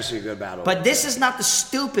 That's actually a good battle. But this is not the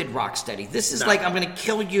stupid Rocksteady. This is like, I'm going to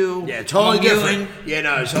kill you. Yeah, totally different. Yeah,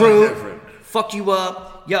 no, it's totally different. Fuck you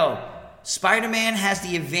up. Yo, Spider-Man has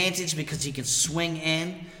the advantage because he can swing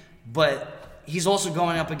in, but he's also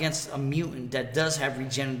going up against a mutant that does have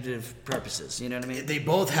regenerative purposes. You know what I mean? They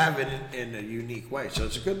both have it in a unique way, so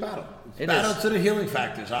it's a good battle. It battle is. To the healing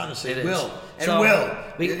factors, honestly. It will. is. And so will.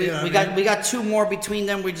 We got two more between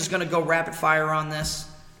them. We're just going to go rapid fire on this.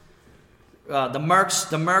 The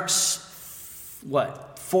Mercs,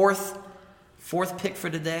 what? Fourth pick for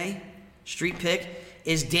today, street pick,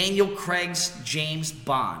 is Daniel Craig's James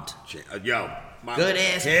Bond. Good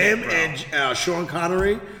ass him pick, and Sean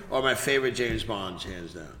Connery are my favorite James Bonds,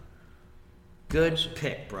 hands down. Good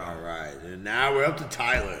pick, bro. All right, and now we're up to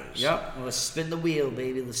Tyler's. Yep, let's spin the wheel,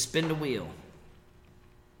 baby. Let's spin the wheel.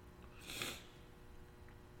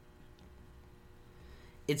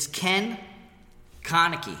 It's Ken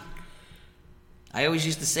Konecki. I always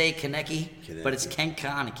used to say Konecki, but it's Ken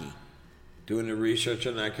Konecki. Doing the research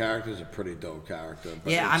on that character is a pretty dope character.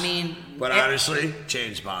 But yeah, I mean... But honestly,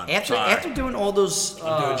 James Bond. After doing all those...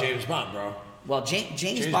 I'm doing James Bond, bro. Well,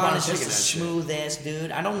 James Bond is just a smooth-ass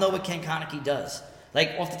dude. I don't know what Ken Konecki does.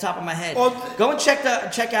 Like, off the top of my head. Go and check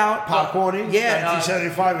out... Popcornie, yeah,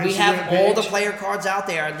 1975 we have page. all the player cards out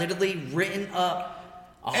there. I literally written up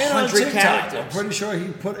 100 characters. characters. I'm pretty sure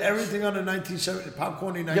he put everything on the 1970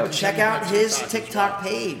 Popcornie. Yo, check out his TikTok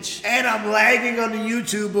page. And I'm lagging on the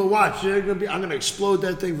YouTube, but watch, I'm gonna explode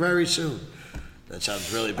that thing very soon. That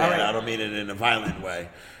sounds really bad. Right. I don't mean it in a violent way.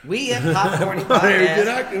 We at Popcornie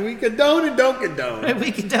Podcast. We condone and don't condone.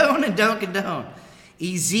 We condone and don't condone.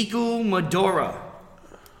 Ezekiel Medora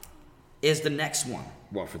is the next one.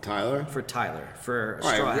 What, for Tyler? For Tyler. For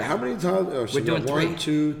All right, how many times? We're doing 3. 1,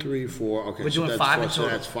 2, 3, 4. Okay, we're doing 5 in total. So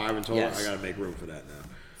that's 5 in total. Yes. I gotta make room for that now.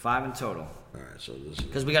 5 in total. All right, so this is...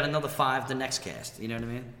 Because we got another 5 the next cast. You know what I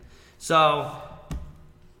mean? So...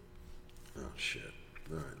 Oh, shit.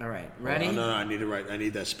 All right, ready? No, I need to write. I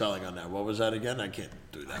need that spelling on that. What was that again? I can't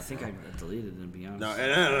do that. I think I deleted it, to be honest.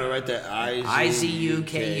 No, right there.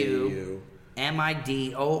 IZUKU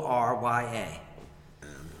MIDORYA.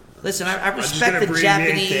 Listen, I respect the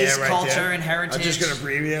Japanese culture and heritage. I'm just going to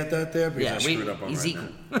abbreviate that there because I screwed up on Ezekiel.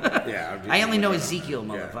 Right now. I only know Ezekiel,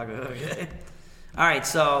 motherfucker. Yeah. Okay. All right,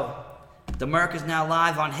 so the Merc is now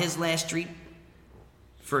live on his last street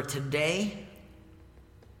for today.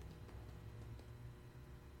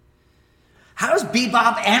 How's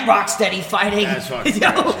Bebop and Rocksteady fighting? That's fucking crazy,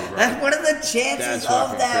 bro. What are the chances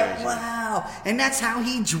of that? Crazy. Wow. And that's how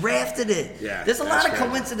he drafted it. Yeah, there's a lot of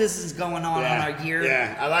coincidences going on our year.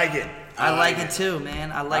 Yeah, I like it. I like it too,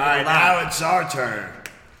 man. I like it a lot. All right, now it's our turn.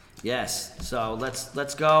 Yes. So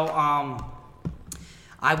let's go.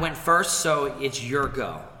 I went first, so it's your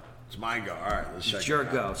go. It's my go. All right, let's check it out. It's your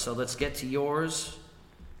go. So let's get to yours.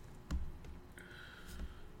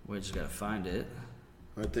 We just gotta find it.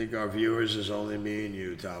 I think our viewers is only me and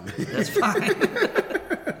you, Tommy. That's fine.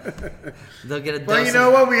 They'll get a dose. Well, you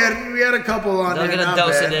know what? We had a couple on there. They'll get a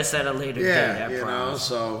dose of this at a later date. Yeah, I promise.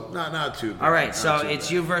 So not too bad. All right, so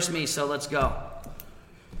it's you versus me. So let's go.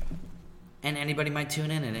 And anybody might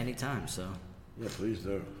tune in at any time. So. Yeah, please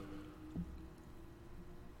do.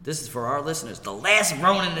 This is for our listeners. The last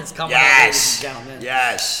Ronin that's coming out, ladies and gentlemen.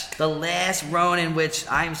 Yes. The last Ronin, which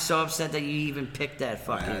I'm so upset that you even picked that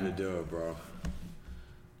fucking. I had to do it, bro.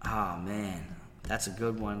 Oh man, that's a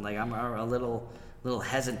good one. Like I'm a little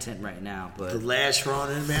hesitant right now, but the last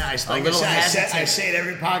Ronin, man. I say it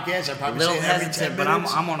every podcast. I probably say it every 10 minutes. But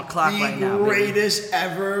I'm on a clock right now. The greatest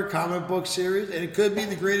ever comic book series, and it could be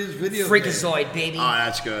the greatest video Freakazoid, baby. Oh,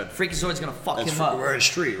 that's good. Freakazoid's gonna fuck him up. We're in the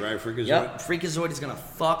street, right? Freakazoid. Yep. Freakazoid is gonna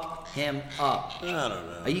fuck him up. I don't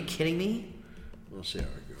know. Are you kidding me? We'll see how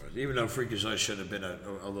it goes. Even though Freakazoid should have been a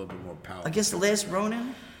little bit more powerful. I guess the last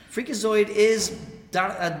Ronin, Freakazoid is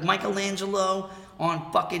Michelangelo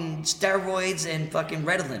on fucking steroids and fucking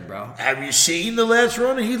Ritalin, bro. Have you seen the last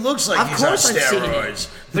Ronin? He looks like he's on steroids.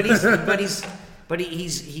 But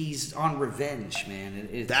he's on revenge,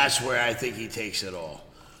 man. That's where I think he takes it all.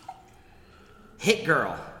 Hit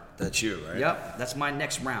Girl. That's you, right? Yep, that's my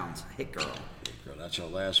next round. Hit Girl. Hit Girl. That's your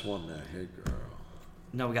last one there. Hit Girl.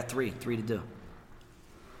 No, we got 3 to do.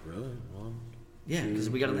 Really? 1? Yeah, because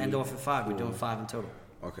we got to end off at 5. We're doing 5 in total.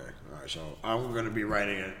 Okay, all right. So I'm going to be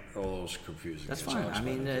writing it all those confusing. That's fine. I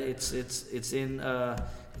mean, it's in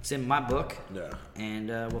my book. Yeah. And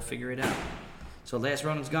we'll figure it out. So last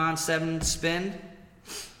Ronin's gone. 7 spin.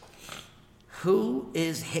 Who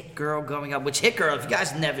is Hit Girl going up? Which Hit Girl? If you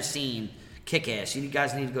guys never seen, Kick-Ass. You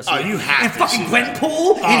guys need to go see Oh, it. you have and to fucking see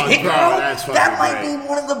Gwenpool and Hit bro, Girl. that's fucking That might great. be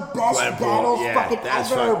one of the best battles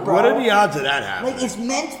ever, bro. What are the odds of that happening? Like, it's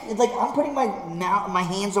meant... Like, I'm putting my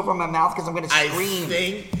hands over my mouth because I'm going to scream. I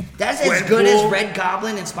think that's as good as Red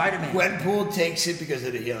Goblin and Spider-Man. Gwenpool takes it because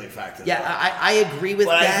of the healing factor. Yeah, I agree with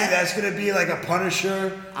that. I think that's going to be like a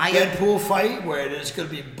Punisher Deadpool fight where there's going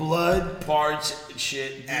to be blood, parts, and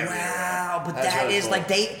shit everywhere. Wow, but that's that really is cool.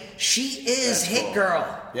 like she is Hit cool.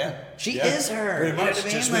 Girl. Yeah. She is her. Pretty much. You know what I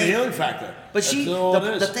mean? Just with the healing factor. But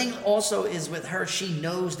that's the thing also is with her, she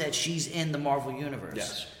knows that she's in the Marvel Universe.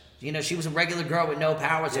 Yes. You know, she was a regular girl with no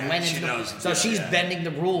powers and went into so she's bending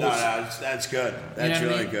the rules. No, that's good. That's you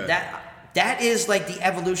know really what I mean? good. That is like the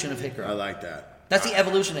evolution of Hit Girl. I like that. That's the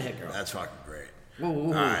evolution of Hit Girl. That's fucking great. Ooh.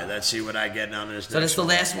 All right, let's see what I get on this. So this is the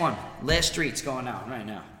last one. Last Street's going out right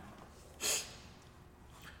now.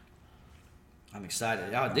 I'm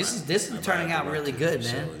excited. Oh, this is turning out really good,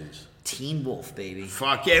 man. Teen Wolf, baby.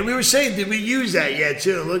 Fuck yeah. We were saying, did we use that yet,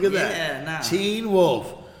 too? Look at that. Yeah, nah. Teen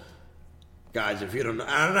Wolf. Guys, if you don't know,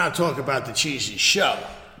 I'm not talking about the cheesy show.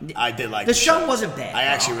 I did like the show. Wasn't bad. I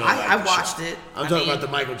actually really liked it. I watched it. I'm talking about the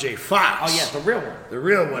Michael J. Fox. Oh, yeah, the real one. The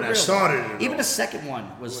real one that started it. Even the second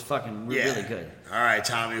one was fucking really good. All right,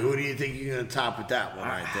 Tommy, who do you think you're going to top with that one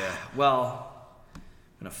right there? Well, I'm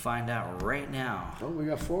going to find out right now. Oh, we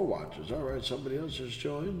got 4 watchers. All right, somebody else just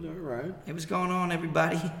joined. All right. Hey, what's going on,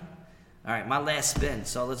 everybody? All right, my last spin,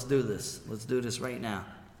 so let's do this. Let's do this right now.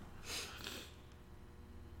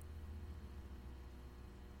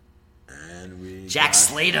 And Jack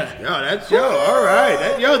Slater. All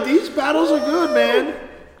right. These battles are good, man.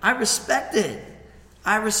 I respect it.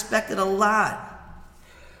 I respect it a lot.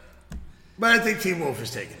 But I think Teen Wolf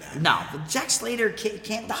is taking that. No, but Jack Slater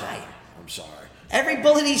can't die. I'm sorry. Every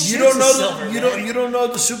bullet he shoots is silver. You don't know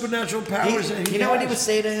the supernatural powers that he You know what he has. would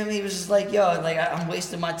say to him? He was just like, "Yo, like I'm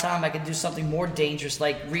wasting my time. I could do something more dangerous,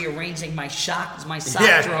 like rearranging my sock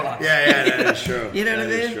drawer." Yeah, that is true. You know what I mean?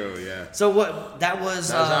 That is true. Yeah. So what? That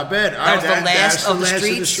was not bad. That was the last of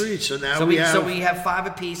the streets. So now we have 5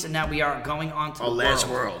 apiece, and now we are going on to the last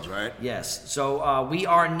worlds, right? Yes. So we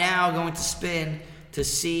are now going to spin to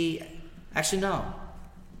see. Actually, no.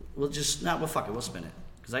 We'll fuck it. We'll spin it.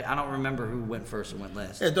 Because I don't remember who went first and went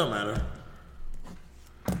last. It don't matter.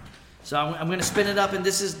 So I'm going to spin it up, and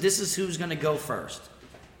this is who's going to go first.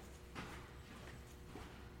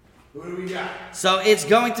 Who do we got? So it's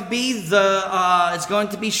going to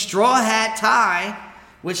be Straw Hat Tie,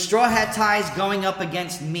 with Straw Hat Tie's going up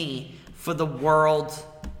against me for the world.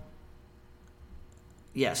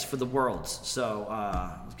 Yes, for the worlds. So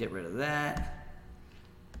let's get rid of that.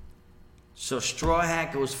 So Straw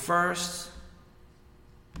Hat goes first.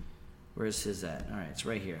 Where's his at? All right, it's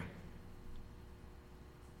right here.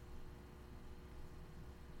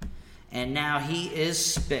 And now he is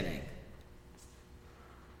spinning.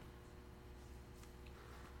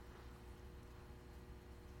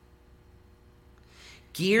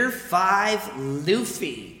 Gear 5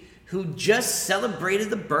 Luffy, who just celebrated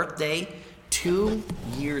the birthday 2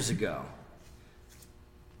 years ago,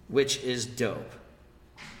 which is dope.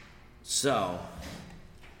 So,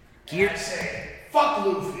 Gear... Fuck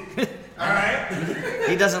Luffy. All right?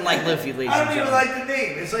 He doesn't like Luffy, ladies I and don't even gentlemen. like the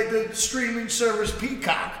name. It's like the streaming service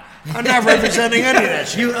Peacock. I'm not representing any of that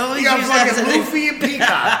shit. You always got use that fucking as a- Luffy and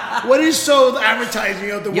Peacock. What is so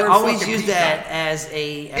advertising of the You word always fucking use Peacock? that as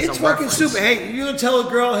a It's a fucking reference. stupid. Hey, you gonna tell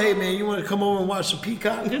a girl, hey man, you want to come over and watch some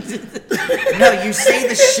Peacock? No, you say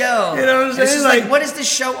the show. You know what I'm It's saying? just Like, what is the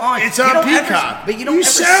show on? It's You on don't ever- Peacock. but you don't You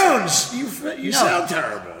ever sound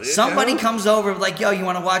terrible. Somebody you know? comes over like, yo, you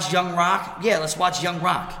want to watch Young Rock? Yeah, let's watch Young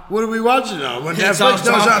Rock. What are we watching on? When It's Netflix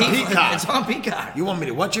knows on Peacock. Peacock. It's on Peacock. You want me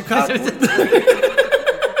to watch your cock?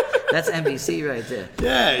 That's NBC right there.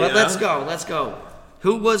 Yeah, But you let's know? go.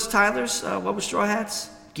 Who was Tyler's? What was Straw Hats?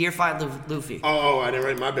 Gear 5 Luffy. Oh, I didn't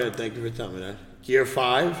write my bad. Thank you for telling me that. Gear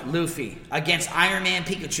 5. Luffy against Iron Man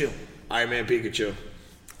Pikachu. Iron Man Pikachu.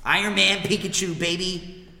 Iron Man Pikachu,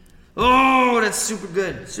 baby. Oh, that's super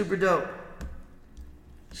good. Super dope.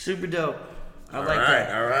 Super dope. I like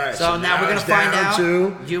that. All right. So now we're going to it's find down out.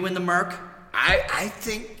 to- You and the Merc. I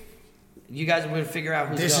think You guys are going to figure out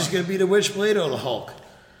who's this is going to be the Witchblade or the Hulk.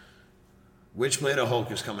 Witchblade or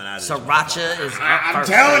Hulk is coming out of this. Sriracha is up I'm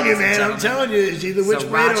first, telling you, ladies and man. I'm gentlemen. telling you. It's either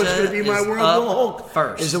Witchblade or it's going to be my Sriracha World is War Hulk. up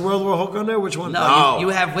first. Is the World War Hulk on there? Which one? No, you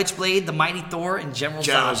have Witchblade, the Mighty Thor, and General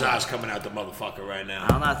General Zod. Zod's coming out the motherfucker right now. I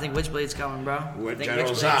don't know. I think Witchblade's coming, bro. I With think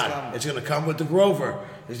General Witchblade's Zod. coming. It's going to come with the Grover.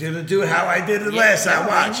 It's going to do how I did it last time.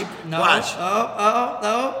 Watch. No. Watch.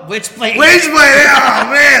 Oh. Witchblade. Witchblade.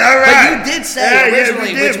 Oh, man. All right. But you did say originally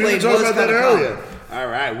we did. We were Witchblade talking was about that gonna come. earlier. All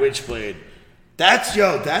right, Witchblade.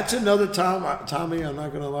 That's another Tommy, I'm not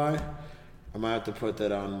going to lie. I might have to put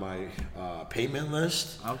that on my payment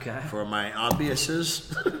list. Okay. For my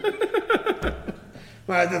obviouses.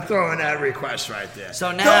 I have to throw in that request right there.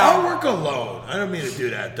 So now... The artwork alone. I don't mean to do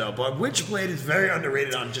that, though. But Witchblade is very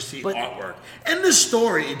underrated on just the artwork. And the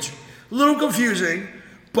story, it's a little confusing,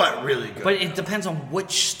 but really good. But it depends on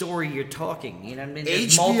which story you're talking. You know what I mean?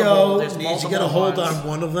 There's HBO needs to get a hold on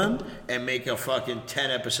one of them and make a fucking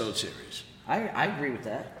 10-episode series. I agree with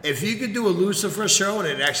that. If you could do a Lucifer show and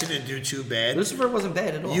it actually didn't do too bad, Lucifer wasn't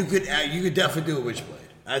bad at all. You could definitely do a Witchblade.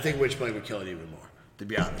 I think Witchblade would kill it even more. To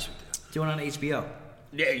be honest with you. Do it on HBO.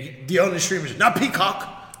 Yeah, the only streamers, not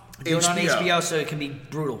Peacock. Do it on HBO so it can be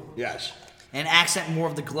brutal. Yes. And accent more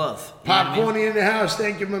of the glove. Popcornie in the house.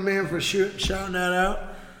 Thank you, my man, for shouting that out.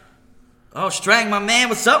 Oh, Strang, my man,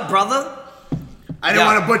 what's up, brother? I didn't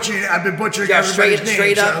want to butcher you. I've been butchering everybody's name.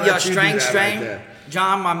 Straight up, so Strang. Right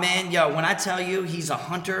John, my man, when I tell you he's a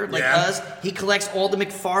hunter like us, he collects all the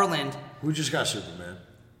McFarlane. Who just got Superman?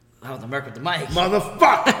 Oh, the Merc with the mic.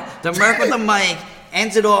 Motherfucker! The Merc with the mic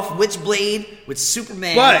ends it off Witchblade with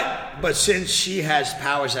Superman. But since she has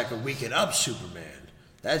powers that can weaken up Superman,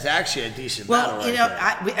 that's actually a decent battle right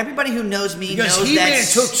there. Everybody who knows me because knows He-Man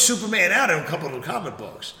took Superman out in a couple of the comic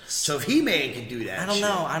books. So if He-Man can do that, I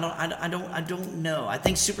don't know. I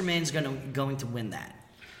think Superman's going to win that.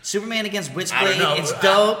 Superman against Witchblade, it's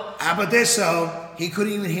dope. How about this, though? He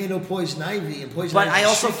couldn't even handle Poison Ivy. But I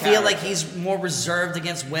also feel like he's more reserved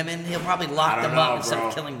against women. He'll probably lock them up instead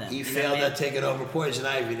of killing them. He failed at taking over Poison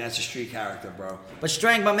Ivy, and that's a street character, bro. But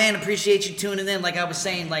Strang, my man, appreciate you tuning in. Like I was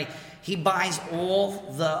saying, he buys all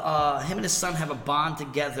the... him and his son have a bond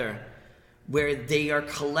together where they are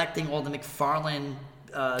collecting all the McFarlane...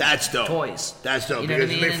 that's dope. Toys. That's dope. You know because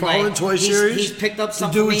what I mean? the McFarlane toy series, he's picked up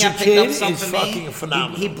some to do for me. with your I picked up kid some is for fucking me.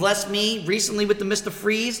 phenomenal. He blessed me recently with the Mr.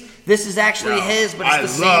 Freeze. This is actually his, but it's the I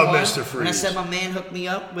same love one. Mr. Freeze. And I said my man hooked me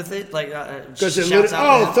up with it.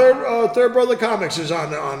 Third Brother Comics is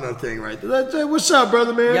on the thing right there. What's up,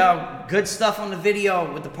 brother man? Yo, good stuff on the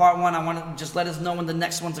video with the part 1. I want to just let us know when the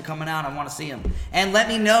next ones are coming out. I want to see them, and let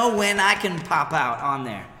me know when I can pop out on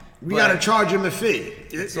there. We got to charge him a fee.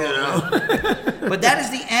 You know. But that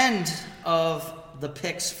is the end of the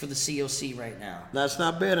picks for the COC right now. That's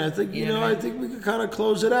not bad. I think I think we could kind of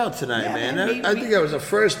close it out tonight, man. I think that was the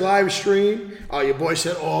first live stream. Oh, your boy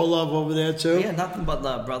said all love over there too. Yeah, nothing but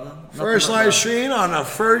love, brother. First live stream on our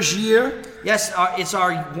first year. Yes, it's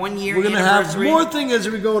our 1 year. We're gonna have more things as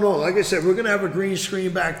we going on. Like I said, we're gonna have a green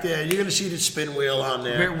screen back there. You're gonna see the spin wheel on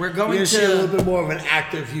there. We're going to see a little bit more of an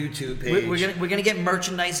active YouTube page. We're gonna get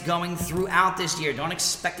merchandise going throughout this year. Don't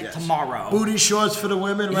expect it tomorrow. Booty shorts for the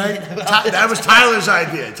women, right? That was Tyler's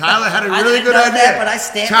idea. Tyler had a really good idea. That, but I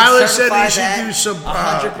stand Tyler said he should do some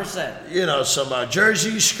 100%. Some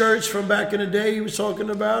jersey skirts from back in the day. He was talking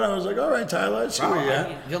about. I was like, all right, Tyler, let's see where you're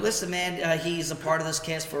at. Yo, listen, man. He's a part of this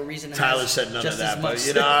cast for a reason. Tyler said none of that, but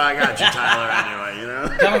I got you, Tyler.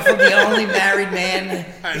 Anyway, coming from the only married man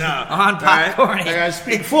I know on Popcornie. Right? I gotta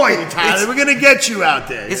speak for you, Tyler. We're gonna get you out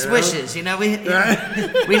there. It's wishes,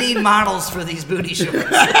 we need models for these booty shorts.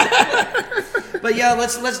 But yeah,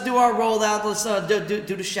 let's do our rollout. Let's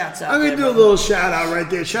do the shouts out. I'm gonna do a little shout out right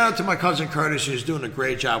there. Shout out to my cousin Curtis, who's doing a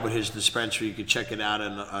great job with his dispensary. You can check it out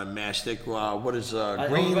on Mastic. What is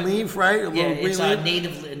Green Leaf, right? It's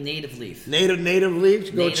Native Leaf. Native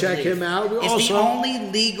Leaf. Go check him out. It's the only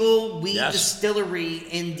legal weed distillery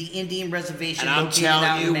in the Indian reservation. And I'm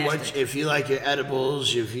telling you, if you like your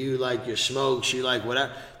edibles, if you like your smokes, you like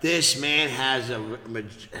whatever, this man has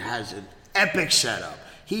an epic setup.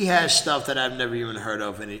 He has stuff that I've never even heard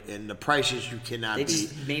of, and the prices you cannot beat. They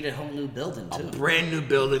just made a whole new building, too. A brand new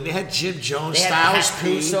building. They had Jim Jones, they had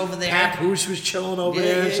Styles P. over there. Papoose was chilling over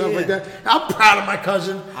there and stuff like that. I'm proud of my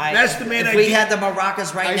cousin. That's the man if we had the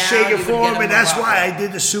maracas right now, I shake it for him, and that's why I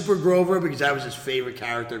did the Super Grover, because that was his favorite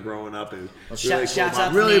character growing up. It was really cool.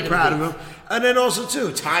 I'm really proud of him. And then also,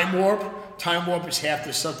 too, Time Warp. Time Warp is half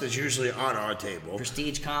the stuff that's usually on our table.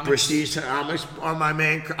 Prestige Comics. Prestige Comics on my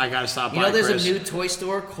man. I gotta stop by. There's a new toy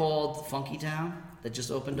store called Funky Town that just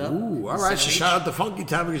opened up. Ooh, all right. So shout out to Funky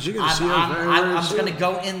Town because you're gonna see us very soon. I was gonna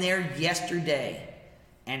go in there yesterday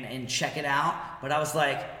and check it out, but I was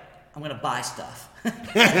like, I'm gonna buy stuff. And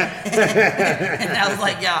I was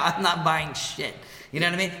like, yeah, I'm not buying shit. You know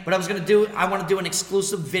what I mean? But I want to do an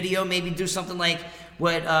exclusive video, maybe do something like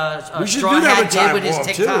what Straw Hat did with his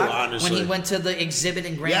TikTok when he went to the exhibit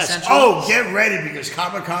in Grand Central. Oh, get ready because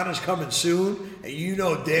Comic-Con is coming soon, and you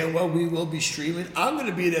know damn well we will be streaming. I'm going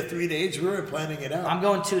to be there 3 days. We were planning it out. I'm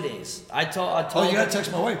going 2 days. I told. Oh, you got to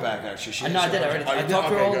text my wife back actually. No, I did already. I talked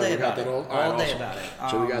to her all day about it. All day about it.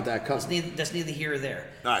 So we got that covered. That's neither here or there.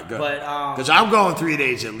 All right, good. But because I'm going 3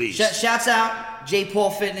 days at least. Shouts out. J. Paul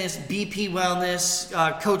Fitness, BP Wellness,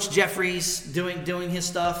 Coach Jeffries doing his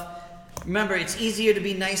stuff. Remember, it's easier to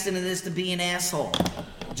be nice than it is to be an asshole.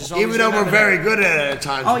 Even though we're very good at it at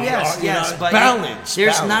times. Oh, yes, but balance.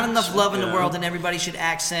 There's not enough love in the world, and everybody should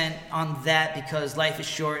accent on that because life is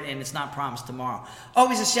short and it's not promised tomorrow.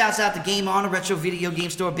 Always a shouts out to Game On, a retro video game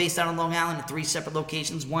store based out on Long Island in 3 separate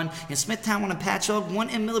locations, one in Smithtown, one in Patchogue, one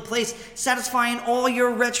in Miller Place, satisfying all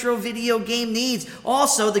your retro video game needs.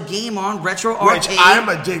 Also, the Game On Retro Arcade. Which I'm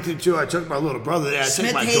addicted to. I took my little brother there. I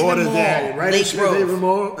took my daughter there. Right in Smith Haven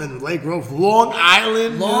Mall and Lake Grove, Long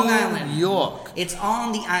Island, New York. It's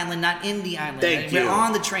on the island, not in the island. Thank you. We're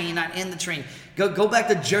on the train, not in the train. Go back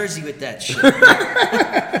to Jersey with that shit. All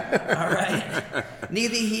right.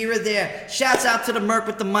 Neither here or there. Shouts out to the Merc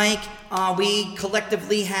with the mic. We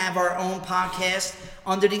collectively have our own podcast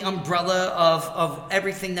under the umbrella of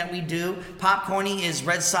everything that we do. Popcornie is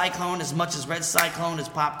Red Cyclone as much as Red Cyclone is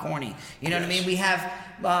Popcornie. You know what I mean? We have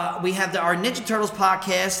our Ninja Turtles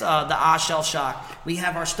podcast, the Shell Shock. We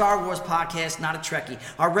have our Star Wars podcast, Not a Trekkie.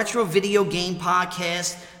 Our retro video game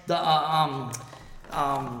podcast, the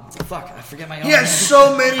I forget my own name. He has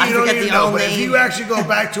so many you don't even know. But name. if you actually go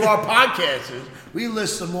back to our podcasts, we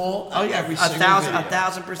list them all. Oh yeah, every single video.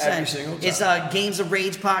 1,000%. Every single time. It's Games of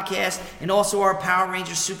Rage podcast, and also our Power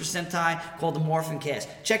Rangers Super Sentai called the Morphin Cast.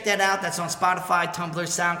 Check that out. That's on Spotify, Tumblr,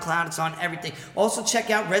 SoundCloud. It's on everything. Also check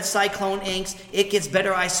out Red Cyclone Inc.'s It Gets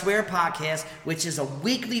Better I Swear podcast, which is a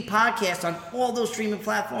weekly podcast on all those streaming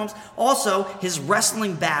platforms. Also his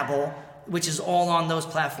Wrestling Babble, which is all on those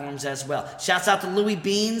platforms as well. Shouts out to Louis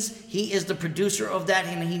Beans. He is the producer of that,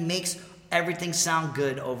 and he makes everything sound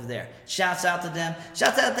good over there. Shouts out to them.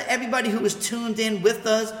 Shouts out to everybody who was tuned in with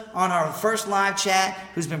us on our first live chat,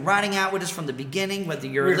 who's been riding out with us from the beginning, whether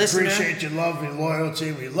you're a listener. We appreciate your love and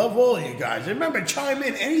loyalty. We love all of you guys. Remember, chime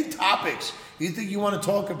in any topics you think you want to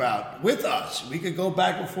talk about with us. We could go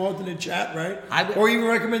back and forth in the chat, right? Or even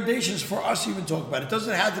recommendations for us to even talk about. It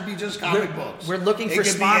doesn't have to be just comic books. We're looking for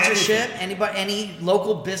sponsorship. Anybody, any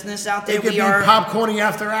local business out there? It could be Popcornie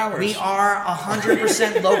after hours. We are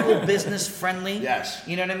 100% local business friendly. Yes.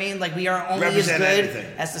 You know what I mean? Like we are only as good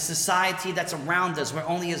as the society that's around us. We're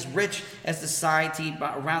only as rich as the society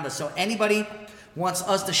around us. So anybody wants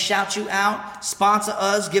us to shout you out, sponsor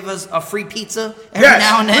us, give us a free pizza every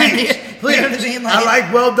now and then. Please. You know what I mean? I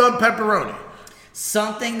like well done pepperoni.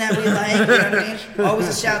 Something that we like, you know what I mean? Always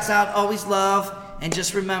a shouts out, always love, and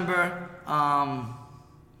just remember,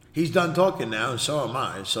 he's done talking now, and so am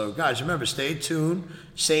I. So guys, remember, stay tuned.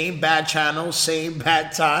 Same bad channel, same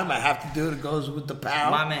bad time. I have to do it. It goes with the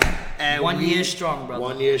power. My man. And 1 year strong, brother.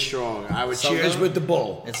 1 year strong. I would cheers with the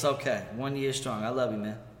bull. It's okay. 1 year strong. I love you,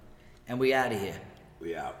 man. And we out of here.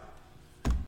 We out.